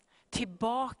kvällen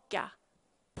tillbaka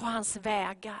på hans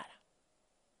vägar.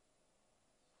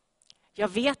 Jag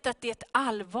vet att det är ett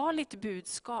allvarligt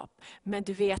budskap, men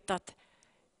du vet att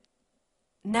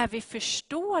när vi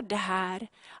förstår det här,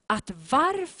 att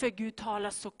varför Gud talar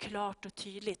så klart och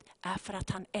tydligt är för att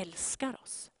han älskar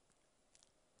oss.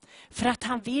 För att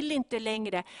han vill inte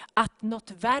längre att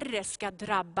något värre ska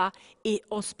drabba i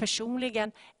oss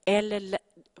personligen eller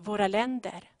våra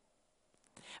länder.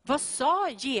 Vad sa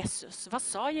Jesus, vad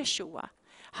sa Jeshua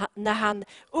när han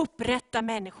upprättar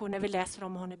människor när vi läser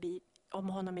om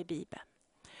honom i Bibeln?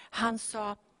 Han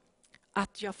sa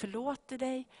att jag förlåter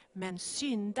dig, men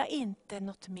synda inte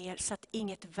något mer så att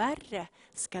inget värre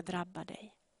ska drabba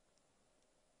dig.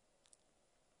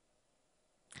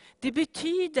 Det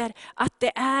betyder att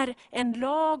det är en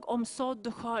lag om sådd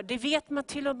och skörd. Det vet man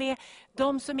till och med,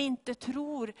 de som inte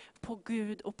tror på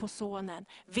Gud och på sonen.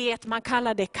 Vet, man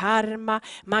kallar det karma,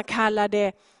 man kallar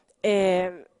det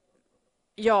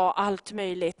allt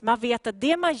möjligt. Man vet att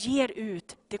det man ger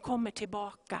ut, det kommer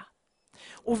tillbaka.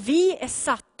 Och vi är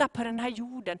satta på den här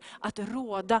jorden att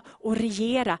råda och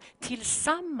regera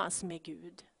tillsammans med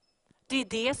Gud. Det är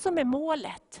det som är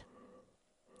målet.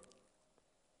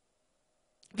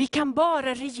 Vi kan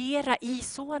bara regera i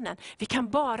sonen. Vi kan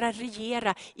bara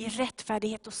regera i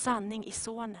rättfärdighet och sanning i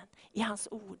sonen, i hans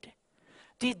ord.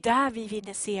 Det är där vi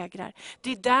vinner segrar.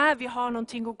 Det är där vi har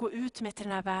någonting att gå ut med till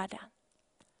den här världen.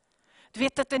 Du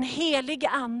vet att den helige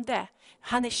ande,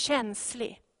 han är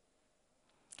känslig.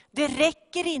 Det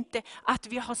räcker inte att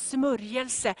vi har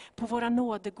smörjelse på våra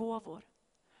nådegåvor.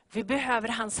 Vi behöver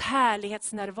hans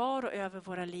härlighetsnärvaro över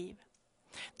våra liv.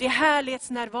 Det är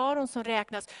härlighetsnärvaron som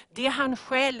räknas. Det är han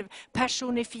själv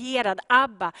personifierad,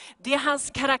 Abba. Det är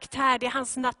hans karaktär, det är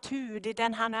hans natur, det är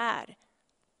den han är.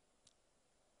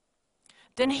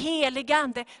 Den helige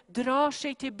ande drar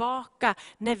sig tillbaka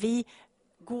när vi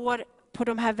går på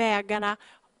de här vägarna,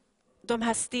 de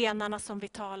här stenarna som vi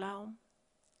talar om.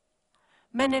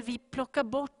 Men när vi plockar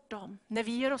bort dem, när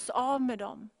vi gör oss av med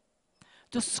dem,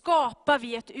 då skapar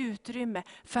vi ett utrymme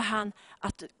för han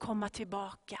att komma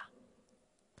tillbaka.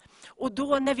 Och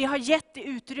då när vi har gett det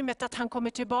utrymmet att han kommer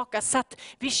tillbaka, så att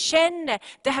vi känner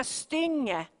det här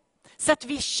stynget, så att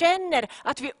vi känner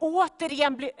att vi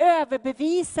återigen blir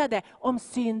överbevisade om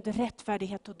synd,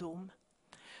 rättfärdighet och dom.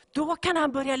 Då kan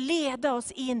han börja leda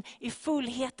oss in i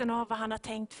fullheten av vad han har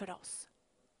tänkt för oss.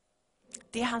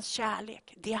 Det är hans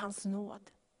kärlek, det är hans nåd.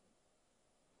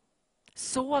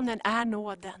 Sonen är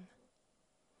nåden.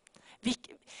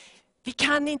 Vi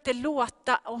kan inte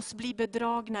låta oss bli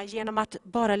bedragna genom att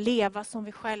bara leva som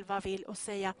vi själva vill och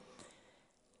säga,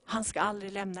 han ska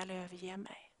aldrig lämna eller överge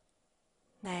mig.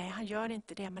 Nej, han gör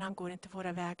inte det, men han går inte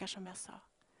våra vägar som jag sa.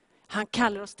 Han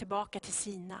kallar oss tillbaka till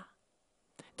sina.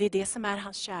 Det är det som är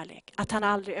hans kärlek, att han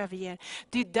aldrig överger.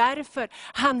 Det är därför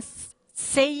han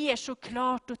säger så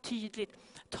klart och tydligt,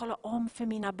 tala om för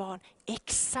mina barn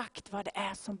exakt vad det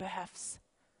är som behövs.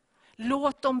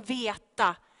 Låt dem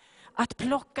veta att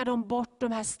plocka dem bort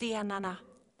de här stenarna,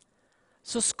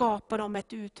 så skapar de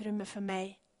ett utrymme för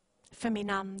mig, för min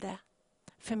ande,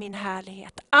 för min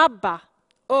härlighet. Abba,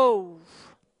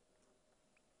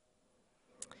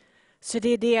 Så det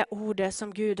är det ordet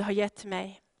som Gud har gett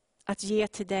mig att ge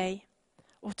till dig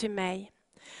och till mig.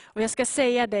 Och jag ska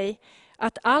säga dig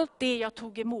att allt det jag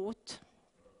tog emot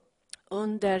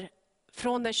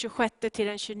från den 26 till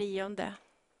den 29,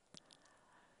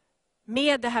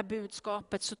 med det här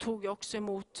budskapet så tog jag också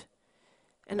emot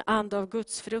en ande av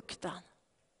Guds fruktan.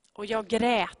 Och jag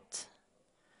grät.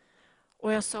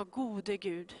 Och jag sa, gode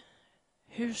Gud,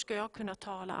 hur ska jag kunna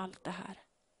tala allt det här?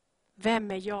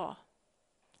 Vem är jag?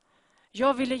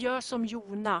 Jag ville göra som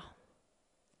Jona.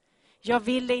 Jag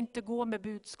ville inte gå med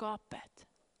budskapet.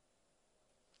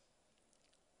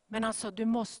 Men han sa, du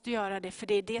måste göra det, för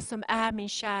det är det som är min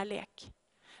kärlek.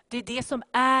 Det är det som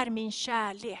är min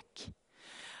kärlek.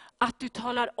 Att du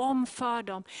talar om för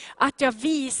dem. Att jag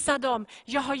visar dem.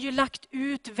 Jag har ju lagt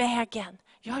ut vägen.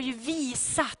 Jag har ju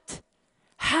visat.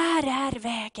 Här är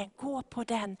vägen. Gå på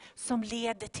den som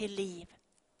leder till liv.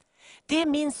 Det är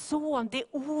min son. Det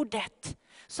är ordet.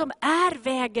 Som är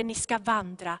vägen ni ska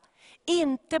vandra.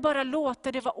 Inte bara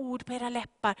låta det vara ord på era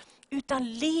läppar.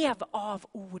 Utan lev av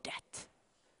ordet.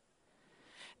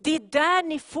 Det är där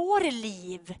ni får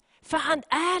liv. För han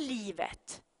är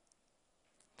livet.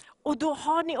 Och då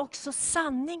har ni också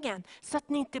sanningen, så att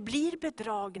ni inte blir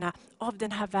bedragna av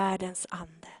den här världens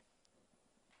ande.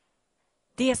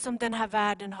 Det som den här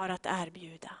världen har att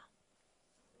erbjuda.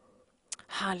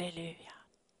 Halleluja.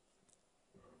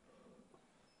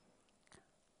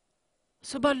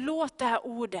 Så bara låt det här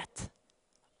ordet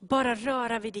bara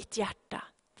röra vid ditt hjärta.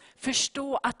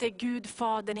 Förstå att det är Gud,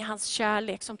 Fadern i hans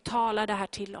kärlek, som talar det här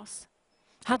till oss.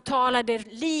 Han talar det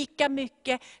lika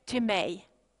mycket till mig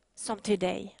som till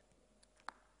dig.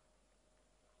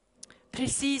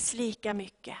 Precis lika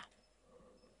mycket.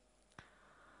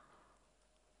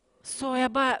 Så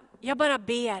jag bara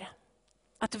ber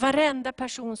att varenda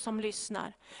person som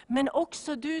lyssnar, men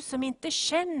också du som inte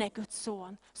känner Guds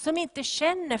son, som inte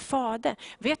känner Fadern.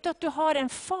 Vet du att du har en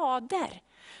fader?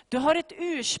 Du har ett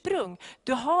ursprung.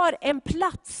 Du har en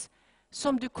plats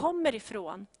som du kommer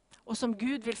ifrån och som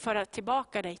Gud vill föra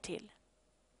tillbaka dig till.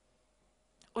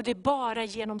 Och det är bara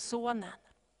genom sonen.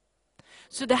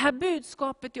 Så det här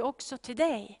budskapet är också till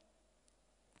dig.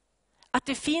 Att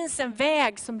det finns en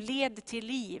väg som leder till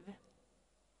liv.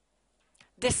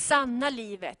 Det sanna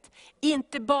livet.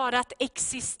 Inte bara att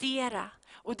existera.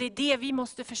 Och det är det vi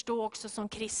måste förstå också som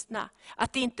kristna.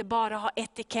 Att det inte bara har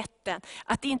etiketten.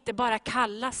 Att det inte bara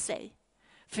kalla sig.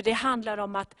 För det handlar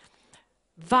om att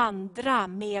vandra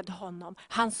med honom.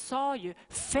 Han sa ju,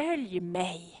 följ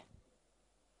mig.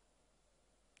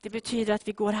 Det betyder att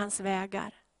vi går hans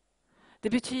vägar. Det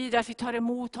betyder att vi tar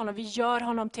emot honom, vi gör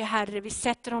honom till Herre, vi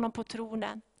sätter honom på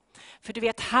tronen. För du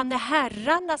vet, han är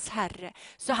herrarnas Herre,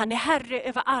 så han är Herre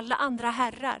över alla andra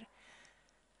herrar.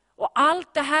 Och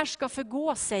allt det här ska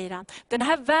förgå, säger han. Den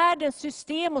här världens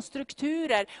system och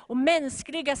strukturer och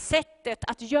mänskliga sättet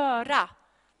att göra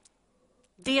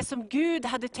det som Gud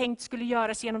hade tänkt skulle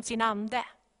göras genom sin ande.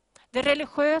 Det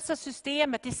religiösa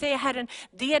systemet, det säger Herren,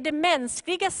 det är det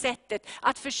mänskliga sättet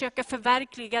att försöka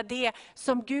förverkliga det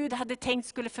som Gud hade tänkt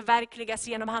skulle förverkligas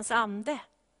genom hans ande.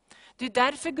 Det är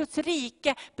därför Guds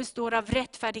rike består av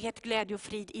rättfärdighet, glädje och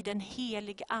frid i den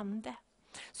heliga ande.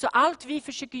 Så allt vi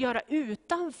försöker göra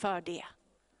utanför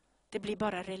det blir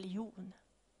bara religion.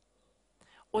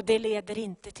 Och det leder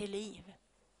inte till liv.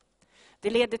 Det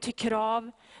leder till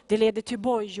krav, det leder till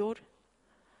bojor.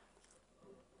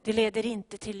 Det leder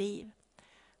inte till liv.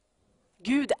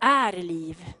 Gud är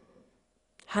liv.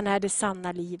 Han är det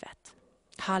sanna livet.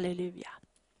 Halleluja.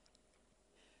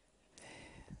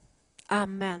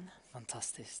 Amen.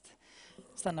 Fantastiskt.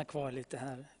 Stanna kvar lite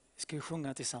här. Vi ska ju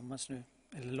sjunga tillsammans nu,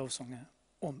 eller lovsånger,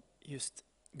 om just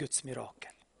Guds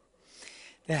mirakel.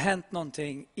 Det har hänt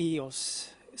någonting i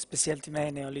oss, speciellt i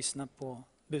mig när jag lyssnar på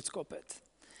budskapet.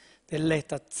 Det är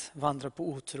lätt att vandra på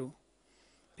otro,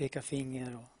 peka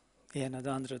finger och det ena,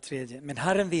 det andra och tredje. Men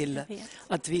Herren vill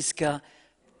att vi ska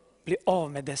bli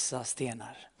av med dessa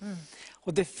stenar.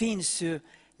 Och det finns ju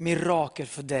mirakel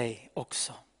för dig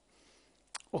också.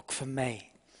 Och för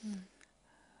mig.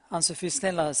 Ann-Sofie,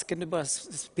 snälla, ska du bara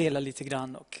spela lite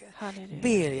grann och be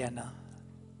gärna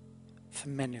för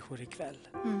människor ikväll.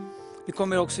 Vi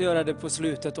kommer också göra det på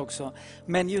slutet också.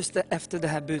 Men just efter det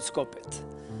här budskapet.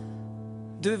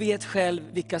 Du vet själv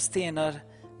vilka stenar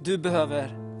du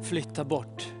behöver flytta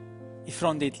bort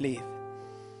ifrån ditt liv.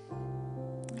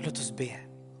 Låt oss be.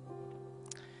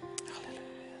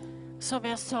 Som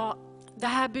jag sa, det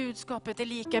här budskapet är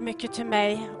lika mycket till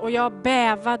mig. Och jag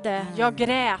bävade, jag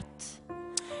grät.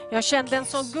 Jag kände en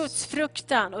sån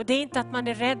gudsfruktan. Och det är inte att man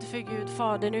är rädd för Gud,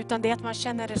 Fadern, utan det är att man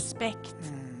känner respekt.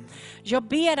 Jag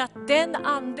ber att den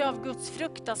ande av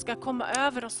gudsfruktan ska komma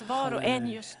över oss var och en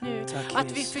just nu.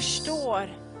 Att vi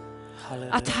förstår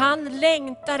att han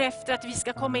längtar efter att vi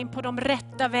ska komma in på de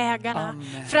rätta vägarna.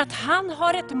 Amen. För att han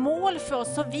har ett mål för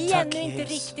oss som vi ännu inte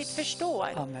riktigt förstår.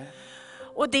 Amen.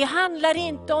 Och det handlar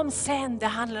inte om sen, det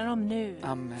handlar om nu.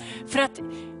 Amen. För att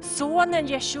sonen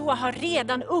Jeshua har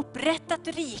redan upprättat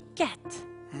riket.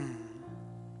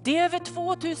 Det är över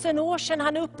 2000 år sedan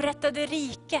han upprättade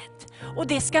riket. Och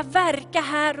det ska verka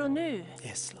här och nu.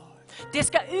 Yes, Lord. Det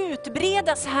ska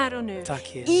utbredas här och nu.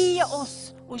 Tack, Jesus. I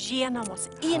oss och genom oss,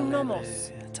 inom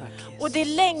oss. Tack, Jesus. Och det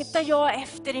längtar jag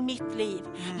efter i mitt liv.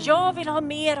 Jag vill ha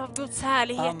mer av Guds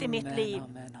härlighet i mitt liv.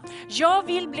 Amen. Jag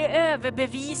vill bli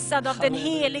överbevisad av den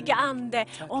heliga ande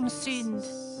om synd.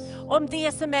 Om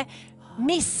det som är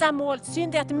missa målet.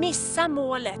 Synd är att missa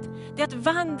målet. Det är att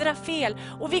vandra fel.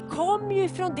 Och vi kom ju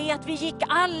ifrån det att vi gick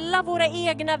alla våra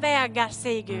egna vägar,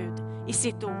 säger Gud i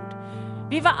sitt ord.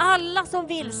 Vi var alla som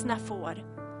vilsna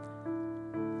får.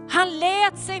 Han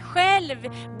lät sig själv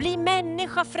bli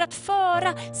människa för att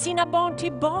föra sina barn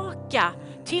tillbaka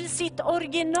till sitt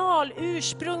original,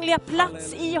 ursprungliga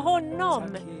plats i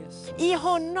honom. I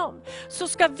honom. Så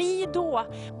ska vi då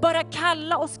bara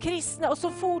kalla oss kristna och så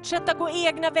fortsätta gå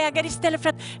egna vägar istället för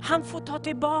att han får ta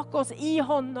tillbaka oss i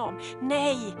honom.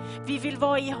 Nej, vi vill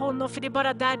vara i honom för det är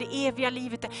bara där det eviga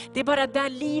livet är. Det är bara där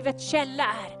livets källa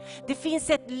är. Det finns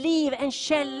ett liv, en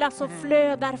källa som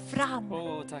flödar fram.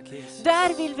 Tack, Jesus.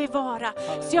 Där vill vi vara.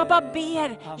 Så jag bara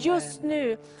ber just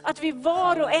nu att vi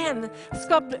var och en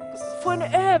ska få en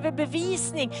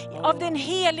överbevisning av den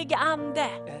heliga ande.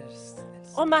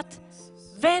 Om att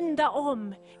vända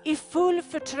om i full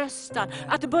förtröstan.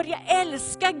 Att börja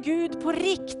älska Gud på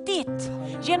riktigt.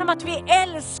 Genom att vi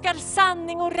älskar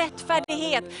sanning och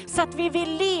rättfärdighet. Så att vi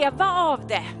vill leva av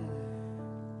det.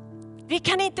 Vi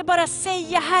kan inte bara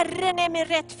säga Herren är min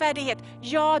rättfärdighet.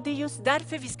 Ja, det är just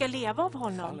därför vi ska leva av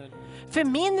honom. För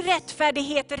min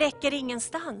rättfärdighet räcker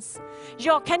ingenstans.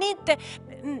 Jag kan inte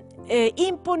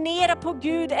imponera på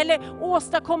Gud eller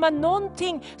åstadkomma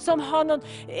någonting som har någon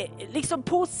liksom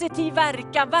positiv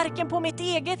verkan. Varken på mitt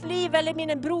eget liv eller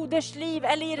min broders liv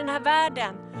eller i den här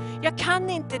världen. Jag kan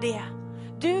inte det.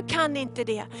 Du kan inte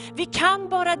det. Vi kan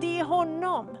bara det i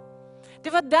honom. Det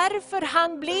var därför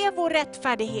han blev vår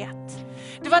rättfärdighet.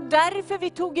 Det var därför vi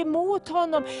tog emot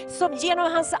honom som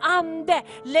genom hans ande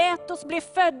lät oss bli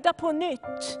födda på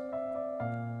nytt.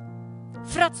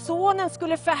 För att sonen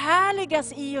skulle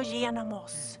förhärligas i och genom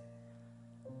oss.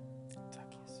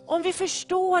 Om vi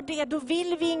förstår det, då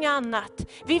vill vi inget annat.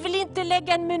 Vi vill inte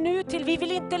lägga en minut till, vi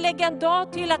vill inte lägga en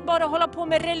dag till att bara hålla på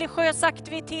med religiösa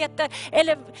aktiviteter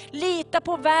eller lita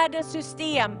på världens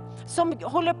system som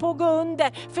håller på att gå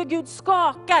under. För Gud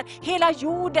skakar hela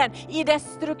jorden i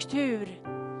dess struktur.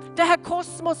 Det här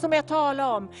kosmos som jag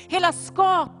talar om, hela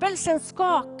skapelsen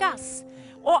skakas.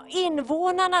 Och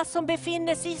invånarna som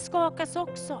befinner sig skakas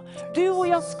också. Du och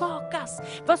jag skakas.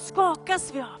 Vad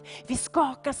skakas vi av? Vi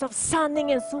skakas av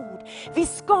sanningens ord. Vi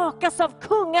skakas av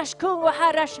kungars kung och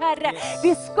herrars herre.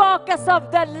 Vi skakas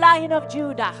av the Lion of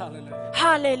Judah.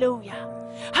 Halleluja.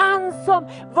 Han som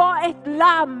var ett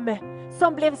lamm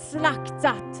som blev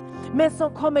slaktat, men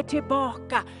som kommer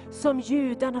tillbaka som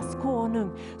judarnas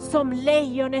konung, som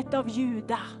lejonet av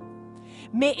Juda,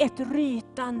 med ett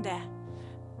rytande.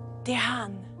 Det är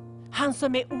han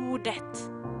som är ordet,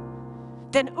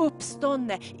 den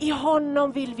uppståndne. I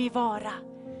honom vill vi vara.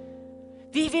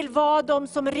 Vi vill vara de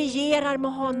som regerar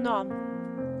med honom,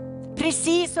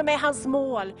 precis som är hans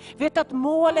mål. Vet att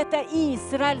målet är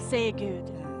Israel, säger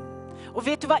Gud. Och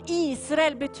vet du vad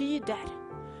Israel betyder?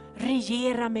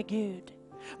 Regera med Gud.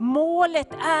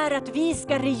 Målet är att vi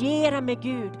ska regera med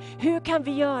Gud. Hur kan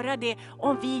vi göra det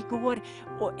om vi går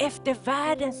efter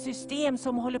världens system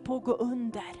som håller på att gå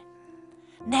under?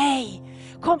 Nej,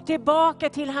 kom tillbaka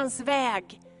till hans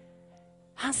väg.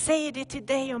 Han säger det till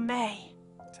dig och mig.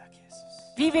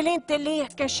 Vi vill inte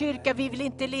leka kyrka, vi vill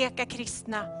inte leka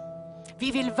kristna.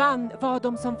 Vi vill vara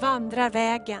de som vandrar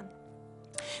vägen.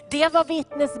 Det var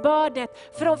vittnesbördet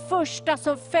för de första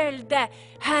som följde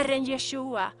Herren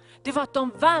Jeshua. Det var att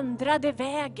de vandrade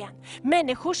vägen.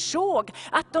 Människor såg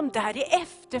att de där är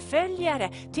efterföljare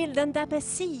till den där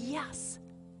Messias.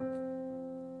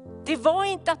 Det var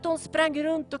inte att de sprang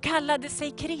runt och kallade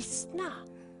sig kristna.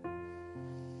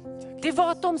 Det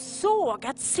var att de såg,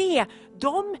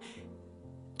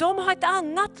 de har ett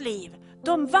annat liv.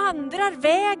 De vandrar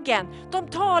vägen. De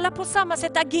talar på samma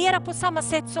sätt, agerar på samma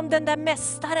sätt som den där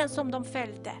mästaren som de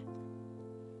följde.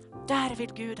 Där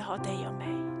vill Gud ha dig och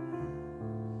mig.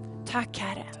 Tack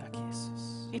Herre. Tack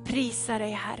Jesus. Vi prisar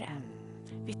dig Herre.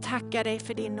 Vi tackar dig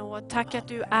för din nåd. Tack att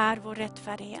du är vår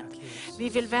rättfärdighet. Vi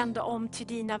vill vända om till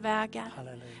dina vägar.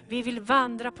 Vi vill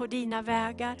vandra på dina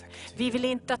vägar. Vi vill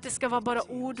inte att det ska vara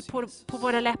bara ord på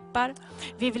våra läppar.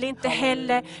 Vi vill inte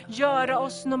heller göra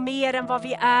oss något mer än vad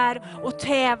vi är och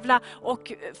tävla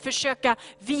och försöka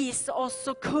visa oss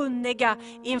så kunniga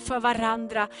inför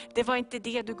varandra. Det var inte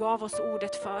det du gav oss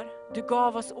ordet för. Du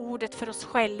gav oss ordet för oss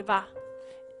själva.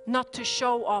 Not to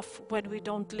show off when we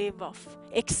don't live off.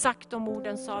 Exakt de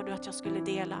orden sa du att jag skulle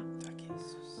dela.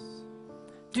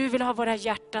 Du vill ha våra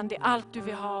hjärtan, det är allt du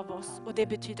vill ha av oss. Och det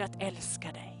betyder att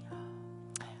älska dig.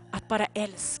 Att bara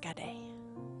älska dig.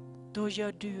 Då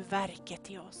gör du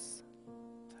verket i oss.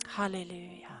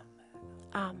 Halleluja.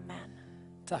 Amen.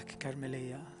 Tack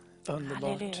Carmelia. Underbart.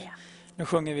 Halleluja. Nu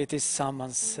sjunger vi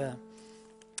tillsammans.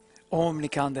 Om ni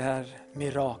kan det här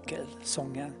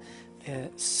mirakelsången.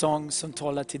 Sång som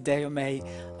talar till dig och mig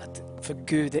att för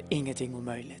Gud är ingenting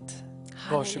omöjligt.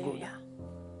 Varsågod. Halleluja.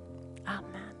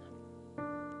 Amen.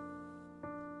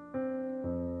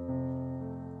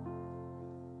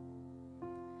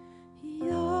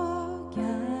 Jag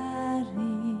är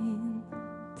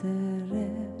inte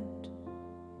rädd,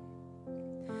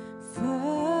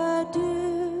 för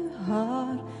du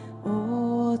har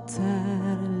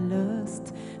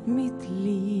återlöst mitt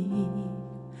liv.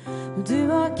 Du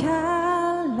har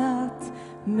kallat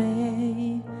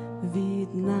mig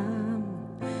vid namn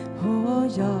och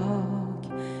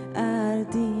jag är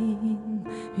din,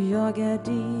 jag är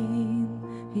din,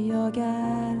 jag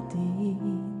är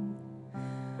din.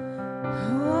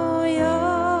 Och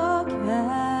jag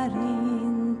är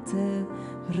inte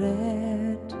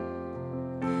rädd,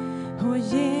 och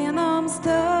genom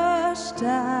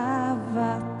största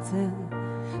vatten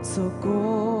så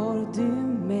går du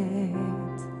med.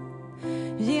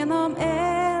 Genom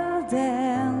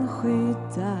elden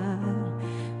skyddar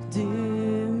du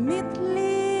mitt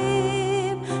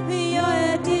liv. Jag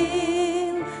är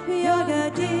din, jag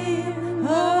är din.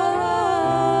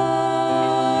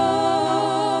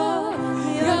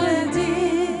 Jag är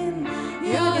din,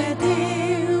 jag är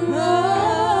din.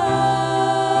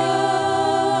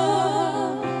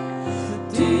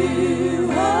 Du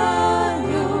har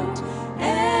gjort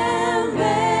en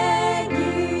väg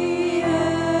i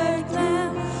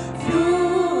öknen.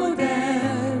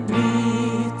 Floden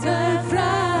bryter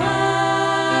fram.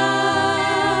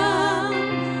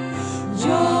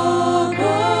 Jag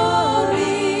går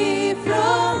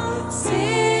ifrån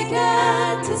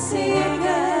seger till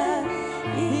seger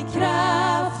i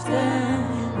kraften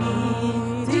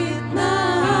i ditt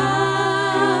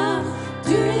namn.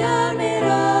 Du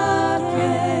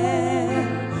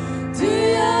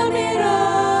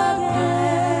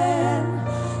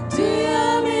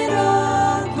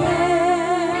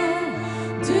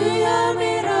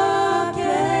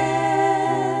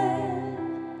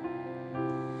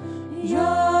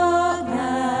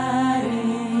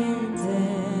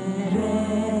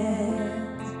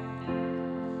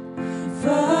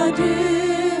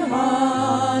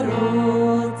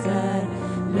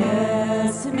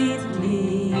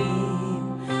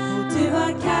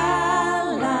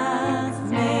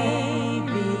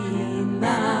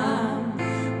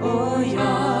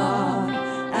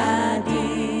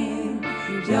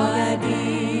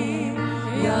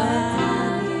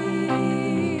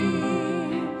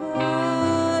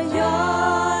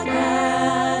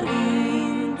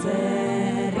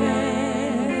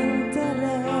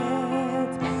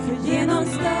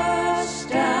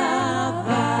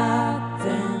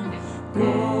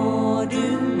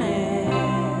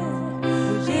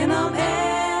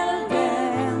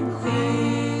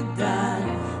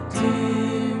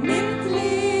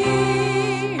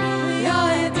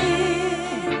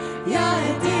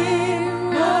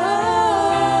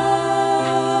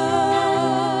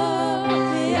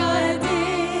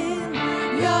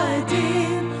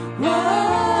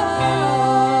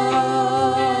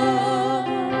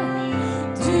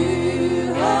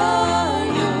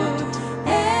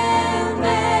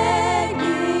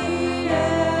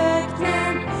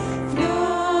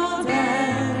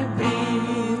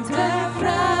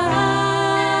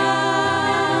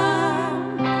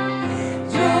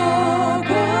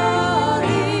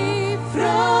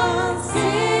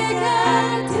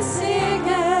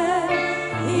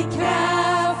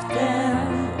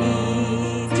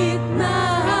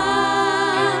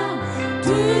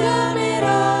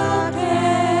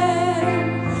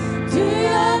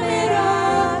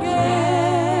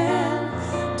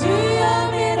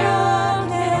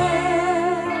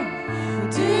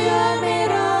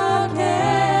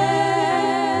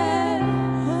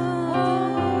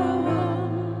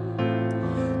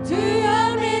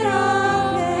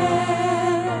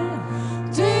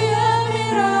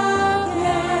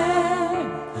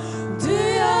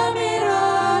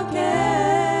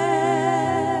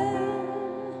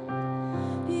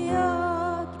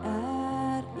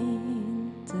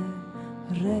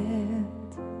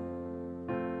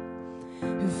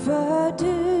För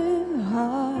du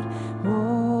har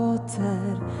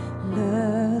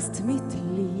återlöst mitt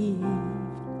liv.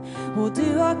 Och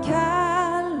du har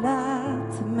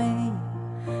kallat mig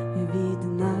vid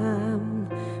namn.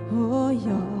 Och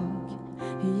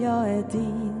jag är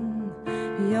din,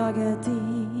 jag är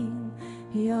din,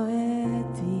 jag är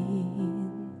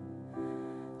din.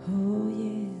 Oh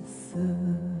Jesus.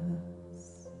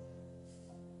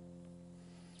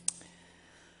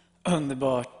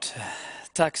 Underbart.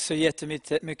 Tack så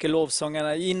jättemycket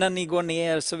lovsångarna. Innan ni går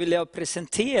ner så vill jag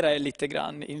presentera er lite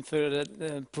grann inför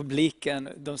publiken,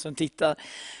 de som tittar.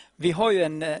 Vi har ju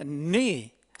en ny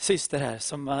syster här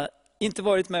som har inte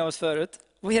varit med oss förut.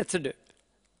 Vad heter du?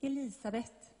 Elisabeth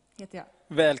heter jag.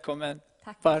 Välkommen.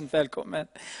 Tack. Varmt välkommen.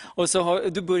 Och så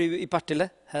du bor i Partille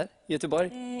här i Göteborg.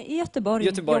 I Göteborg.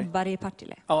 Jobbar i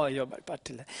Partille. Ja, jobbar i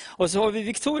Partille. Och så har vi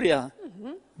Victoria.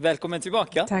 Välkommen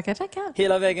tillbaka. Tackar, tackar.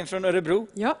 Hela vägen från Örebro.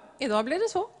 Ja, idag blev det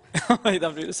så.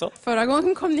 Idag blir det så. Förra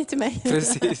gången kom ni till mig.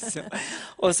 Precis. Ja.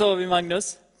 Och så har vi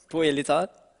Magnus på elgitarr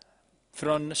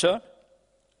från Tjörn.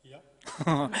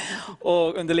 Ja.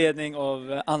 Och under ledning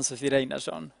av Ann-Sofie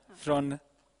Reinarsson från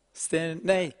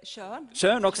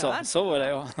Tjörn också. Tjörn. Så var det,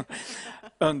 ja.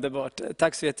 Underbart.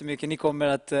 Tack så jättemycket. Ni kommer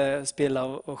att spela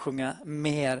och sjunga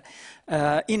mer.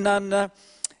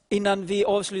 Innan vi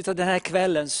avslutar den här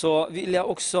kvällen så vill jag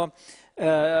också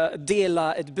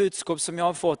dela ett budskap som jag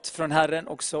har fått från Herren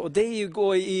också. Och det är ju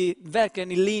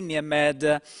verkligen i linje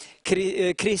med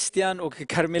Christian och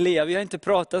Carmelia. Vi har inte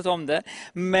pratat om det.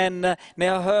 Men när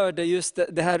jag hörde just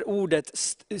det här ordet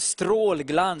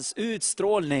strålglans,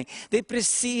 utstrålning. Det är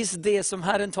precis det som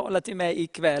Herren talade till mig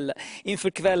inför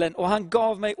kvällen. Och han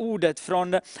gav mig ordet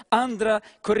från andra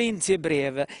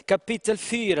Korintierbrev kapitel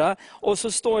 4. Och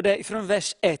så står det från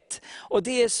vers 1. Och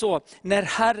det är så, när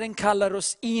Herren kallar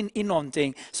oss in i någonting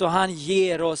så han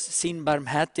ger oss sin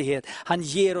barmhärtighet. Han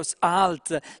ger oss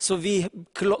allt så vi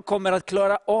kommer att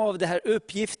klara av det här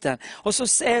uppgiften. Och så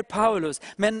säger Paulus,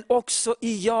 men också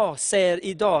jag säger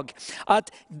idag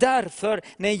att därför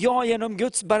när jag genom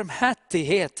Guds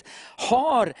barmhärtighet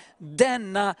har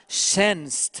denna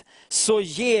tjänst så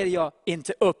ger jag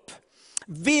inte upp.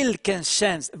 Vilken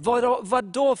tjänst, vad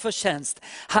då för tjänst?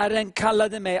 Herren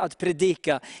kallade mig att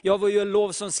predika. Jag var ju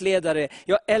lovsångsledare,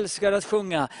 jag älskar att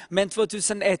sjunga. Men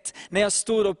 2001 när jag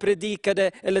stod och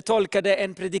predikade eller tolkade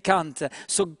en predikant,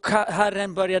 så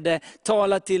Herren började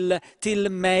tala till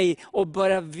mig och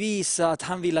börja visa att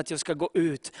han vill att jag ska gå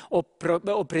ut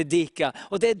och predika.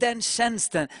 Och det är den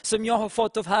tjänsten som jag har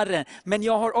fått av Herren. Men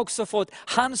jag har också fått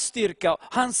hans styrka,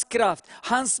 hans kraft,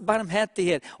 hans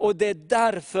barmhärtighet. Och det är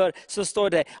därför så står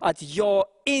det att jag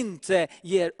inte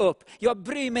ger upp. Jag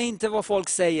bryr mig inte vad folk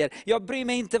säger. Jag bryr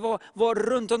mig inte vad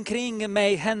runt omkring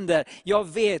mig händer. Jag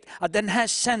vet att den här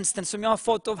tjänsten som jag har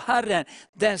fått av Herren,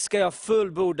 den ska jag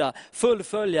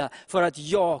fullfölja, för att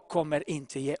jag kommer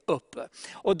inte ge upp.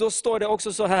 Och då står det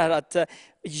också så här att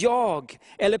jag,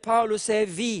 eller Paulus säger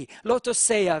vi, låt oss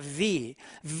säga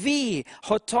vi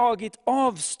har tagit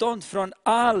avstånd från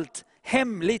allt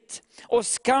hemligt och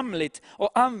skamligt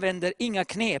och använder inga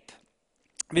knep.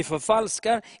 Vi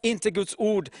förfalskar inte Guds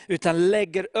ord, utan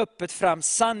lägger öppet fram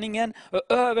sanningen och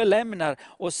överlämnar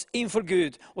oss inför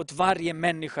Gud åt varje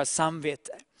människas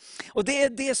samvete. Och det är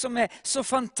det som är så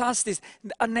fantastiskt,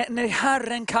 när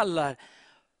Herren kallar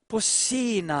på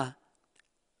sina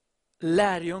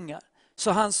lärjungar.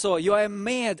 Så han sa, jag är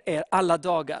med er alla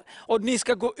dagar. Och ni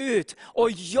ska gå ut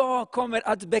och jag kommer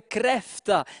att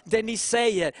bekräfta det ni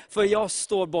säger, för jag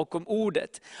står bakom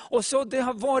ordet. Och så det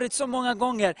har varit så många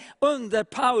gånger under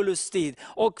Paulus tid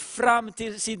och fram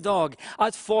till idag,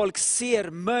 att folk ser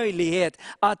möjlighet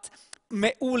att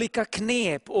med olika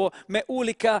knep och med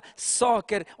olika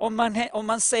saker, om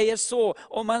man säger så,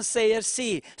 om man säger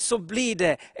si, så blir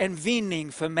det en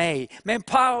vinning för mig. Men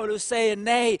Paulus säger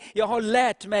nej, jag har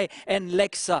lärt mig en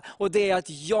läxa, och det är att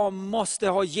jag måste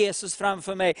ha Jesus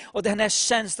framför mig. Och den här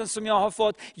tjänsten som jag har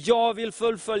fått, jag vill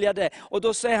fullfölja det. Och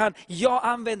då säger han, jag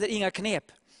använder inga knep.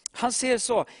 Han ser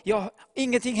så,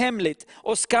 ingenting hemligt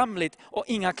och skamligt och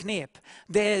inga knep.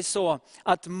 Det är så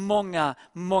att många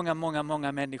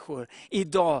människor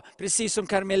idag, precis som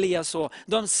Carmelia så,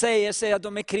 de säger att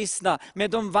de är kristna,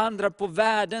 men de vandrar på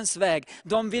världens väg.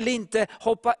 De vill inte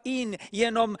hoppa in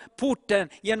genom porten,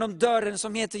 genom dörren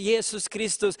som heter Jesus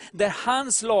Kristus, där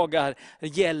hans lagar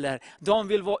gäller. De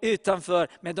vill vara utanför,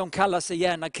 men de kallar sig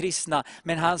gärna kristna.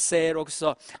 Men han säger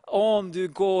också, om du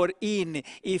går in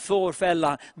i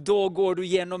fårfällan, då går du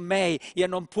genom mig,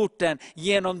 genom porten,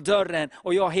 genom dörren,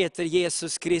 och jag heter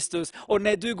Jesus Kristus. Och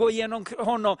när du går genom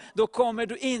honom, då kommer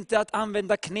du inte att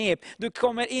använda knep. Du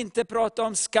kommer inte prata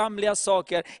om skamliga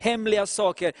saker, hemliga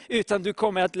saker, utan du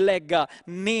kommer att lägga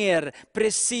ner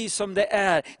precis som det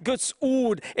är. Guds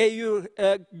ord är ju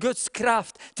Guds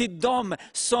kraft till dem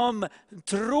som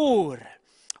tror.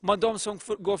 Men de som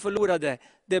går förlorade,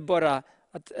 det är bara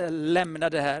att lämna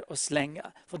det här och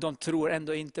slänga, för de tror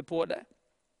ändå inte på det.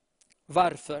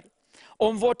 Varför?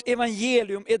 Om vårt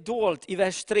evangelium är dolt i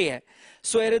vers 3,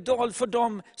 så är det dolt för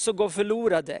dem som går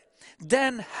förlorade.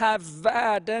 Den här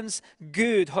världens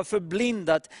Gud har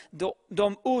förblindat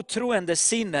de otroende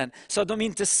sinnen, så att de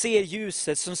inte ser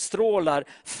ljuset som strålar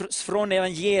från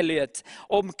evangeliet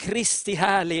om Kristi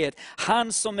härlighet.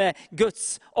 Han som är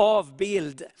Guds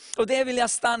avbild. Och det vill jag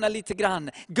stanna lite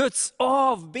grann. Guds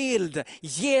avbild,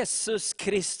 Jesus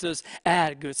Kristus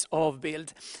är Guds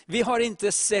avbild. Vi har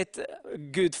inte sett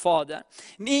Gud Fader.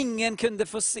 Ingen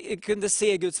kunde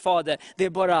se Guds Fader. Det är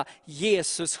bara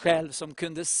Jesus själv som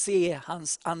kunde se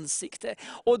hans ansikte.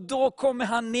 Och då kommer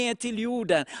han ner till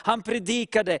jorden. Han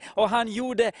predikade och han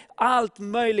gjorde allt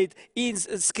möjligt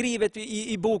skrivet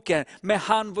i boken. Men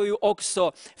han var ju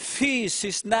också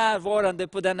fysiskt närvarande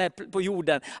på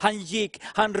jorden. Han gick,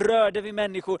 han rörde vid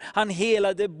människor, han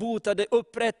helade, botade,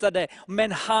 upprättade.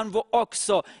 Men han var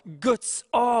också Guds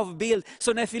avbild.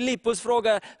 Så när Filippus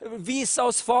frågar, visa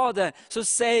oss Fadern, så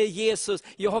säger Jesus,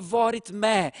 jag har varit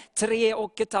med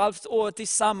 3,5 år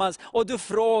tillsammans, och du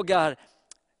frågar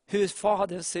hur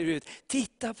Fadern ser ut.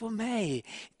 Titta på mig.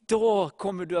 Då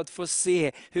kommer du att få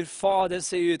se hur Fadern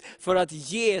ser ut. För att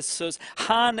Jesus,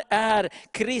 han är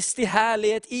Kristi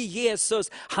härlighet i Jesus.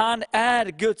 Han är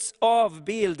Guds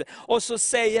avbild. Och så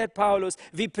säger Paulus,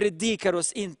 vi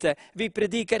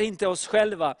predikar inte oss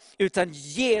själva, utan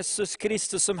Jesus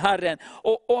Kristus som Herren,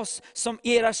 och oss som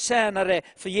era tjänare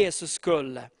för Jesus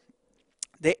skull.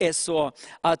 Det är så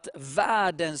att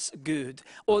världens Gud,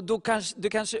 och du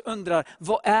kanske undrar,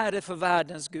 vad är det för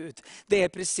världens Gud? Det är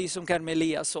precis som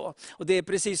Carmelia sa, och det är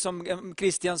precis som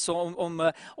Christian sa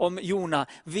om Jona.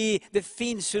 Det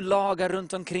finns ju lagar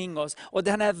runt omkring oss, och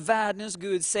den här världens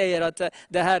Gud säger att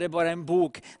det här är bara en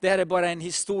bok, det här är bara en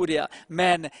historia.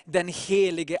 Men den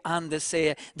helige ande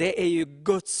säger, det är ju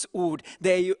Guds ord,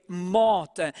 det är ju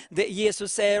maten.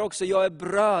 Jesus säger också, jag är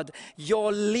bröd, jag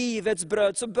är livets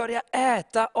bröd, så börja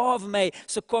äta av mig,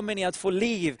 så kommer ni att få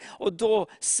liv. Och då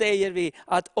säger vi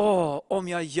att om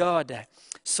jag gör det,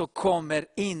 så kommer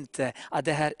inte att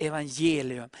det här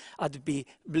evangelium att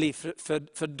bli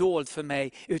fördolt för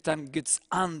mig, utan Guds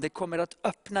ande kommer att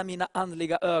öppna mina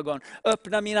andliga ögon,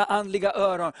 öppna mina andliga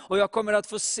öron, och jag kommer att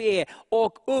få se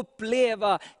och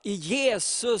uppleva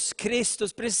Jesus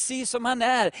Kristus precis som han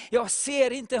är. Jag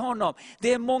ser inte honom.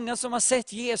 Det är många som har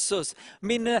sett Jesus.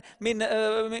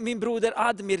 Min broder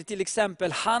Admir till exempel,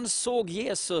 exempel, han såg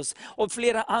Jesus och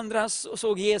flera andra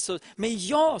såg Jesus, men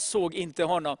jag såg inte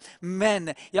honom.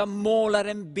 Men jag målar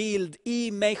en bild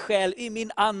i mig själv, i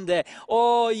min ande.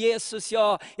 Åh Jesus,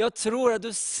 jag tror att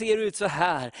du ser ut så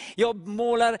här. Jag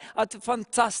målar att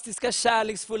fantastiska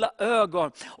kärleksfulla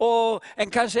ögon och en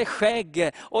kanske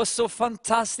skägg och så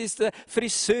fantastisk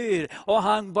frisyr. Och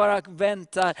han bara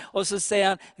väntar och så säger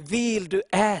han, vill du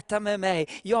äta med mig?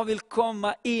 Jag vill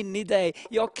komma in i dig.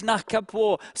 Jag knackar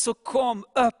på, så kom,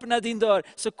 öppna din dörr,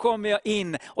 så kommer jag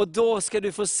in. Och då ska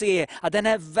du få se att den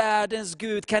här världens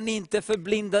Gud kan inte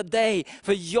förblinda dig.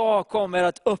 För jag kommer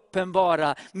att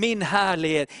uppenbara min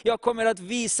härlighet. Jag kommer att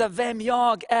visa vem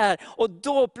jag är. Och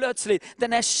då plötsligt,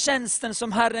 den här tjänsten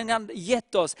som Herren har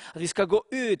gett oss, att vi ska gå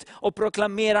ut och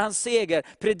proklamera hans seger,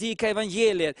 predika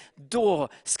evangeliet. Då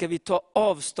ska vi ta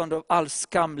avstånd av allt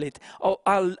skamligt, och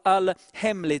all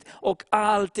hemligt och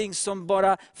allting som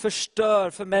bara förstör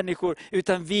för människor.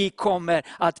 Utan vi kommer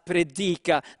att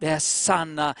predika det här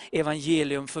sanna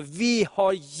evangelium. För vi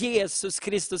har Jesus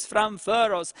Kristus framför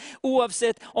oss.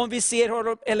 Oavsett om vi ser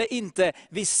honom eller inte,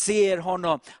 vi ser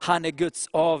honom. Han är Guds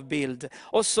avbild.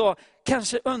 Och så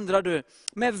kanske undrar du,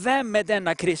 men vem är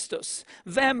denna Kristus?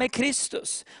 Vem är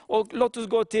Kristus? Och låt oss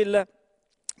gå till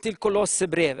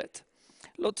Kolosserbrevet.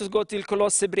 Låt oss gå till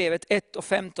Kolosserbrevet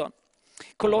 1:15.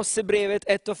 Kolosserbrevet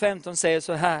 1:15 säger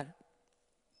så här.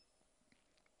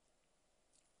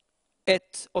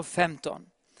 1:15.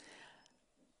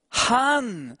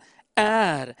 Han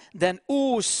är den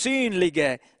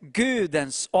osynlige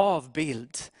Gudens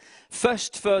avbild.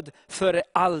 Förstfödd före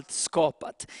allt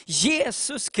skapat.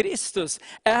 Jesus Kristus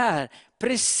är,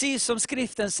 precis som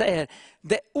skriften säger,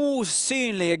 det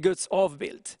osynliga Guds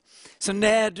avbild. Så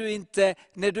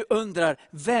när du undrar,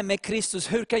 vem är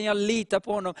Kristus? Hur kan jag lita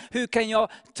på honom? Hur kan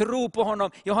jag tro på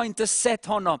honom? Jag har inte sett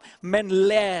honom. Men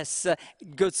läs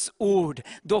Guds ord.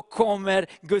 Då kommer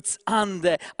Guds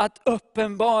ande att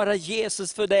uppenbara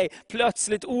Jesus för dig.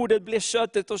 Plötsligt ordet blev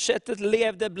köttet och köttet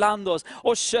levde bland oss.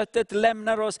 Och köttet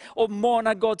lämnar oss och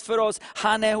manar gott för oss.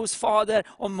 Han är hos Fader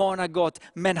och manar gott.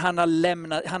 Men han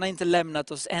har inte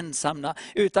lämnat oss ensamma.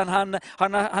 Utan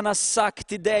han har sagt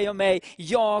till dig och mig,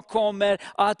 jag kommer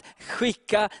att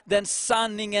skicka den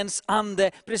sanningens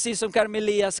ande, precis som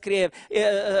Carmelia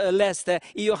läste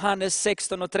i Johannes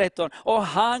 16:13. Och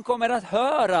han kommer att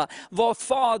höra vad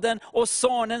Fadern och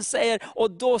Sonen säger,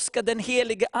 och då ska den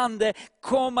helige ande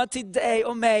komma till dig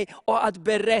och mig och att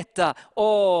berätta.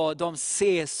 De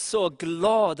ser så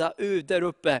glada ut där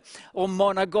uppe och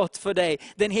manar gott för dig.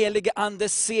 Den helige ande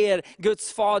ser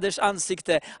Guds faders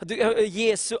ansikte,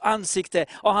 Jesu ansikte,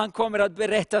 och han kommer att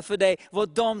berätta för dig vad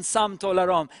de samtalar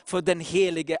om, för den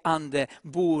helige ande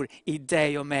bor i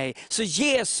dig och mig. Så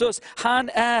Jesus, han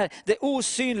är det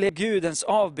osynliga Gudens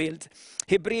avbild.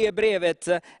 Hebreerbrevet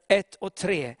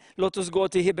 1:3. Låt oss gå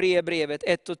till Hebreerbrevet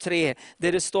 1:3,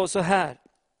 där det står så här.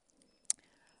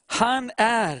 Han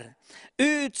är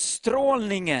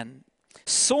utstrålningen,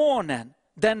 sonen,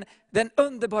 den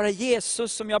underbara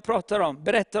Jesus som jag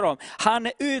berättar om. Han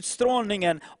är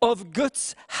utstrålningen av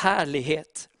Guds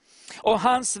härlighet och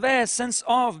hans väsens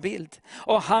avbild.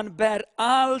 Och han bär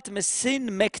allt med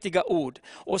sin mäktiga ord.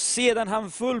 Och sedan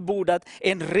han fullbordat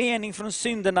en rening från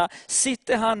synderna,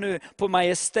 sitter han nu på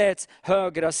majestäts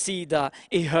högra sida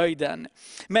i höjden.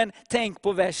 Men tänk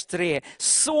på vers 3.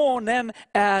 Sonen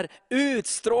är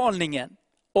utstrålningen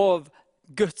av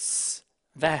Guds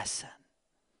väsen.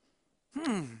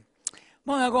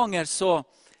 Många gånger så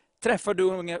träffar du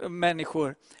unga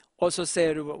människor och så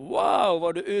säger du, wow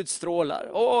vad du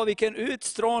utstrålar. Vilken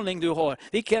utstrålning du har.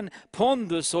 Vilken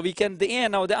pondus och vilken det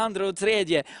ena och det andra och det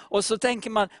tredje. Och så tänker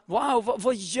man, wow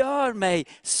vad gör mig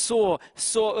så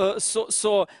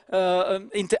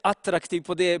inte attraktiv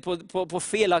på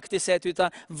felaktigt sätt.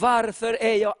 Utan varför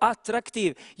är jag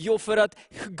attraktiv? Jo, för att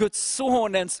Guds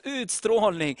sonens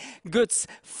utstrålning, Guds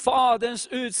faderns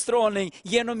utstrålning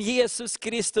genom Jesus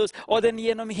Kristus och den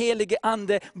genom helige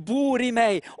ande bor i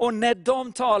mig. Och när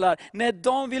de talar, när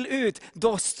de vill ut,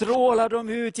 då strålar de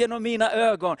ut genom mina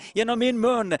ögon, genom min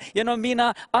mun, genom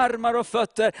mina armar och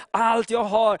fötter. Allt jag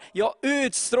har, jag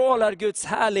utstrålar Guds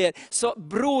härlighet. Så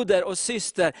broder och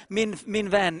syster, min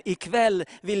vän, ikväll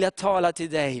vill jag tala till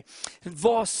dig.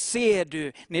 Vad ser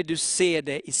du när du ser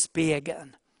det i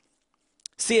spegeln?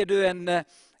 Ser du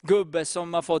gubbe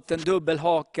som har fått en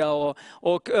dubbelhaka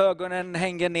och ögonen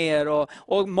hänger ner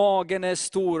och magen är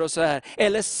stor och så här.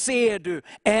 Eller ser du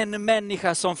en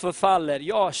människa som förfaller?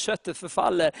 Ja, köttet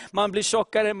förfaller. Man blir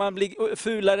tjockare, man blir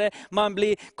fulare, man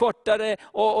blir kortare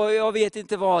och jag vet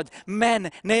inte vad. Men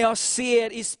när jag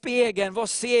ser i spegeln, vad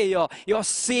ser jag? Jag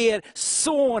ser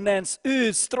sonens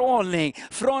utstrålning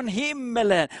från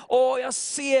himmelen. Och jag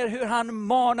ser hur han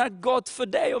manar gott för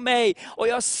dig och mig. Och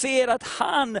jag ser att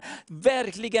han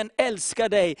verkligen älskar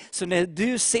dig. Så när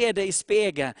du ser dig i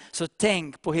spegeln, så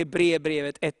tänk på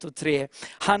Hebreerbrevet 1 och 3.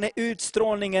 Han är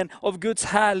utstrålningen av Guds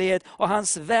härlighet och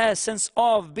hans väsens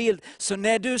avbild. Så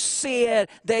när du ser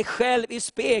dig själv i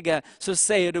spegeln, så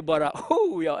säger du bara,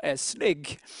 jag är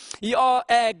snygg.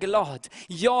 Jag är glad.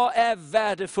 Jag är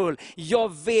värdefull.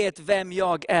 Jag vet vem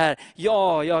jag är.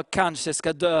 Ja, jag kanske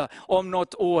ska dö om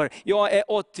något år. Jag är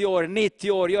 80 år,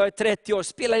 90 år, jag är 30 år.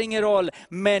 Spelar ingen roll.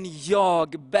 Men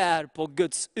jag bär på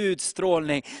Guds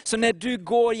utstrålning. Så när du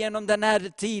går genom den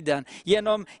här tiden,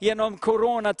 genom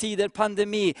coronatider,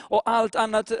 pandemi och allt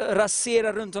annat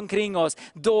raserar runt omkring oss.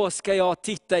 Då ska jag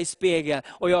titta i spegeln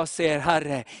och jag säger,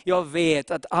 Herre, jag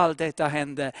vet att allt detta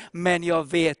händer. Men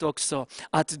jag vet också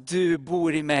att du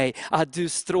bor i mig, att du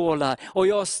strålar. Och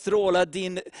jag strålar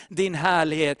din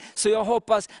härlighet. Så jag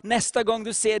hoppas nästa gång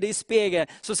du ser dig i spegeln,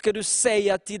 så ska du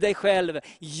säga till dig själv,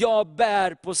 jag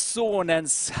bär på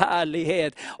sonens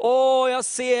härlighet. Jag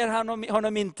ser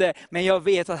honom inte, men jag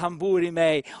vet att han bor i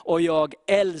mig. Och jag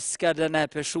älskar den här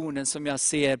personen som jag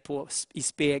ser på i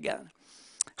spegeln.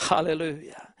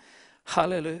 Halleluja,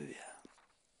 halleluja.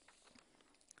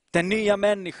 Den nya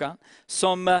människan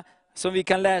som vi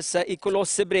kan läsa i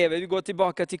Kolosserbrevet. Vi går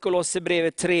tillbaka till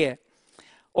Kolosserbrevet 3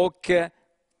 och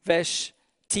vers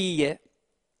 10.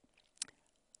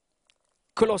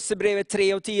 Kolosserbrevet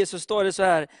 3 och 10 så står det så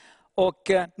här.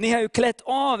 Och ni har ju klätt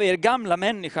av er gamla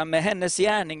människan med hennes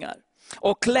gärningar.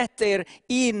 Och klätt er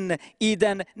in i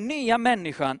den nya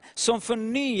människan som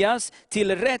förnyas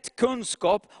till rätt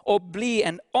kunskap och blir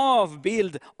en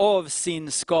avbild av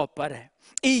sin skapare.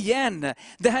 Igen,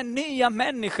 den här nya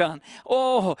människan,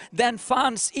 den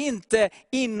fanns inte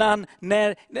innan,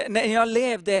 när jag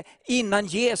levde innan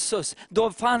Jesus.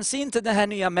 Då fanns inte den här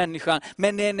nya människan.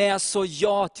 Men när jag sa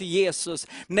ja till Jesus,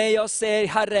 när jag säger,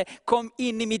 Herre, kom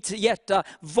in i mitt hjärta,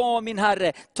 var min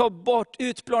Herre, ta bort,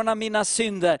 utplåna mina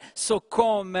synder, så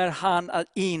kommer han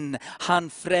in. Han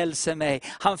frälser mig,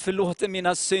 han förlåter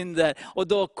mina synder. Och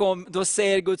då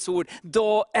säger Guds ord,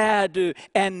 då är du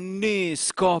en ny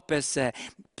skapelse.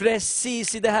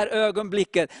 Precis i det här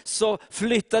ögonblicket så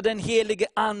flyttar den helige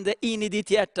ande in i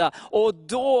ditt hjärta. Och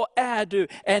då är du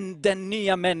den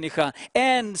nya människan.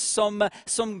 En som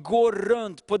går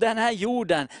runt på den här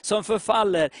jorden, som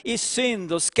förfaller i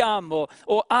synd och skam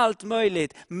och allt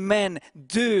möjligt. Men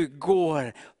du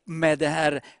går med det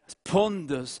här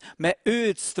pondus, med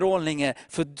utstrålningen.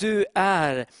 För du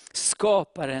är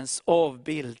skaparens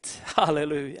avbild.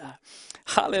 Halleluja.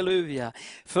 Halleluja.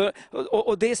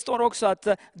 Och det står också att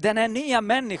den här nya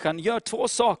människan gör två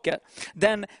saker.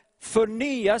 Den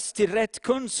förnyas till rätt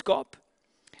kunskap.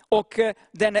 Och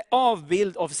den är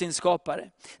avbild av sin skapare.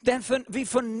 Vi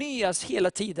förnyas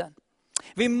hela tiden.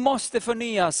 Vi måste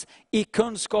förnyas i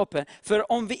kunskapen.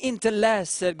 För om vi inte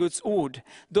läser Guds ord,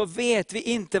 då vet vi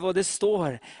inte vad det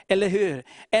står. Eller hur?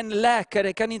 En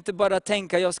läkare kan inte bara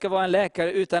tänka, jag ska vara en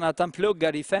läkare, utan att han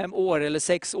pluggar i 5 år eller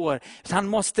 6 år. Han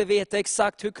måste veta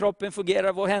exakt hur kroppen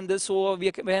fungerar. Vad händer så?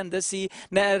 Vad händer si?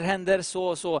 När händer så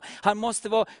och så? Han måste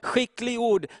vara skicklig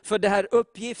ord för den här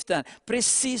uppgiften.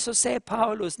 Precis så säger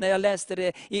Paulus när jag läste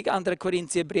det i andra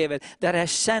Korintierbrevet. Där är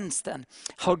tjänsten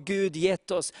har Gud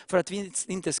gett oss för att vi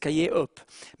inte ska ge upp.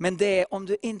 Men det är, om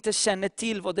du inte känner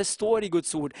till vad det står i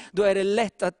Guds ord, då är det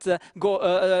lätt att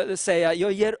säga,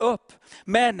 jag ger upp.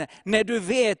 Men när du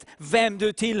vet vem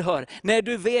du tillhör, när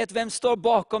du vet vem står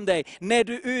bakom dig, när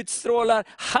du utstrålar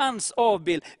hans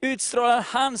avbild, utstrålar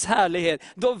hans härlighet,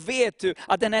 då vet du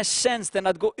att den här tjänsten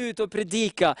att gå ut och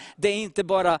predika, det är inte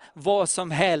bara vad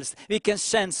som helst, vilken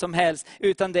tjänst som helst,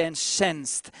 utan det är en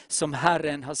tjänst som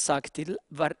Herren har sagt till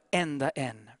varenda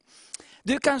en.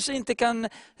 Du kanske inte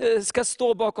ska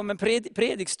stå bakom en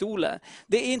predikstolen.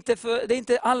 Det är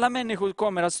inte alla människor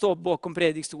kommer att stå bakom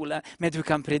predikstolen. Men du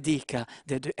kan predika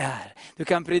det du är. Du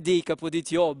kan predika på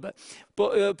ditt jobb,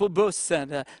 på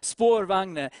bussen,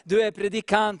 spårvagnen. Du är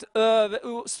predikant.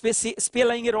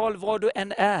 Spelar ingen roll var du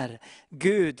än är.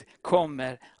 Gud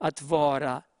kommer att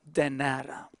vara den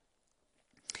nära.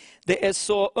 Det är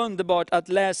så underbart att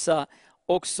läsa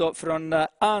också från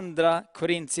andra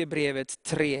Korintierbrevet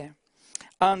 3.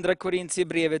 Andra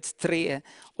Korintierbrevet 3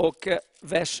 och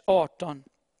vers 18.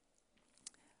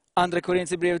 Andra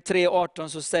Korintierbrevet 3:18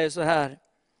 så säger så här.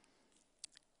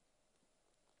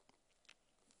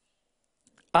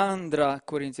 Andra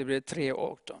Korinthierbrevet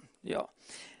 3:18. Ja.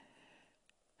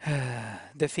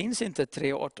 Det finns inte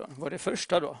 3:18. Var det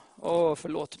första då?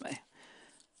 Förlåt mig.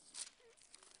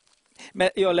 Men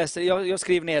jag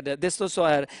skriver ner det. Det står så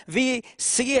här: vi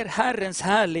ser Herrens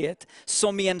härlighet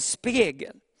som i en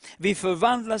spegel. Vi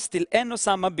förvandlas till en och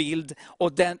samma bild,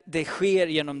 och det sker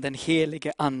genom den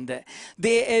helige ande.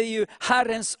 Det är ju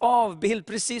Herrens avbild,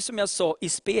 precis som jag sa, i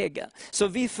spegeln. Så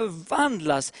vi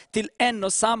förvandlas till en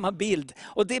och samma bild.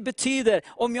 Och det betyder,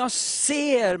 om jag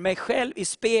ser mig själv i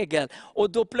spegeln, och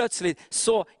då plötsligt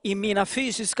så i mina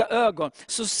fysiska ögon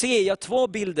så ser jag två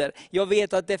bilder. Jag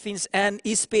vet att det finns en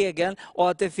i spegeln och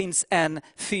att det finns en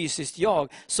fysiskt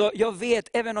jag. Så jag vet,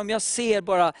 även om jag ser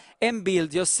bara en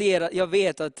bild, jag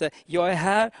vet att jag är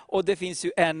här, och det finns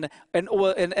ju en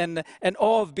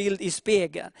avbild i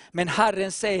spegeln. Men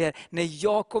Herren säger, när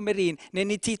jag kommer in, när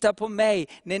ni tittar på mig,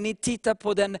 när ni tittar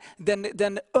på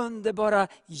den underbara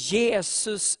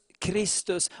Jesus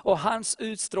Kristus och hans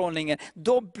utstrålning,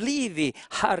 då blir vi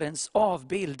Herrens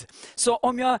avbild. Så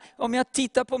om jag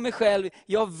tittar på mig själv,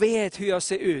 jag vet hur jag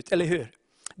ser ut, eller hur?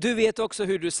 Du vet också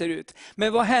hur du ser ut.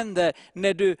 Men vad händer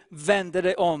när du vänder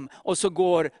dig om och så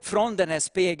går från den här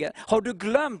spegeln? Har du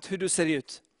glömt hur du ser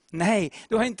ut? Nej,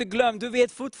 du har inte glömt. Du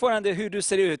vet fortfarande hur du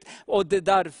ser ut. Och det är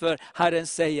därför Herren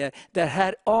säger, det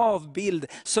här avbild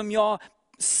som jag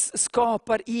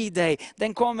skapar i dig,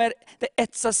 den kommer det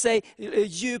etsa sig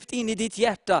djupt in i ditt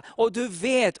hjärta. Och du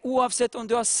vet, oavsett om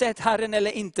du har sett Herren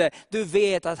eller inte, du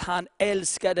vet att han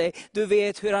älskar dig. Du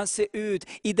vet hur han ser ut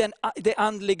i det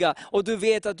andliga. Och du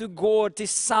vet att du går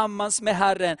tillsammans med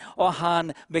Herren, och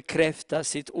han bekräftar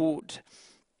sitt ord.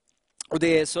 Och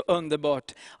det är så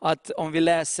underbart att om vi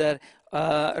läser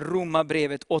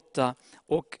Romarbrevet 8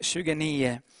 och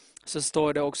 29, så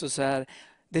står det också så här: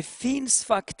 det finns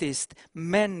faktiskt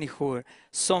människor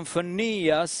som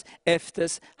förnyas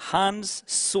efter hans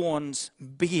sons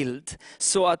bild,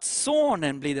 så att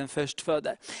sonen blir den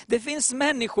förstfödde. Det finns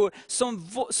människor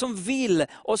som vill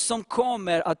och som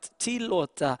kommer att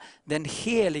tillåta den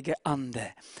helige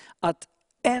ande att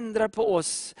ändra på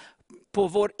oss, på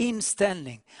vår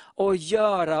inställning, och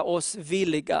göra oss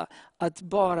villiga att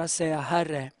bara säga: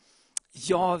 Herre,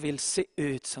 jag vill se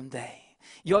ut som dig.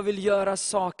 Jag vill göra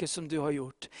saker som du har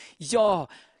gjort. Ja,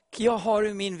 jag har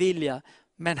ju min vilja,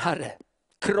 men Herre,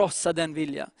 krossa den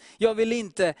viljan. Jag vill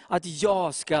inte att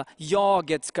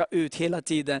jaget ska ut hela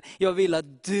tiden. Jag vill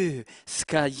att du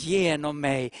ska genom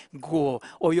mig gå,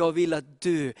 och jag vill att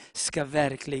du ska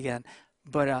verkligen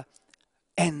börja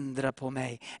ändra på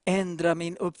mig, ändra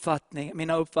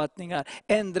mina uppfattningar,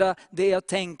 ändra det jag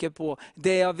tänker på,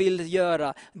 det jag vill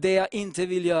göra, det jag inte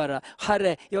vill göra.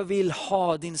 Herre, jag vill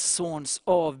ha din sons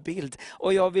avbild,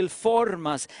 och jag vill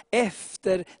formas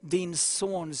efter din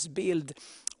sons bild.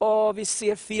 Vi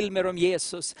ser filmer om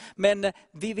Jesus, men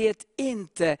vi vet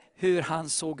inte hur han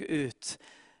såg ut.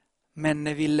 Men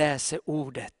när vi läser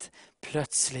ordet,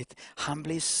 plötsligt, han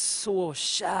blir så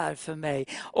kär för mig.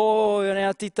 När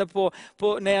jag tittar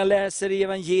på när jag läser i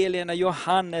evangelierna,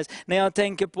 Johannes, när jag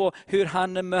tänker på hur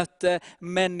han mötte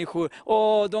människor.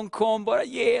 De kom bara: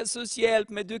 Jesus, hjälp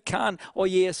mig, du kan. Och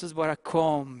Jesus bara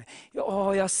kom.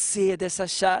 Jag ser dessa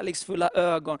kärleksfulla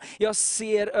ögon. Jag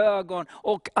ser ögon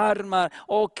och armar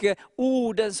och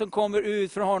orden som kommer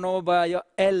ut från honom, och bara: jag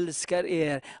älskar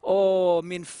er.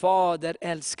 Min fader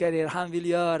älskar er. Han vill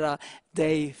göra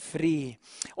dig fri.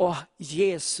 Och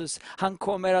Jesus, han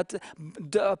kommer att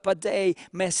döpa dig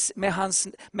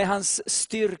med hans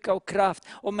styrka och kraft,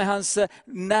 och med hans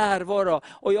närvaro.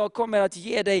 Och jag kommer att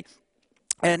ge dig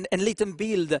en liten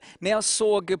bild. När jag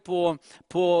såg på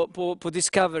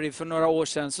Discovery för några år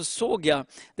sedan, så såg jag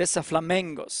dessa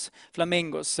flamingos.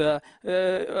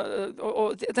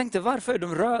 Och jag tänkte, varför är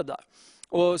de röda?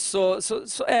 Och så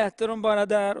äter de bara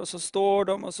där, och så står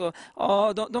de, och så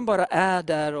de bara är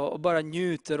där och bara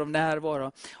njuter av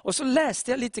närvaro. Och så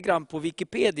läste jag lite grann på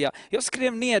Wikipedia. Jag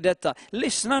skrev ner detta.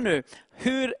 Lyssna nu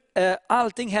hur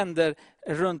allting händer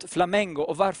runt flamingo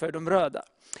och varför är de röda.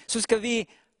 Så ska vi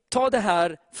ta det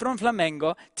här från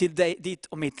flamingo till ditt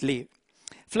och mitt liv.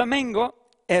 Flamingo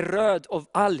är röd av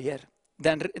alger.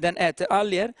 Den äter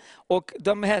alger, och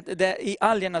i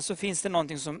algerna så finns det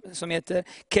någonting som heter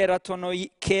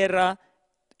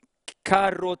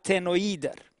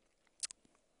karotenoider.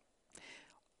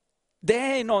 Det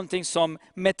är någonting som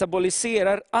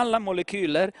metaboliserar alla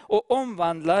molekyler och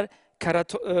omvandlar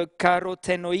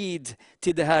karotenoid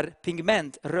till det här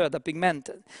röda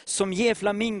pigmentet, som ger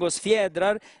flamingos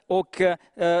fjädrar och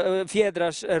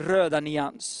fjädrars röda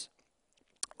nyans.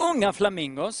 Unga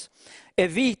flamingos är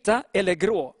vita eller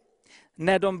grå.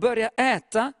 När de börjar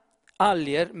äta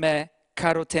alger med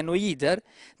karotenoider.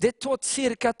 Det tar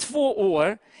cirka 2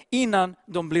 år innan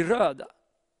de blir röda.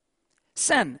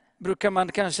 Sen brukar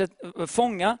man kanske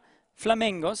fånga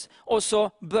flamingos och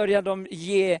så börjar de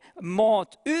ge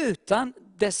mat utan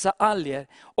dessa alger.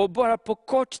 Och bara på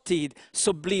kort tid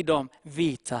så blir de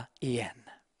vita igen.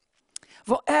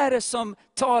 Vad är det som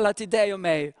talar till dig och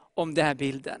mig om den här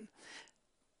bilden?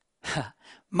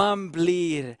 Man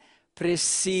blir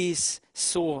precis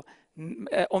så.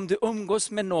 Om du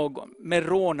umgås med någon, med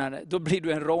rånare, då blir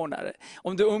du en rånare.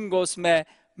 Om du umgås med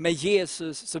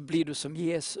Jesus så blir du som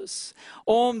Jesus.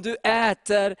 Om du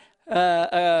äter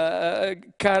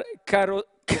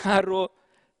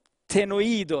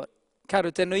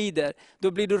karotenoider,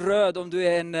 då blir du röd om du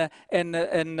är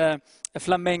en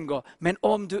flamingo. Men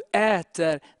om du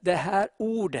äter det här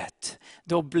ordet,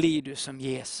 då blir du som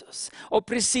Jesus. Och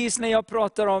precis när jag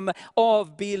pratar om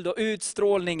avbild och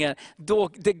utstrålningen, då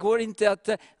det går inte att,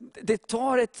 det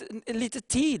tar lite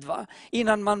tid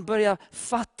innan man börjar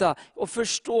fatta och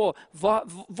förstå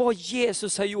vad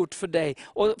Jesus har gjort för dig.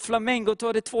 Och flamingo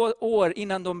tar det 2 år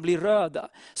innan de blir röda.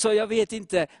 Så jag vet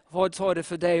inte vad tar det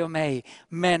för dig och mig.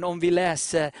 Men om vi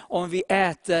läser, om vi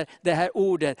äter det här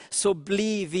ordet, så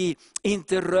blir vi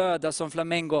inte röda som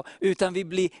flamingo, utan vi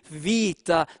blir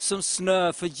vita som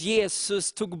snö, för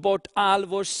Jesus tog bort all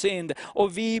vår synd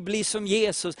och vi blir som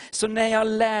Jesus. Så när jag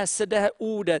läser det här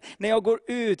ordet, när jag går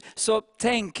ut, så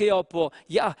tänker jag på,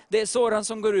 ja, det är sådan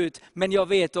som går ut, men jag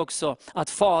vet också att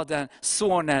Fadern,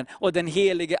 Sonen och den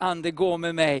helige Ande går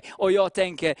med mig. Och jag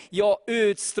tänker, jag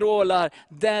utstrålar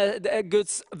det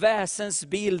Guds väsens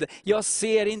bild. Jag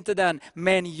ser inte den,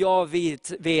 men jag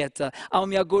vet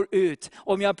om jag går ut,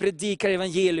 om jag predikar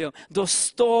evangelium, då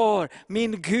står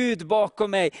min Gud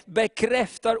bakom mig,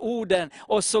 bekräftar orden,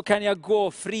 och så kan jag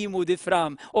gå frimodigt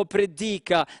fram och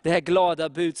predika det här glada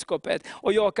budskapet.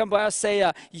 Och jag kan bara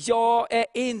säga, jag är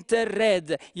inte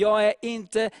rädd. Jag är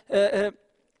inte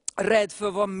rädd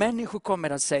för vad människor kommer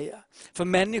att säga. För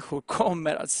människor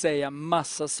kommer att säga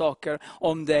massa saker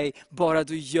om dig, bara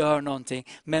du gör någonting.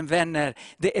 Men vänner,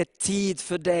 det är tid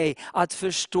för dig att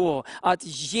förstå att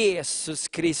Jesus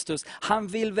Kristus, han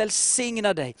vill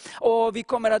välsigna dig. Och vi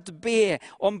kommer att be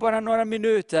om bara några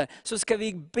minuter, så ska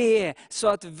vi be så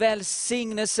att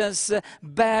välsignelsens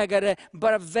bägare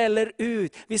bara väller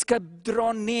ut. Vi ska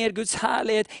dra ner Guds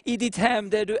härlighet i ditt hem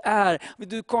där du är.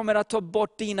 Du kommer att ta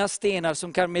bort dina stenar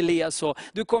som Carmelia så.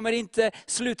 Du kommer inte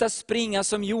sluta springa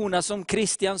som Jonas, som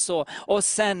Christian så. Och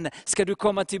sen ska du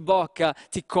komma tillbaka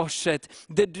till korset,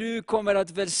 där du kommer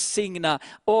att välsigna.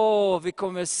 Vi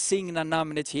kommer att signa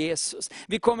namnet Jesus.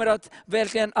 Vi kommer att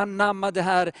verkligen anamma det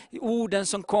här orden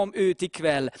som kom ut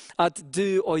ikväll. Att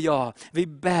du och jag, vi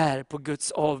bär på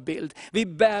Guds avbild. Vi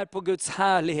bär på Guds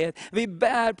härlighet. Vi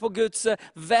bär på Guds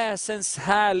väsens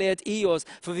härlighet i oss.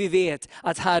 För vi vet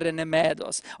att Herren är med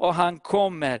oss. Och han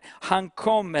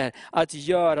kommer att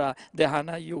göra det han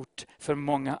har gjort för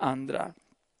många andra.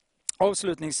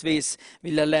 Avslutningsvis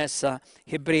vill jag läsa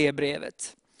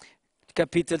Hebreerbrevet.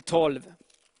 Kapitel 12.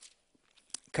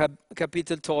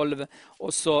 Kapitel 12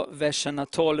 och så verserna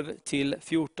 12 till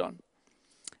 14.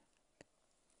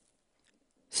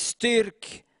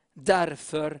 Styrk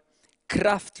därför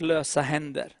kraftlösa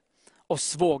händer och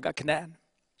svaga knän.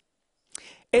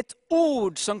 Ett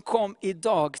ord som kom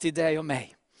idag till dig och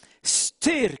mig.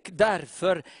 Styrk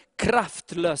därför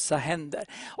kraftlösa händer.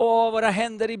 Och våra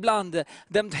händer ibland,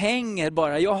 de hänger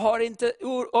bara. Jag har inte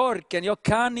orken, jag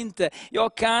kan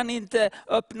inte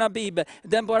öppna Bibeln.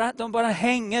 De bara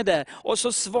hänger där. Och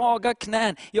så svaga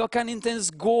knän, jag kan inte ens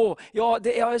gå. Jag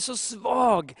är så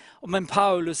svag. Men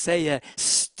Paulus säger,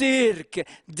 styrk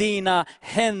dina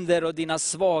händer och dina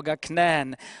svaga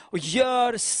knän. Och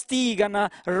gör stigarna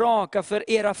raka för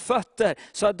era fötter,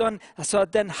 så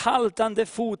att den haltande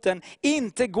foten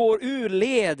inte går ur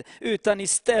led, utan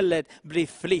istället blir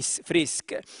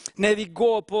frisk. När vi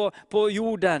går på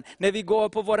jorden, när vi går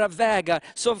på våra vägar,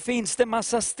 så finns det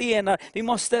massa stenar. Vi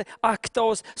måste akta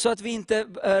oss så att vi inte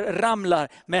ramlar.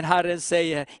 Men Herren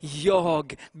säger,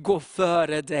 jag går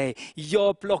före dig.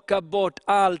 Jag plockar bort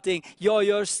allting. Jag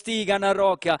gör stigarna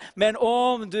raka. Men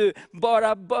om du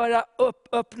bara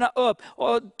öppna upp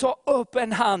och ta upp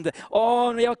en hand.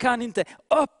 Jag kan inte.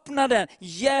 Öppna den.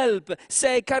 Hjälp.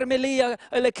 Säg Carmelia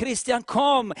eller Christian,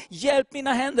 kom. Hjälp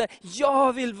mina händer.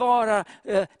 Jag vill vara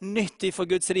nyttig för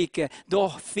Guds rike. Då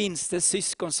finns det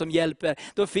syskon som hjälper.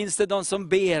 Då finns det de som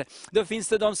ber. Då finns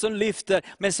det de som lyfter.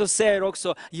 Men så säger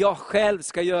också, jag själv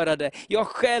ska göra det. Jag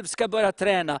själv ska börja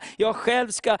träna. Jag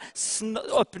själv ska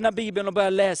öppna Bibeln och börja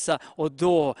läsa. Och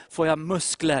då får jag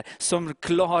muskler som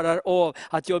klarar av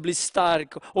att jag blir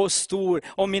stark och stor.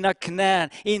 Och mina knän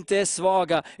inte är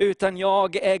svaga. Utan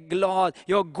jag är glad.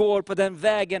 Jag går på den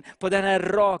vägen, på den här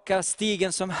raka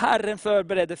stigen som Herren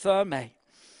förberedde för mig.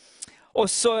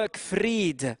 Och sök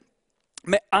frid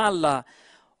med alla.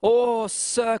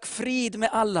 Sök frid med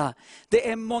alla. Det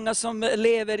är många som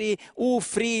lever i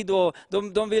ofrid och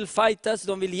de vill fightas,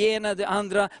 de vill gena det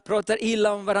andra, pratar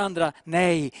illa om varandra.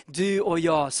 Nej, du och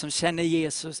jag som känner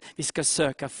Jesus, vi ska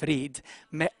söka frid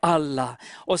med alla.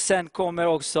 Och sen kommer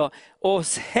också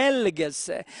oss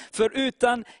helgelse. För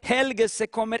utan helgelse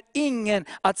kommer ingen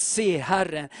att se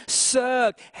Herren.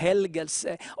 Sök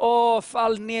helgelse.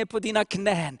 Fall ner på dina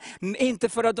knän. Inte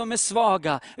för att de är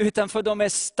svaga, utan för att de är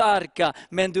starka.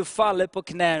 Men du faller på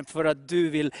knän för att du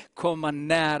vill komma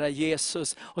nära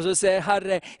Jesus. Och så säger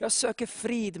Herre, jag söker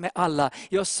frid med alla.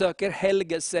 Jag söker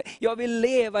helgelse. Jag vill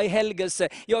leva i helgelse.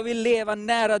 Jag vill leva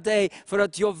nära dig för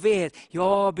att jag vet.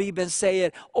 Ja, Bibeln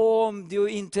säger, om du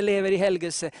inte lever i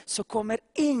helgelse så kommer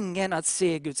ingen att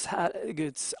se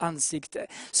Guds ansikte.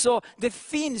 Så det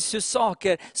finns ju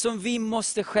saker som vi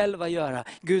måste själva göra.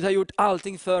 Gud har gjort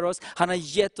allting för oss. Han har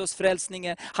gett oss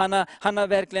frälsningen. Han har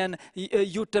verkligen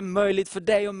gjort det möjligt för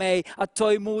dig och mig att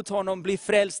ta emot honom, bli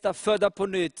frälsta, födda på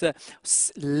nytt,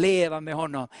 leva med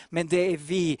honom. Men det är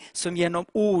vi som genom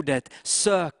ordet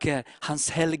söker hans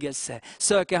helgelse,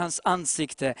 söker hans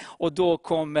ansikte. Och då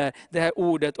kommer det här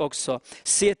ordet också.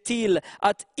 Se till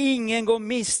att ingen går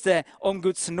miste om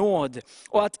Guds nåd.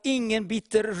 Och att ingen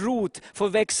bitter rot får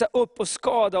växa upp och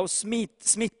skada och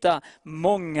smitta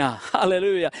många.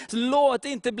 Halleluja. Så låt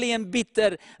inte bli en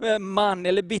bitter man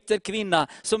eller bitter kvinna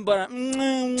som bara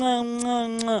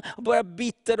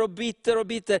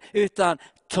bitter. Utan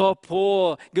ta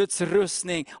på Guds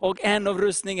rustning. Och en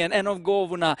av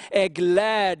gåvorna är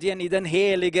glädjen i den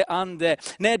helige ande.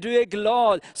 När du är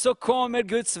glad så kommer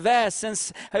Guds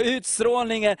väsens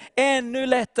utstrålningen ännu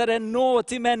lättare nå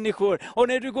till människor. Och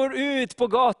när du går ut på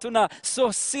gatorna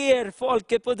så ser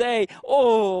folket på dig.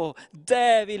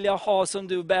 Det vill jag ha som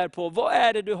du bär på. Vad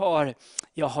är det du har?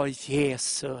 Jag har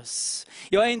Jesus.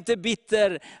 Jag är inte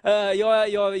bitter.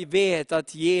 Jag vet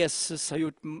att Jesus har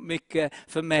gjort mycket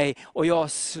för mig. Och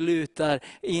jag slutar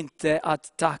inte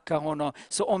att tacka honom.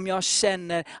 Så om jag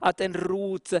känner att en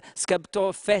rot ska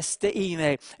ta fäste i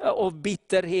mig av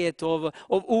bitterhet, av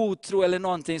otro eller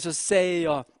någonting, så säger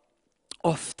jag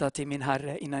ofta till min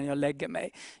Herre innan jag lägger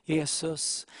mig: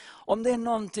 Jesus, om det är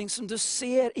någonting som du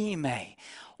ser i mig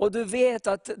och du vet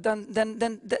att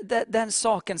den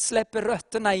saken släpper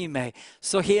rötterna i mig,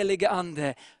 så helige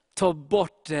ande, ta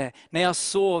bort det när jag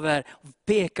sover,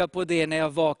 peka på det när jag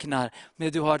vaknar.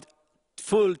 Men du har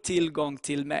full tillgång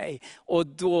till mig, och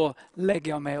då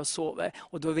lägger jag mig och sover.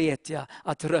 Och då vet jag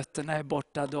att rötterna är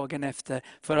borta dagen efter.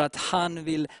 För att han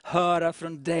vill höra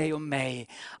från dig och mig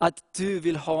att du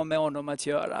vill ha med honom att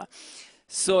göra.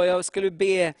 Så jag skulle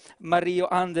be Marie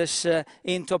och Anders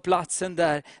inta platsen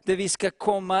där vi ska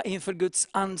komma inför Guds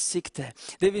ansikte.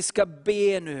 Där vi ska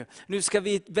be nu. Nu ska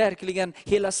vi verkligen,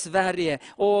 hela Sverige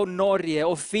och Norge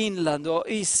och Finland och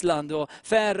Island och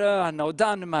Färöarna och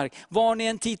Danmark, var ni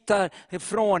än tittar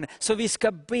ifrån, så vi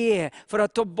ska be för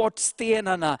att ta bort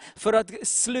stenarna, för att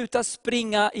sluta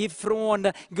springa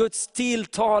ifrån Guds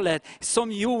tilltalet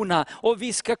som Jona. Och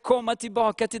vi ska komma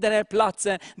tillbaka till den här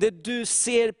platsen där du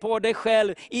ser på dig själv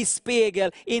i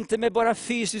spegel, inte med bara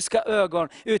fysiska ögon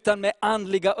utan med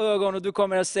andliga ögon, och du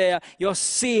kommer att säga: jag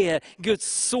ser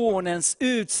Guds sonens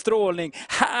utstrålning,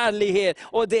 härlighet,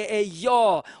 och det är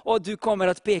jag. Och du kommer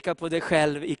att peka på dig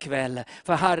själv ikväll,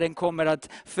 för Herren kommer att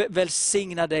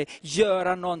välsigna dig,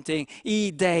 göra någonting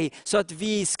i dig, så att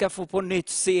vi ska få på nytt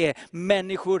se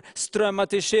människor strömma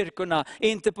till kyrkorna,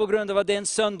 inte på grund av att det är en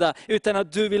söndag, utan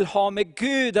att du vill ha med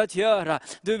Gud att göra.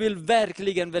 Du vill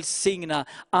verkligen välsigna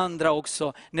andra också,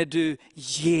 när du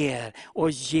ger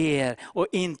och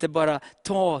inte bara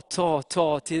ta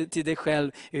till dig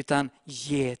själv, utan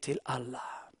ge till alla.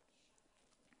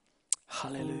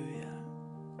 Halleluja.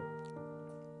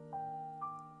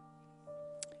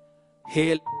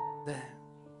 Helige,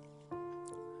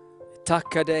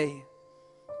 tackar dig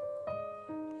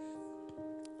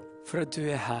för att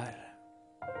du är här.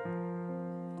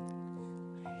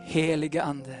 Helige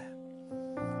ande,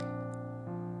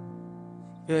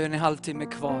 vi har en halvtimme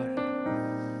kvar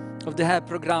av det här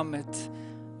programmet.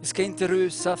 Vi ska inte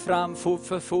rusa fram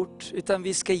för fort, utan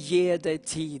vi ska ge dig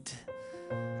tid.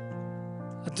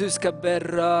 att du ska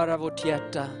beröra vårt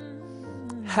hjärta.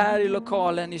 Här i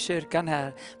lokalen, i kyrkan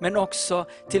här. Men också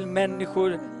till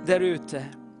människor där ute.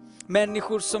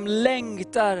 Människor som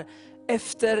längtar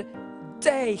efter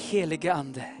dig, helige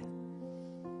Ande.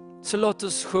 Så låt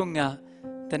oss sjunga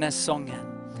den här sången.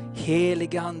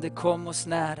 Helige Ande, kom oss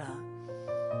nära.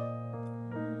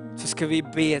 Så ska vi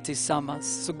be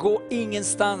tillsammans. Så gå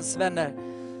ingenstans, vänner.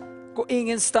 Gå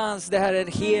ingenstans. Det här är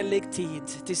en helig tid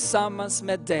tillsammans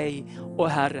med dig och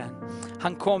Herren.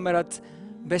 Han kommer att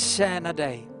betjäna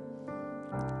dig.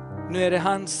 Nu är det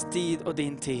hans tid och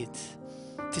din tid.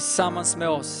 Tillsammans med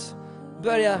oss.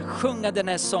 Börja sjunga den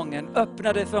här sången.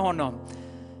 Öppna det för honom.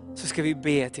 Så ska vi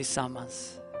be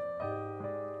tillsammans.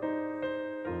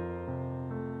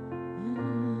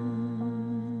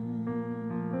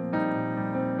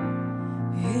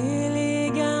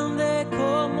 Heligande,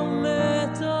 kom och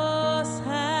möt oss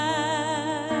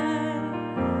här.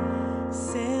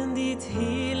 Sänd ditt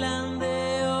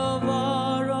helande och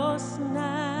var oss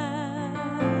när.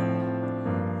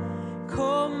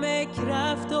 Kom med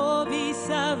kraft och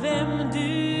visa vem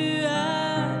du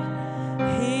är.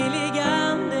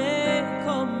 Heligande,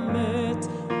 kom möt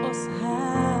oss här.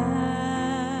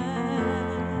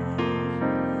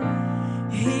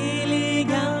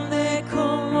 Heligande,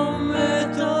 kom och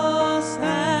möt oss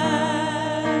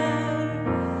här.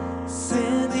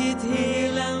 Sänd ditt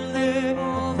helande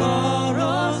och var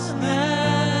oss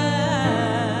när.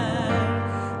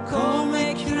 Kom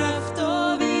med kraft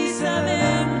och visa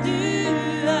vem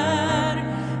du är.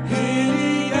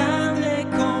 Heligande,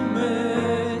 kom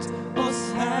möt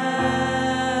oss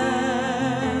här.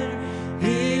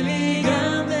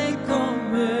 Heligande,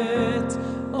 kom möt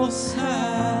oss här.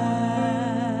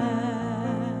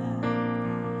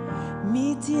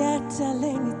 Mitt hjärta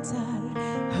längtar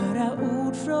höra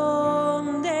ord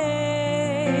från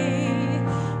dig.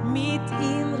 Mitt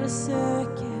inre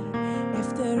söker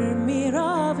efter mer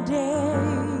av dig.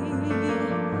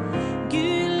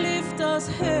 Gud, lyft oss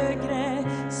högre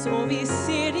så vi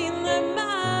ser din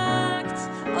makt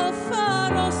och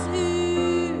för oss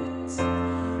ut.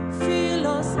 Fyll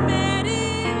oss med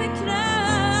din kraft.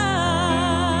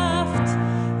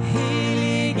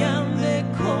 Heligande,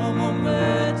 kom och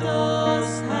möt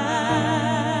oss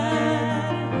här.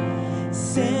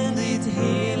 Sänd ditt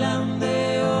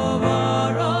helande och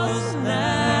var oss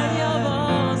när, ja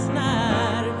var oss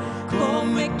när.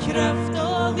 Kom med kraft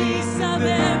och visa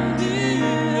vem du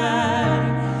är.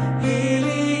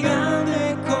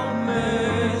 Heligande, kom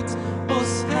möt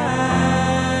oss här.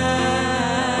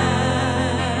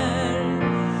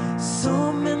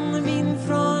 Som en vind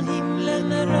från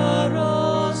himlen rör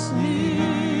oss nu.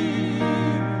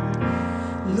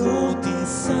 Låt din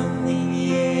sanning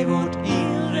ge vårt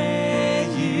inre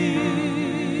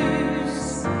ljus.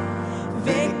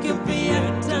 Väck upp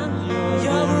hjärtan,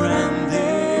 gör vår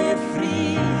ande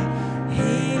fri.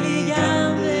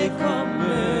 Heligande, kom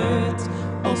möt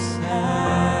oss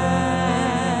här.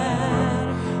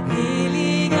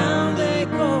 Heligande,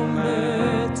 kom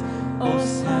möt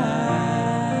oss här.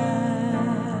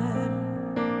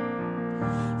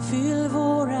 Fyll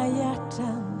våra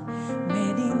hjärtan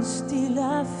med din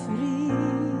stilla frid.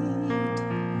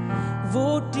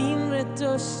 Vårt inre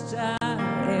törstar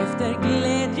efter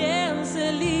glädjens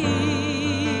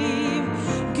liv.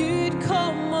 Gud,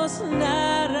 kom oss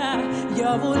nära,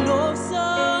 ja vår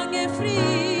lovsång är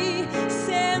fri.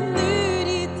 Sänd nu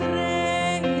ditt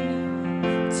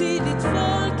regn till ditt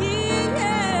folk igen.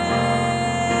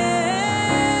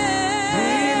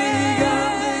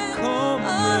 Heligande, kom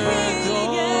möt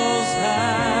oss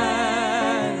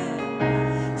här.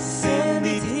 Sänd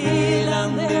ditt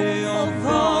helande och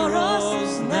var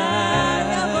oss när,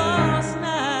 ja var oss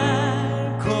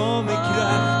när. Kom med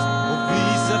kraft och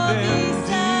visa vem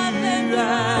du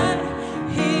är.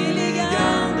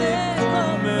 Heligande,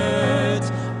 kom möt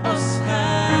oss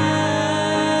här.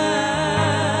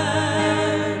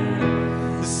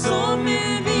 Som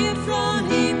en vind från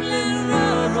himlen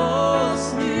rör oss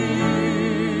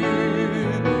nu.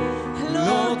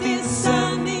 Låt din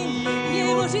sanning ge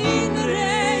vårt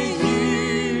inre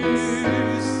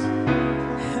ljus.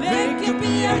 Väck upp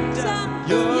hjärtan,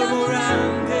 gör vår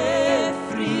ande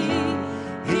fri.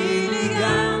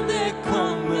 Heligande,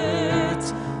 kom möt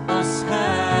oss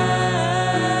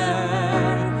här.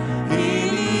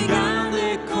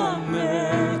 Heligande, kom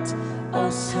möt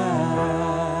oss här.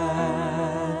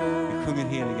 Vi sjunger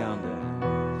heliga Ande.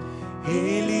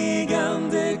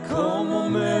 Heligande, kom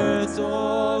och möt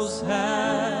oss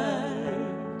här.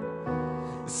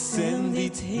 Sänd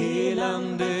ditt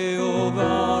helande och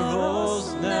var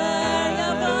oss när,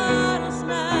 ja var oss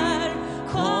när.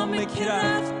 Kom med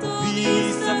kraft och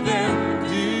visa vem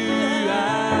du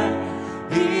är.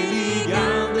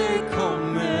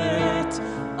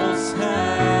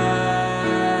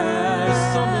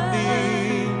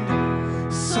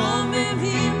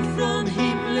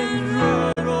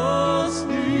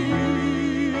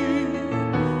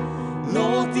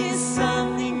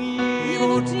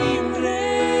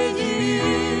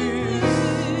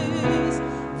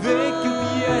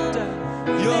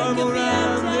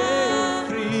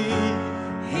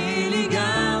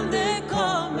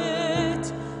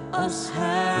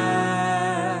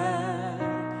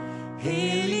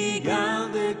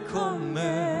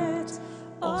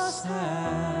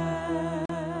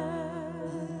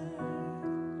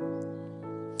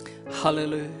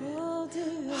 Halleluja.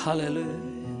 Halleluja.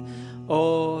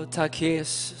 Åh, tack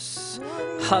Jesus.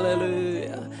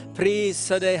 Halleluja.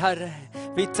 Prisa dig Herre.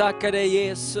 Vi tackar dig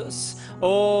Jesus.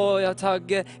 Åh,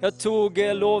 jag tog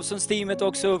lovsångsteamet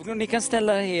också upp. Ni kan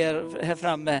ställa er här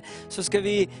framme. Så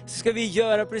ska vi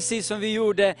göra precis som vi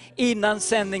gjorde innan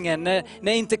sändningen.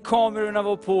 När inte kamerorna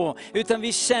var på. Utan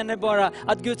vi känner bara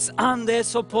att Guds ande är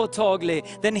så påtaglig.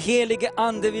 Den helige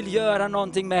ande vill göra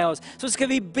någonting med oss. Så ska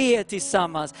vi be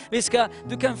tillsammans.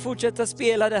 Du kan fortsätta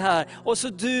spela det här. Och så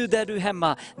du där du är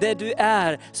hemma, där du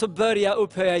är, så börja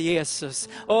upphöja Jesus.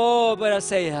 Börja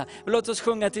säga. Låt oss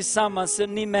sjunga tillsammans.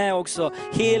 Ni med också.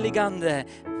 Heligande,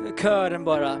 kören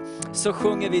bara, så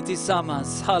sjunger vi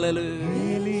tillsammans. Halleluja.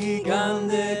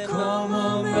 Heligande, kom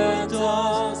och möt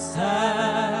oss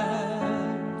här.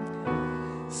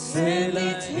 Sänd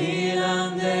ditt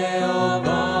helande och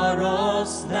var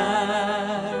oss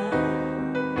när.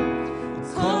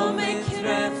 Kom med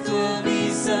kraft och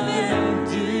visa vem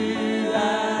du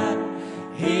är.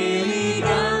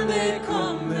 Heligande,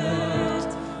 kom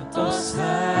möt oss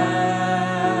här.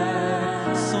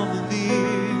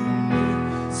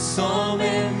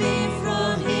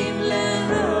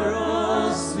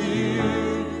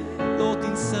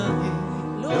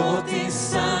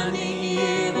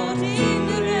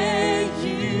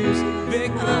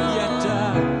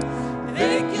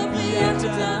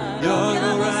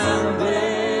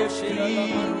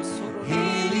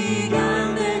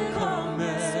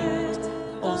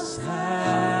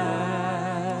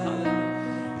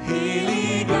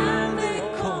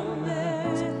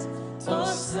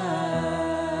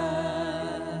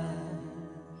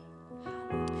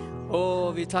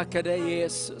 Vi tackar dig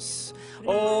Jesus.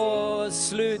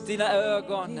 Slut dina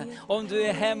ögon. Om du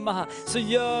är hemma, så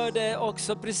gör det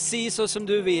också precis så som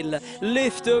du vill.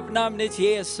 Lyft upp namnet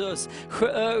Jesus.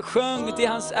 Sjung till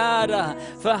hans ära,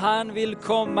 för han vill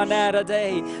komma nära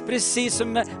dig. Precis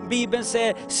som Bibeln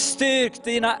säger, styrk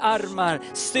dina armar,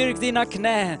 styrk dina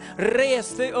knän,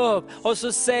 res dig upp. Och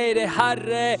så säger det,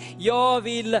 Herre, jag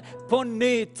vill på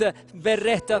nytt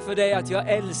berätta för dig att jag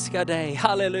älskar dig.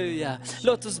 Halleluja.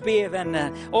 Låt oss be,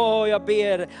 vänner. Jag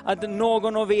ber att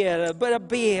någon av er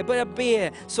börja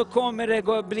be, så kommer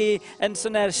det att bli en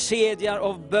sån här kedja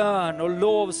av bön och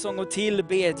lovsång och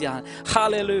tillbedjan.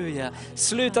 Halleluja.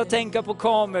 Sluta tänka på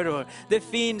kameror. Det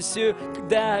finns ju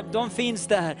där, de finns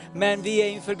där, men vi är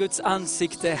inför Guds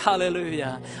ansikte.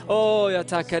 Halleluja. Jag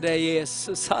tackar dig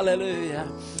Jesus. Halleluja.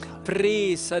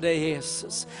 Prisa dig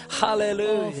Jesus.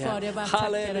 Halleluja. Fader, jag bara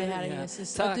tackar dig, Herre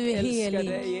Jesus, att du är helig.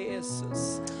 Dig,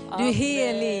 Jesus. Du är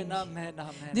helig. Amen,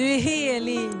 amen. Du är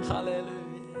helig. Halleluja.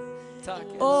 Tack.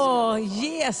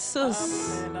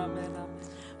 Jesus. Amen, amen, amen.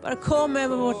 Bara kom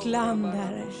över vårt land,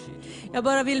 Herre. Jag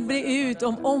bara vill bli ut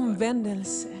om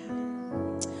omvändelse.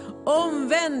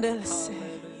 Omvändelse.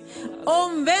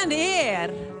 Omvänd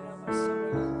er.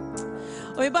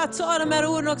 Och vi bara tar de här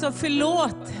orden också,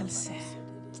 förlåtelse.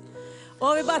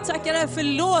 Och vi bara tackar dig för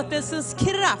förlåtelsens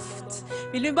kraft.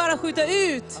 Vill vi bara skjuta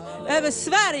ut över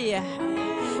Sverige.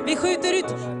 Vi skjuter ut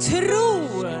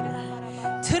tron.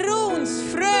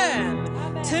 Trons frön.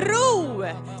 Tro.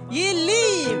 Ge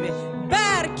liv.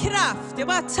 Bärkraft. Jag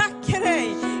bara tackar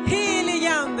dig,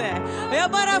 heligande. Och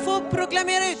jag bara får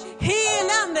proklamera ut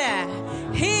helande.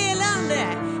 Helande.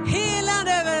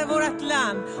 Helande över vårt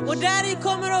land. Och där i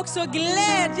kommer också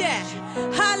glädje.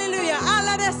 Halleluja.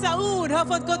 Alla dessa ord har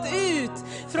fått gått ut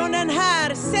från den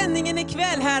här sändningen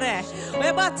ikväll, Herre. Och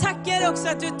jag bara tackar dig också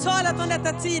att du talat om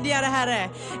detta tidigare, Herre.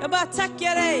 Jag bara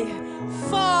tackar dig,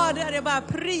 Fader. Jag bara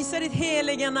prisar ditt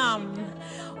heliga namn.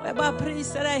 Och jag bara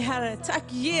prisar dig, Herre. Tack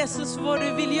Jesus för vad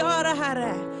du vill göra,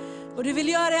 Herre. Och du vill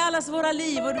göra i allas våra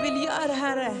liv. Och du vill göra,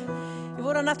 Herre, i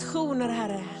våra nationer,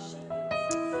 Herre.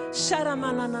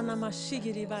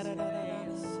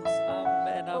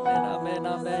 Amen, amen,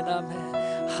 amen, amen.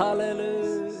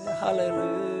 Halleluja,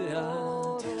 halleluja.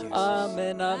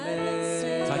 Amen,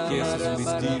 amen. Tack Jesus för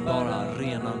ditt dyrbara,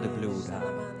 renande blod,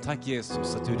 Herre. Tack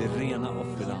Jesus att du är det rena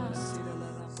offerlammet.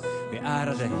 Vi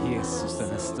ärar dig Jesus den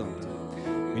här stunden.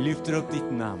 Vi lyfter upp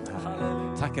ditt namn,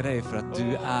 Herre. Tackar dig för att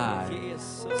du är,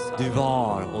 du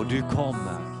var och du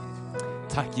kommer.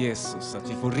 Tack Jesus att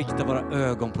vi får rikta våra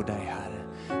ögon på dig,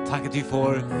 Herre. Tack att vi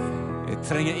får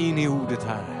tränga in i ordet,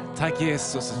 Herre. Tack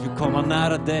Jesus att vi kommer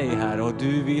nära dig, Herre, och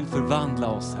du vill förvandla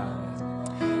oss, Herre.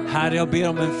 Herre, jag ber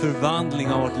om en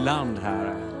förvandling av vårt land,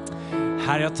 Herre.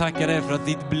 Herre, jag tackar dig för att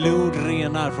ditt blod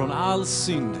renar från all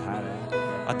synd, Herre.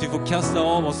 Att vi får kasta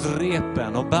av oss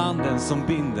repen och banden som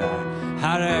binder.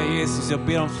 Herre Jesus, jag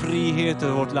ber om frihet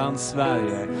över vårt land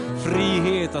Sverige.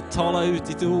 Frihet att tala ut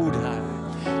ditt ord,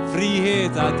 Herre.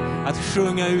 Frihet att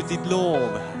sjunga ut ditt lov.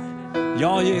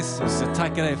 Ja Jesus, jag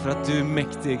tackar dig för att du är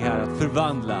mäktig här att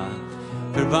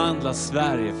förvandla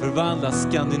Sverige, förvandla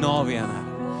Skandinavien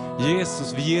här.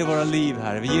 Jesus, vi ger våra liv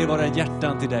här, vi ger våra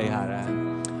hjärtan till dig Herre.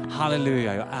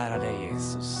 Halleluja, jag ärar dig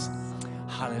Jesus.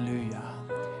 Halleluja.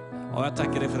 Och jag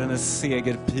tackar dig för den här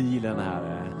segerpilen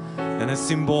Herre, den här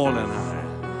symbolen Herre.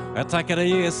 Och jag tackar dig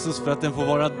Jesus för att den får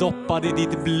vara doppad i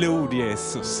ditt blod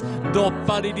Jesus.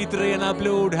 Doppad i ditt rena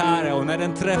blod Herre. Och när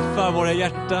den träffar våra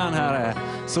hjärtan Herre,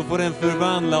 så får den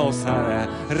förvandla oss Herre.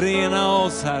 Rena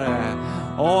oss Herre.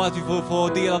 Och att vi får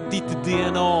få del av ditt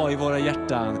DNA i våra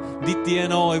hjärtan. Ditt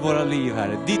DNA i våra liv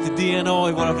Herre. Ditt DNA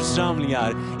i våra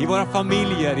församlingar. I våra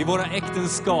familjer, i våra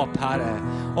äktenskap Herre.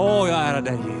 Jag ärar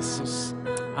dig Jesus.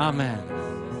 Amen.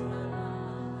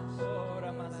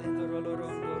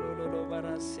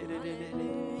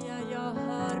 Jag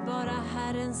hör bara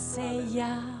Herren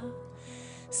säga: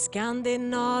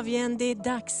 Skandinavien, det är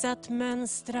dags att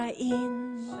mönstra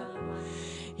in.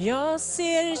 Jag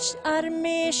ser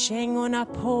armékängorna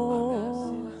på.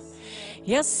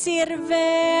 Jag ser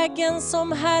vägen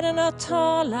som Herren har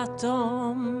talat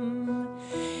om.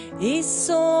 I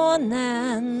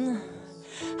sonen,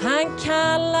 han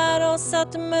kallar oss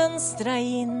att mönstra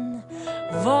in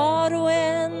var och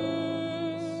en.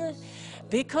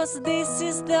 Because this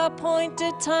is the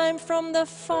appointed time from the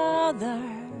Father.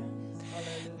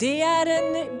 Det är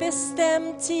en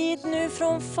bestämd tid nu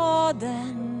från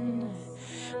Fadern.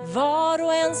 Var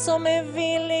och en som är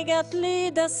villig att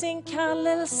lyda sin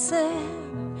kallelse,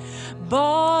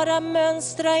 bara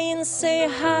mönstra in sig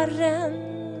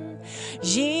Herren.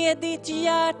 Ge ditt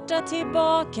hjärta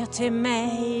tillbaka till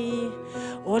mig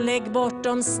och lägg bort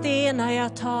de stenar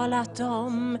jag talat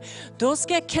om. Då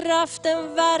ska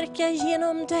kraften verka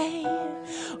genom dig.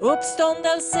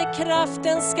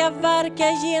 Uppståndelsekraften ska verka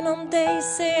genom dig,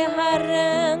 säger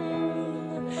Herren.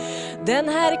 Den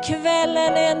här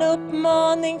kvällen är en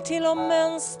uppmaning till att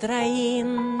mönstra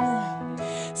in.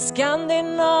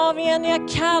 Skandinavien, jag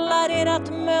kallar er att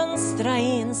mönstra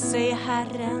in, säger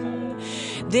Herren.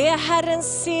 Det är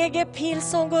Herrens segerpil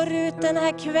som går ut den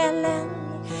här kvällen.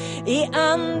 I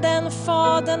anden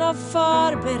Fadern har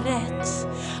förberett.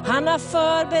 Han har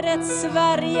förberett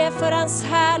Sverige för hans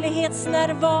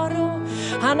härlighetsnärvaro.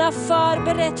 Han har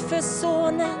förberett för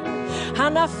sonen.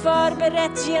 Han har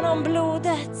förberett genom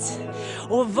blodet.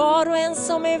 Och var och en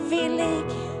som är villig,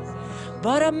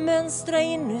 bara mönstra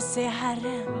in nu, säger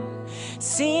Herren.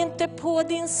 Se inte på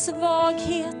din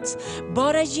svaghet,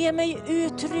 bara ge mig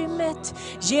utrymmet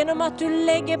genom att du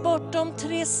lägger bort de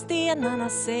 3 stenarna,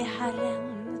 säger Herren.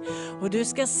 Och du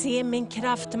ska se min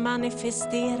kraft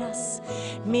manifesteras,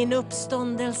 min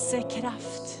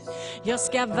uppståndelsekraft. Jag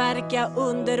ska verka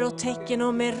under och tecken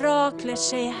och mirakler,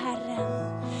 säger Herren.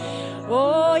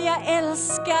 Jag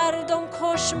älskar de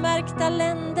korsmärkta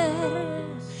länder.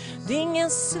 Det är ingen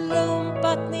slump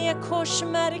att ni är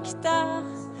korsmärkta.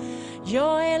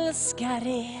 Jag älskar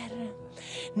er.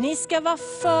 Ni ska vara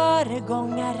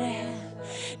föregångare.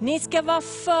 Ni ska vara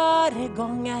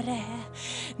föregångare.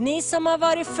 Ni som har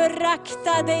varit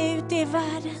föraktade ute i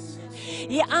världen.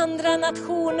 I andra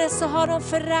nationer så har de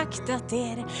föraktat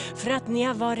er för att ni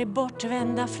har varit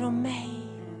bortvända från mig.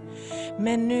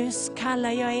 Men nu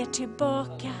kallar jag er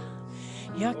tillbaka.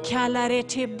 Jag kallar er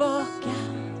tillbaka.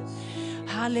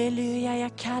 Halleluja,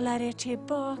 jag kallar er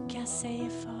tillbaka, säger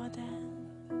Fadern.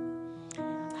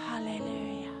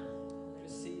 Halleluja.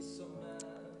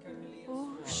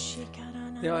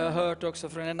 Det har jag hört också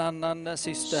från en annan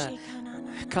syster.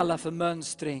 Kalla för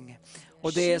mönstring.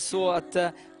 Och det är så att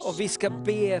och vi ska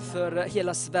be för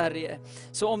hela Sverige.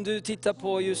 Så om du tittar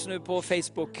på just nu på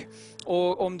Facebook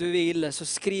och om du vill, så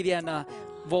skriv gärna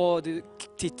vad du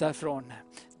tittar från.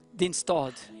 Din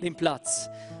stad, din plats.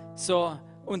 Så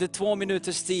under 2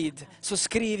 minuters tid, så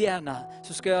skriv gärna,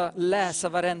 så ska jag läsa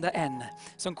varenda en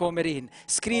som kommer in.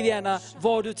 Skriv gärna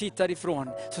var du tittar ifrån,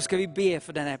 så ska vi be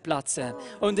för den här platsen.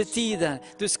 Under tiden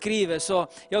du skriver, så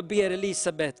jag ber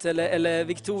Elisabeth eller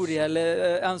Victoria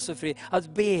eller Ann-Sofie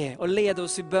att be och leda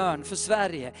oss i bön för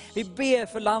Sverige. Vi ber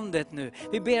för landet nu.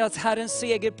 Vi ber att Herrens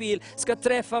segerpil ska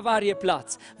träffa varje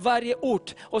plats, varje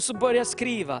ort. Och så börja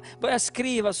skriva,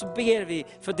 så ber vi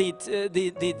för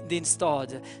din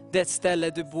stad, det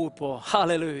ställe du bor på.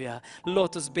 Halleluja.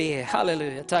 Låt oss be.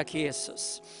 Halleluja. Tack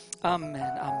Jesus. Amen,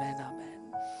 amen,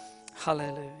 amen.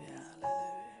 Halleluja.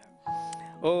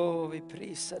 Vi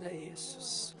prisar dig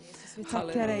Jesus. Vi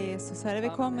tackar dig Jesus, Herre. Vi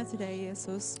kommer till dig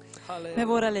Jesus med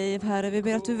våra liv, Herre. Vi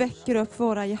ber att du väcker upp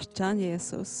våra hjärtan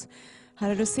Jesus.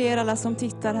 Herre, du ser alla som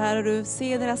tittar här och du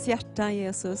ser deras hjärtan,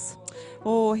 Jesus.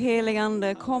 Åh, helige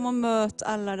Ande, kom och möt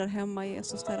alla där hemma,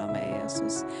 Jesus, där de är,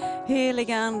 Jesus.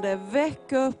 Helige Ande,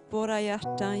 väck upp våra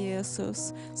hjärtan,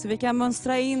 Jesus. Så vi kan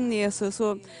mönstra in, Jesus,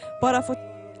 och bara få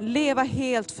leva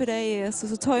helt för dig,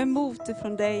 Jesus. Och ta emot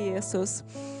ifrån dig, Jesus.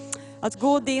 Att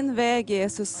gå din väg,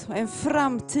 Jesus. En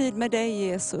framtid med dig,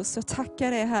 Jesus. Jag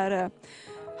tackar dig, Herre.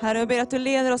 Herre, jag ber att du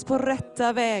leder oss på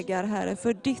rätta vägar, Herre,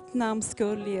 för ditt namns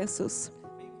skull, Jesus.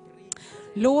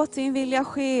 Låt din vilja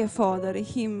ske, Fader, i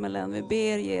himmelen. Vi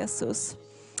ber, Jesus.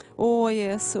 Åh,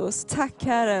 Jesus. Tack,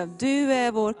 Herre. Du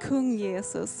är vår kung,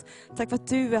 Jesus. Tack för att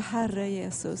du är Herre,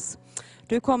 Jesus.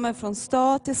 Du kommer från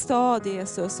stad till stad,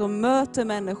 Jesus, och möter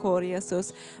människor,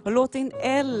 Jesus. Och låt din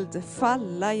eld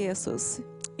falla, Jesus,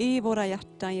 i våra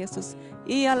hjärtan, Jesus.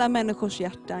 I alla människors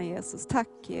hjärtan, Jesus. Tack,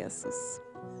 Jesus.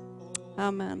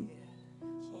 Amen.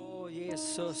 Åh,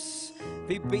 Jesus,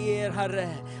 vi ber, Herre,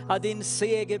 att din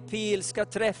segerpil ska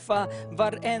träffa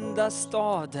varenda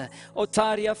stad. Och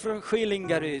Tarja från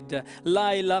Skillingaryd,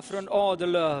 Laila från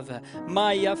Adelöv,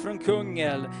 Maja från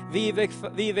Kungälv,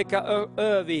 Viveka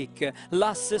Övik,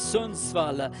 Lasse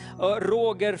Sundsvall,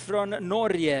 Roger från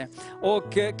Norge,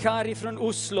 och Kari från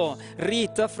Oslo,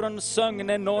 Rita från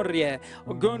Sögne, Norge,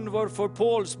 och Gunvor från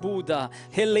Pålsboda,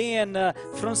 Helene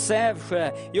från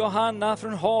Sävsjö, Johanna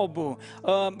från Habo,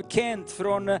 Kent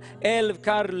från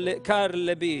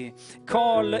Karleby,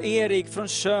 Karl-Erik från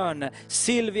Sjön,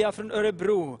 Silvia från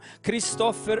Örebro,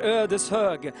 Kristoffer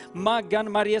Ödeshög,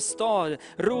 Maggan Mariestad,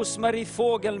 Rosmarie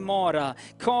Fågelmara,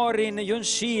 Karin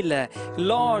Ljungskile,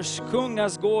 Lars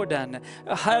Kungasgården,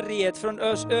 Harriet från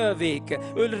Övik,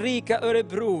 Ulrika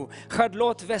Örebro,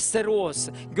 Charlotte Västerås,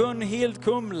 Gunhild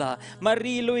Kumla,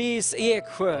 Marie-Louise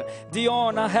Eksjö,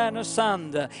 Diana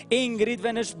Härnösand, Ingrid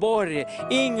Vänersborg,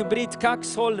 Ingbritt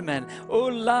Kaxholmen,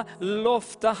 Ulla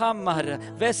Loftahammar,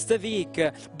 Västervik,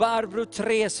 Barbro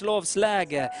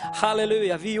Treslovsläge,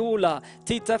 halleluja, Viola,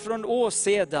 Titta från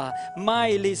Åseda,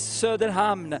 Maj-Lis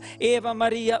Söderhamn,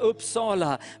 Eva-Maria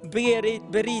Uppsala,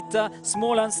 Berita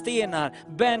Smålandstenar,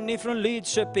 Benny från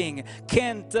Lidköping,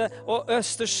 Kent och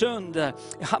Östersund,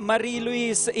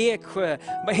 Marie-Louise Eksjö,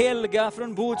 Helga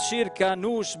från Botkyrka,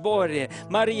 Norsborg,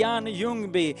 Marianne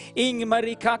Ljungby,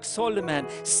 Ingmarie Kaxholmen,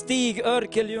 Stig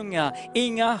Örkeljunga,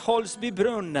 Inga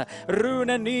Holsbybrunn,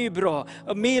 Rune Nybro,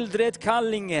 Mildred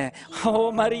Kallinge,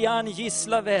 och Marianne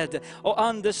Gislaved och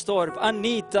Anderstorp,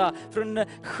 Anita från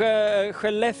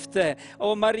Skellefteå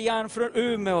och Marianne från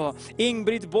Umeå,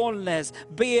 Ingrid Bollnäs,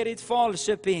 Berit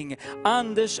Falköping,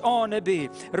 Anders Arneby,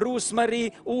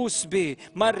 Rosmarie Osby,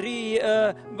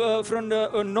 Marie från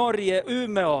Norge,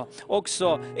 Umeå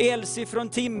också, Elsie från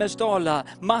Timmersdala,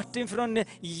 Martin från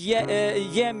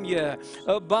Jämjö,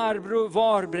 Barbro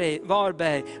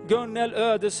Varberg, Gunnel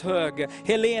Ödeshög,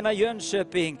 Helena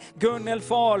Jönköping, Gunnel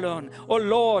Falun och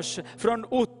Lars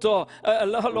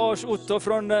Otto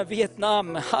från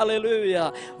Vietnam.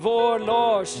 Halleluja. Vår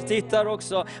Lars tittar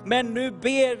också. Men nu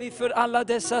ber vi för alla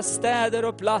dessa städer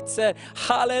och platser.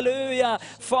 Halleluja.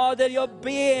 Fader, jag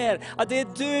ber att det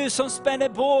är du som spänner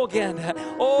bågen.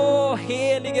 Åh,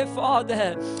 helige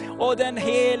Fader. Och den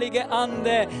helige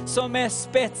Ande som är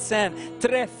spetsen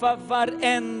träffar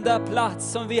varenda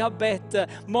plats som vi har bett.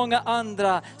 Många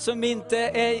andra som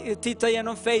inte tittar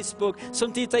genom Facebook,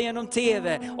 som tittar genom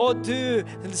TV. Och du,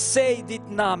 säg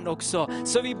ditt namn också.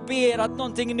 Så vi ber att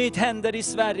någonting nytt händer i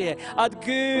Sverige. Att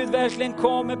Gud verkligen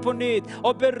kommer på nytt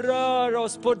och berör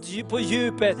oss på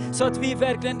djupet. Så att vi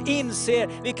verkligen inser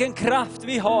vilken kraft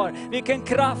vi har. Vilken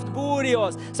kraft bor i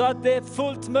oss. Så att det är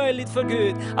fullt möjligt för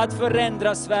Gud att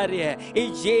förändra Sverige.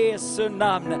 I Jesu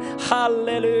namn.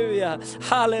 Halleluja,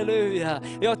 halleluja.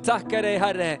 Jag tackar dig,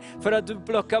 Herre, för att du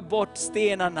plockar bort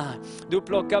stenarna. Du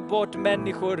plockar bort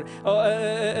människor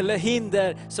eller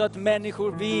hinder, så att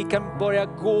människor, vi kan börja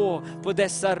gå på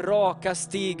dessa raka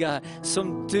stigar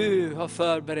som du har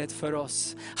förberett för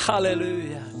oss.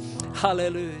 Halleluja,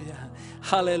 halleluja,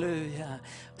 halleluja.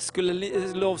 Skulle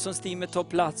lovsångsteamet ta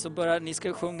plats och ni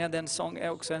ska sjunga den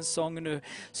sången, också en sång nu,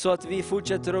 så att vi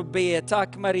fortsätter att be.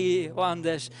 Tack Marie och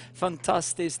Anders,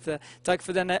 fantastiskt. Tack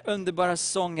för den här underbara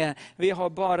sången. Vi har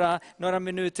bara några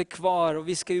minuter kvar och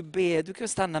vi ska ju be. Du kan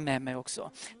stanna med mig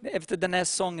också. Efter den här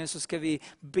sången så ska vi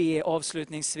be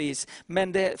avslutningsvis.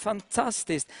 Men det är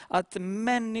fantastiskt att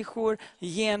människor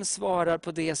gensvarar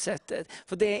på det sättet.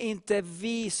 För det är inte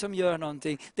vi som gör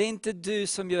någonting. Det är inte du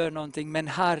som gör någonting, men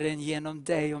Herren genom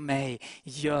dig och mig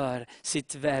gör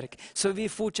sitt verk. Så vi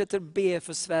fortsätter be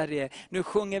för Sverige. Nu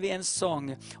sjunger vi en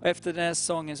sång och efter den här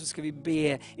sången så ska vi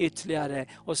be ytterligare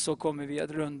och så kommer vi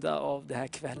att runda av den här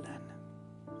kvällen.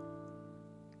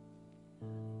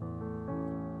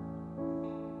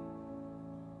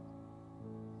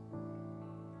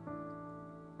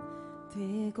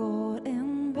 Det går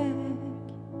en väg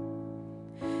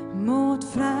mot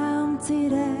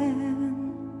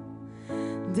framtiden.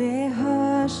 Det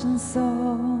hörs en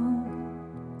sång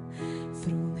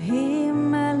från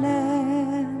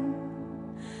himmelen.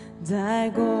 Där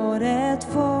går ett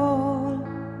folk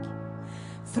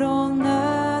från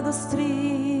nöd och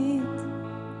strid,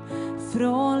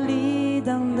 från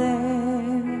lidande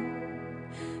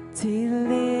till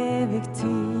evig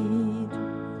tid.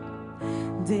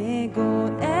 Det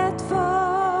går ett folk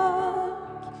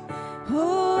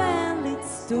oändligt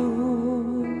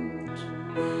stort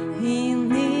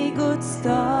in i Guds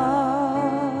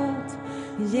stad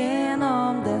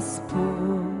genom dess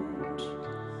port.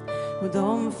 Och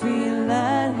de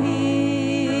fyller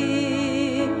himlen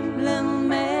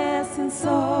med sin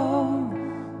sång,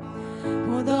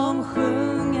 och de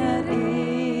sjunger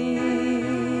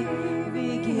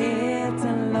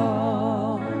evigheten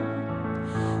lång.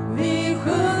 Vi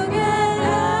sjunger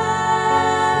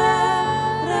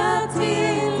ära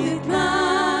till ditt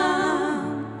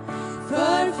namn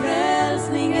för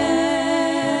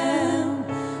frälsningen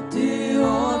du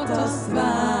åt oss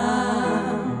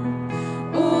vann.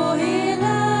 Och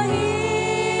hela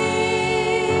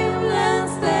himlen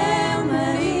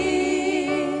stämmer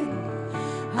in,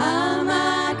 all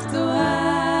makt och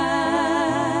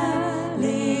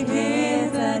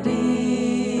härlighet är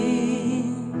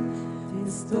din.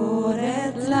 Det står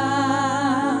ett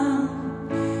land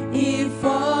i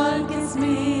folkets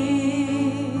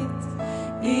mitt,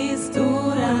 i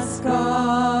stora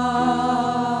skaran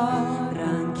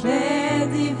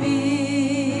klädd i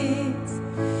vitt.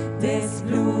 Dess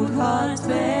blod har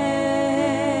tvättat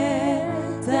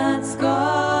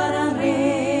skaran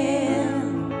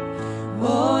ren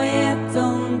och gett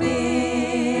dem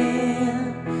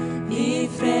del i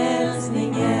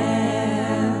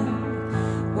frälsningen.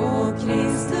 Och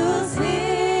Kristus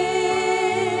helar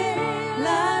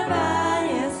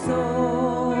varje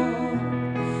sår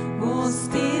och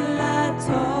stillar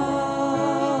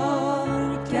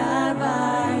torkar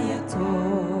varje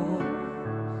tår.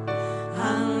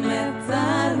 Han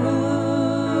mättar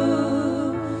hunger,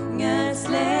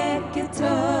 släcker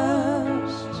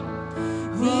törst,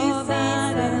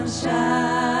 visar en kärlek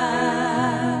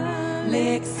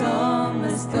som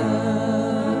är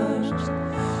störst.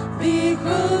 Vi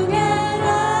sjunger ära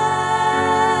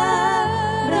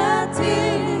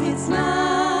till ditt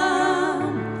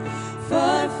namn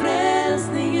för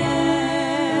frälsningen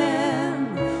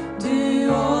du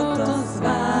åt oss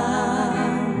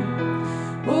vann.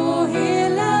 Och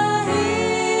hela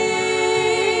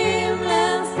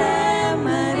himlen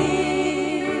stämmer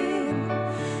in,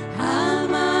 all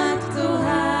makt och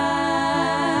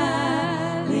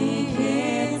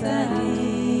härlighet är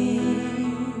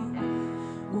din.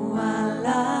 Och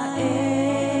alla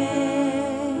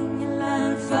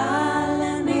änglar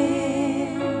faller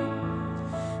ner,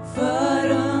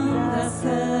 förundras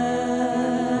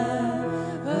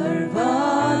över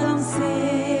vad de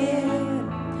ser.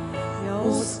 Ja,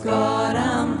 och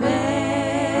skaran växer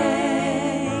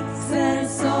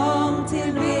som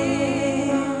till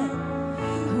ber,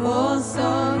 och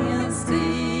sången stiger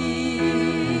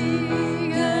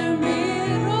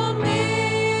mer och mer.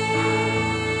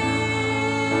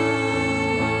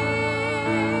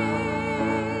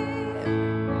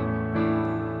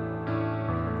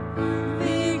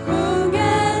 Vi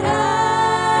sjunger ära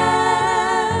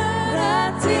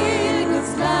till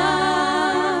Guds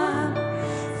lam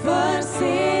för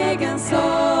segerns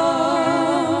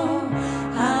sång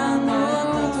han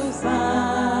åt oss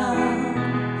vann.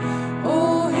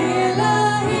 Och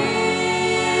hela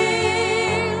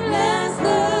himlen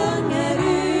sjunger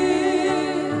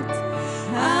ut,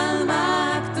 all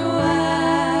makt och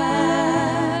ära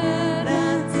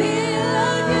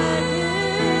tillhör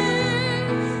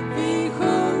Gud. Vi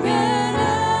sjunger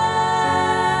ära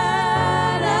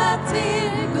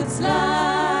till Guds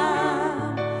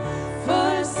lam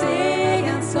för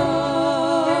segerns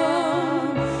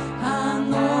sång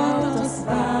han åt oss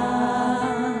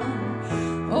vann.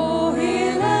 Och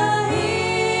hela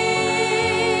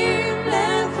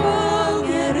himlen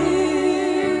sjunger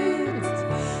ut,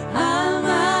 all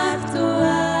makt och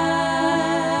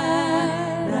ära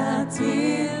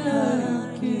tillhör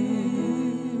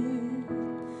Gud.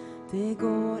 Det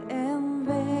går en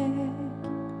väg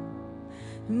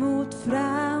mot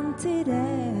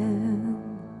framtiden.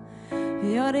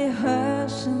 Ja, det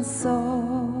hörs en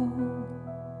sång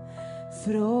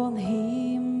från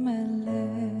himmelen.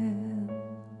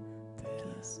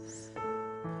 Jesus.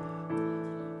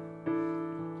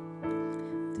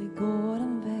 Det går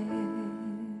en väg.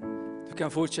 Du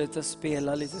kan fortsätta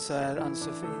spela lite så här,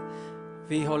 Ann-Sofie.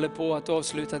 Vi håller på att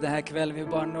avsluta den här kvällen, vi har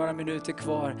bara några minuter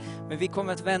kvar. Men vi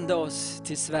kommer att vända oss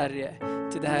till Sverige,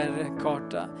 till det här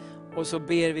karta. Och så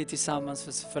ber vi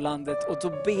tillsammans för landet. Och då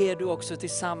ber du också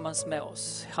tillsammans med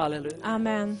oss. Halleluja.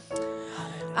 Amen.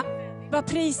 Vad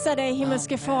prisar dig,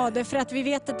 himmelske Fader, för att vi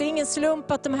vet att det är ingen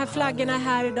slump att de här flaggorna är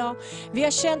här idag. Vi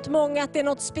har känt många att det är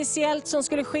något speciellt som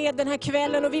skulle ske den här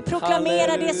kvällen, och vi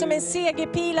proklamerar det som en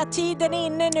segerpil, att tiden är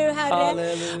inne nu, Herre.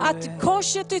 Halleluja. Att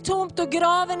korset är tomt och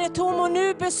graven är tom, och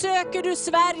nu besöker du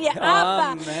Sverige. Abba,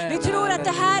 Amen. vi tror att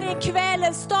det här är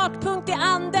kvällens startpunkt i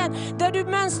anden, där du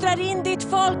mönstrar in ditt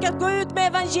folk att gå ut med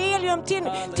evangelium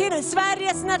till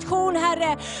Sveriges nation,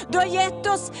 Herre. Du har gett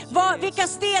oss vilka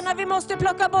stenar vi måste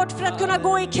plocka bort för att kunna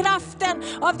gå i kraften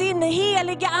av din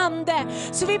heliga ande.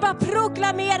 Så vi bara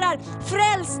proklamerar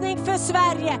frälsning för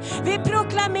Sverige. Vi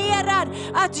proklamerar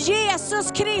att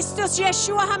Jesus Kristus,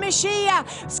 Yeshua HaMashiach,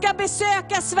 ska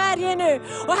besöka Sverige nu.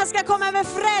 Och han ska komma med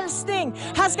frälsning.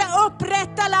 Han ska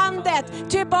upprätta landet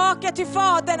tillbaka till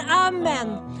Fadern.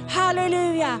 Amen.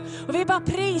 Halleluja. Och vi bara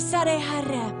prisar dig,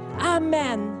 Herre.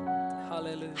 Amen.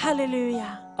 Halleluja.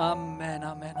 Halleluja. Amen,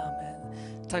 amen, amen.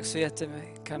 Tack så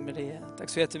jättemycket, Maria. Tack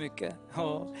så jättemycket.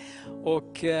 Ja.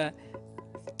 Och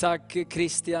tack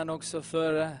Christian också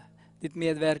för ditt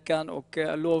medverkan och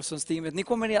lovsångsteamet. Ni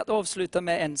kommer att avsluta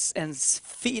med en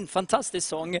fin, fantastisk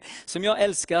sång som jag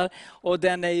älskar. Och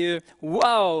den är ju,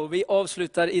 wow, vi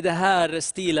avslutar i det här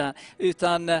stilen.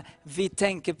 Utan vi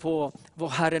tänker på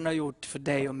vad Herren har gjort för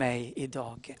dig och mig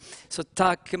idag. Så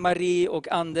tack Marie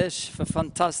och Anders för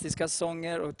fantastiska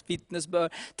sånger och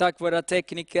vittnesbörd. Tack våra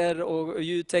tekniker och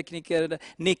ljudtekniker,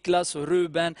 Niklas och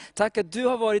Ruben. Tack att du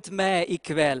har varit med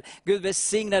ikväll. Gud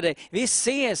välsigna dig. Vi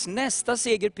ses, nästa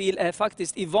segerpil är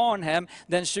faktiskt i Varnhem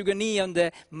den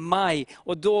 29 maj.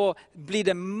 Och då blir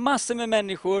det massor med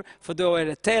människor, för då är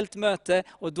det tältmöte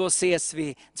och då ses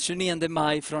vi 29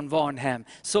 maj från Varnhem.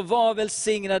 Så var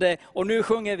välsignade, och nu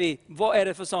sjunger vi. Vad är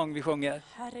det för sång vi sjunger?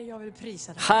 Herre, jag vill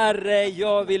prisa dig. Herre,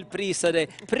 jag vill prisa dig.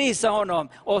 Prisa honom.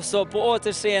 Och så på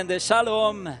återseende.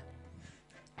 Shalom.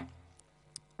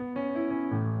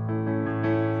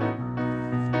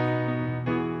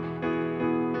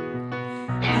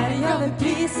 Herre, jag vill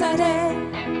prisa dig.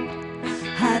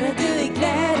 Herre, du är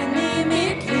glädjen i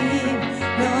mitt liv.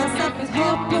 Jag har satt mitt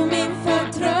hopp och min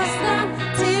förtröstan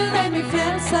till dig, min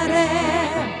frälsare.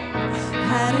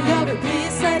 Herre, jag vill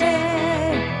prisa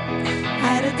dig.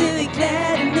 Herre, du är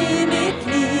glädjen i mitt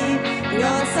liv. Jag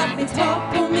har satt mitt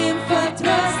hopp och min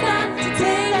förtröstan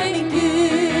till dig, min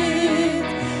Gud.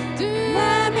 Du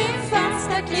är min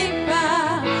fasta klippa.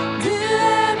 Du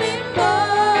är min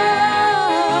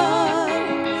borg.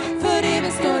 För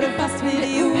evigt står du fast vid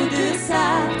det ord du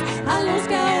sagt. All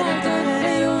ondska och dörrar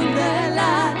är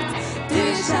underlagt. Du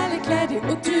är kärlek, glädje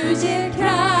och du ger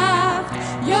kraft.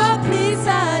 Jag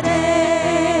prisar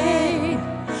dig.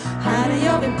 Herre,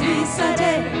 jag vill prisa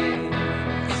dig.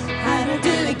 Herre, du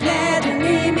är glädjen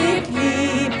i mitt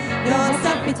liv. Jag har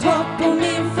satt mitt hopp och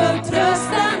min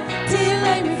förtröstan till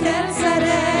dig, min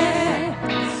frälsare.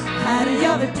 Herre,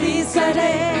 jag vill prisa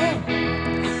dig.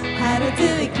 Herre, du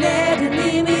är glädjen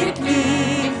i mitt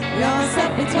liv. Jag har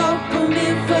satt mitt hopp och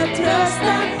min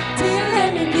förtröstan till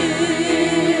dig, min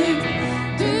Gud.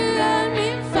 Du är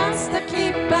min fasta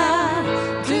klippa.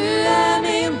 Du är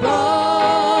min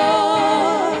borg.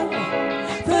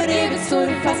 För evigt står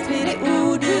du fast vid det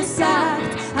ord du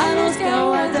sagt. All ondska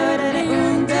och all dörrar är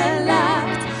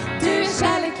underlagt. Du är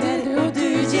kärlek, glädje och du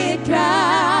ger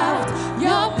kraft.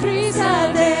 Jag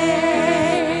prisar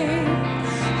dig.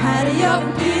 Herre, jag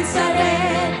vill prisa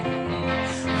dig.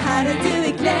 Herre, du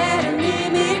är glädjen i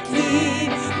mitt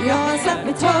liv. Jag har satt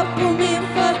mitt hopp och min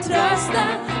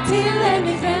förtröstan till dig,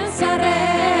 min frälsare.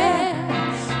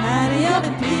 Herre, jag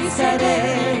vill prisa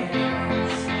dig.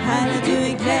 Herre, du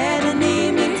är glädjen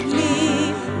i mitt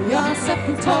liv. Jag har satt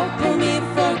mitt hopp och min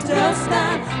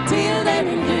förtröstan till dig,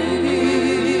 min Gud.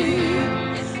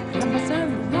 Jag har satt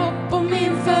mitt hopp och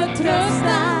min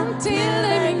förtröstan till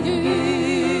dig, min Gud.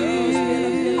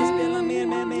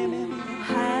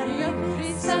 Herre, jag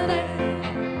prisar dig.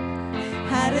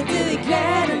 Herre, du är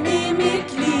glädjen i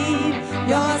mitt liv.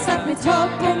 Jag har satt mitt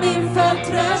hopp och min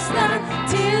förtröstan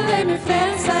till dig, min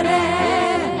frälsare.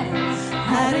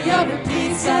 Herre, jag vill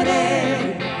prisa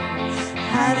dig.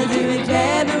 Herre, du är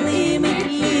glädjen i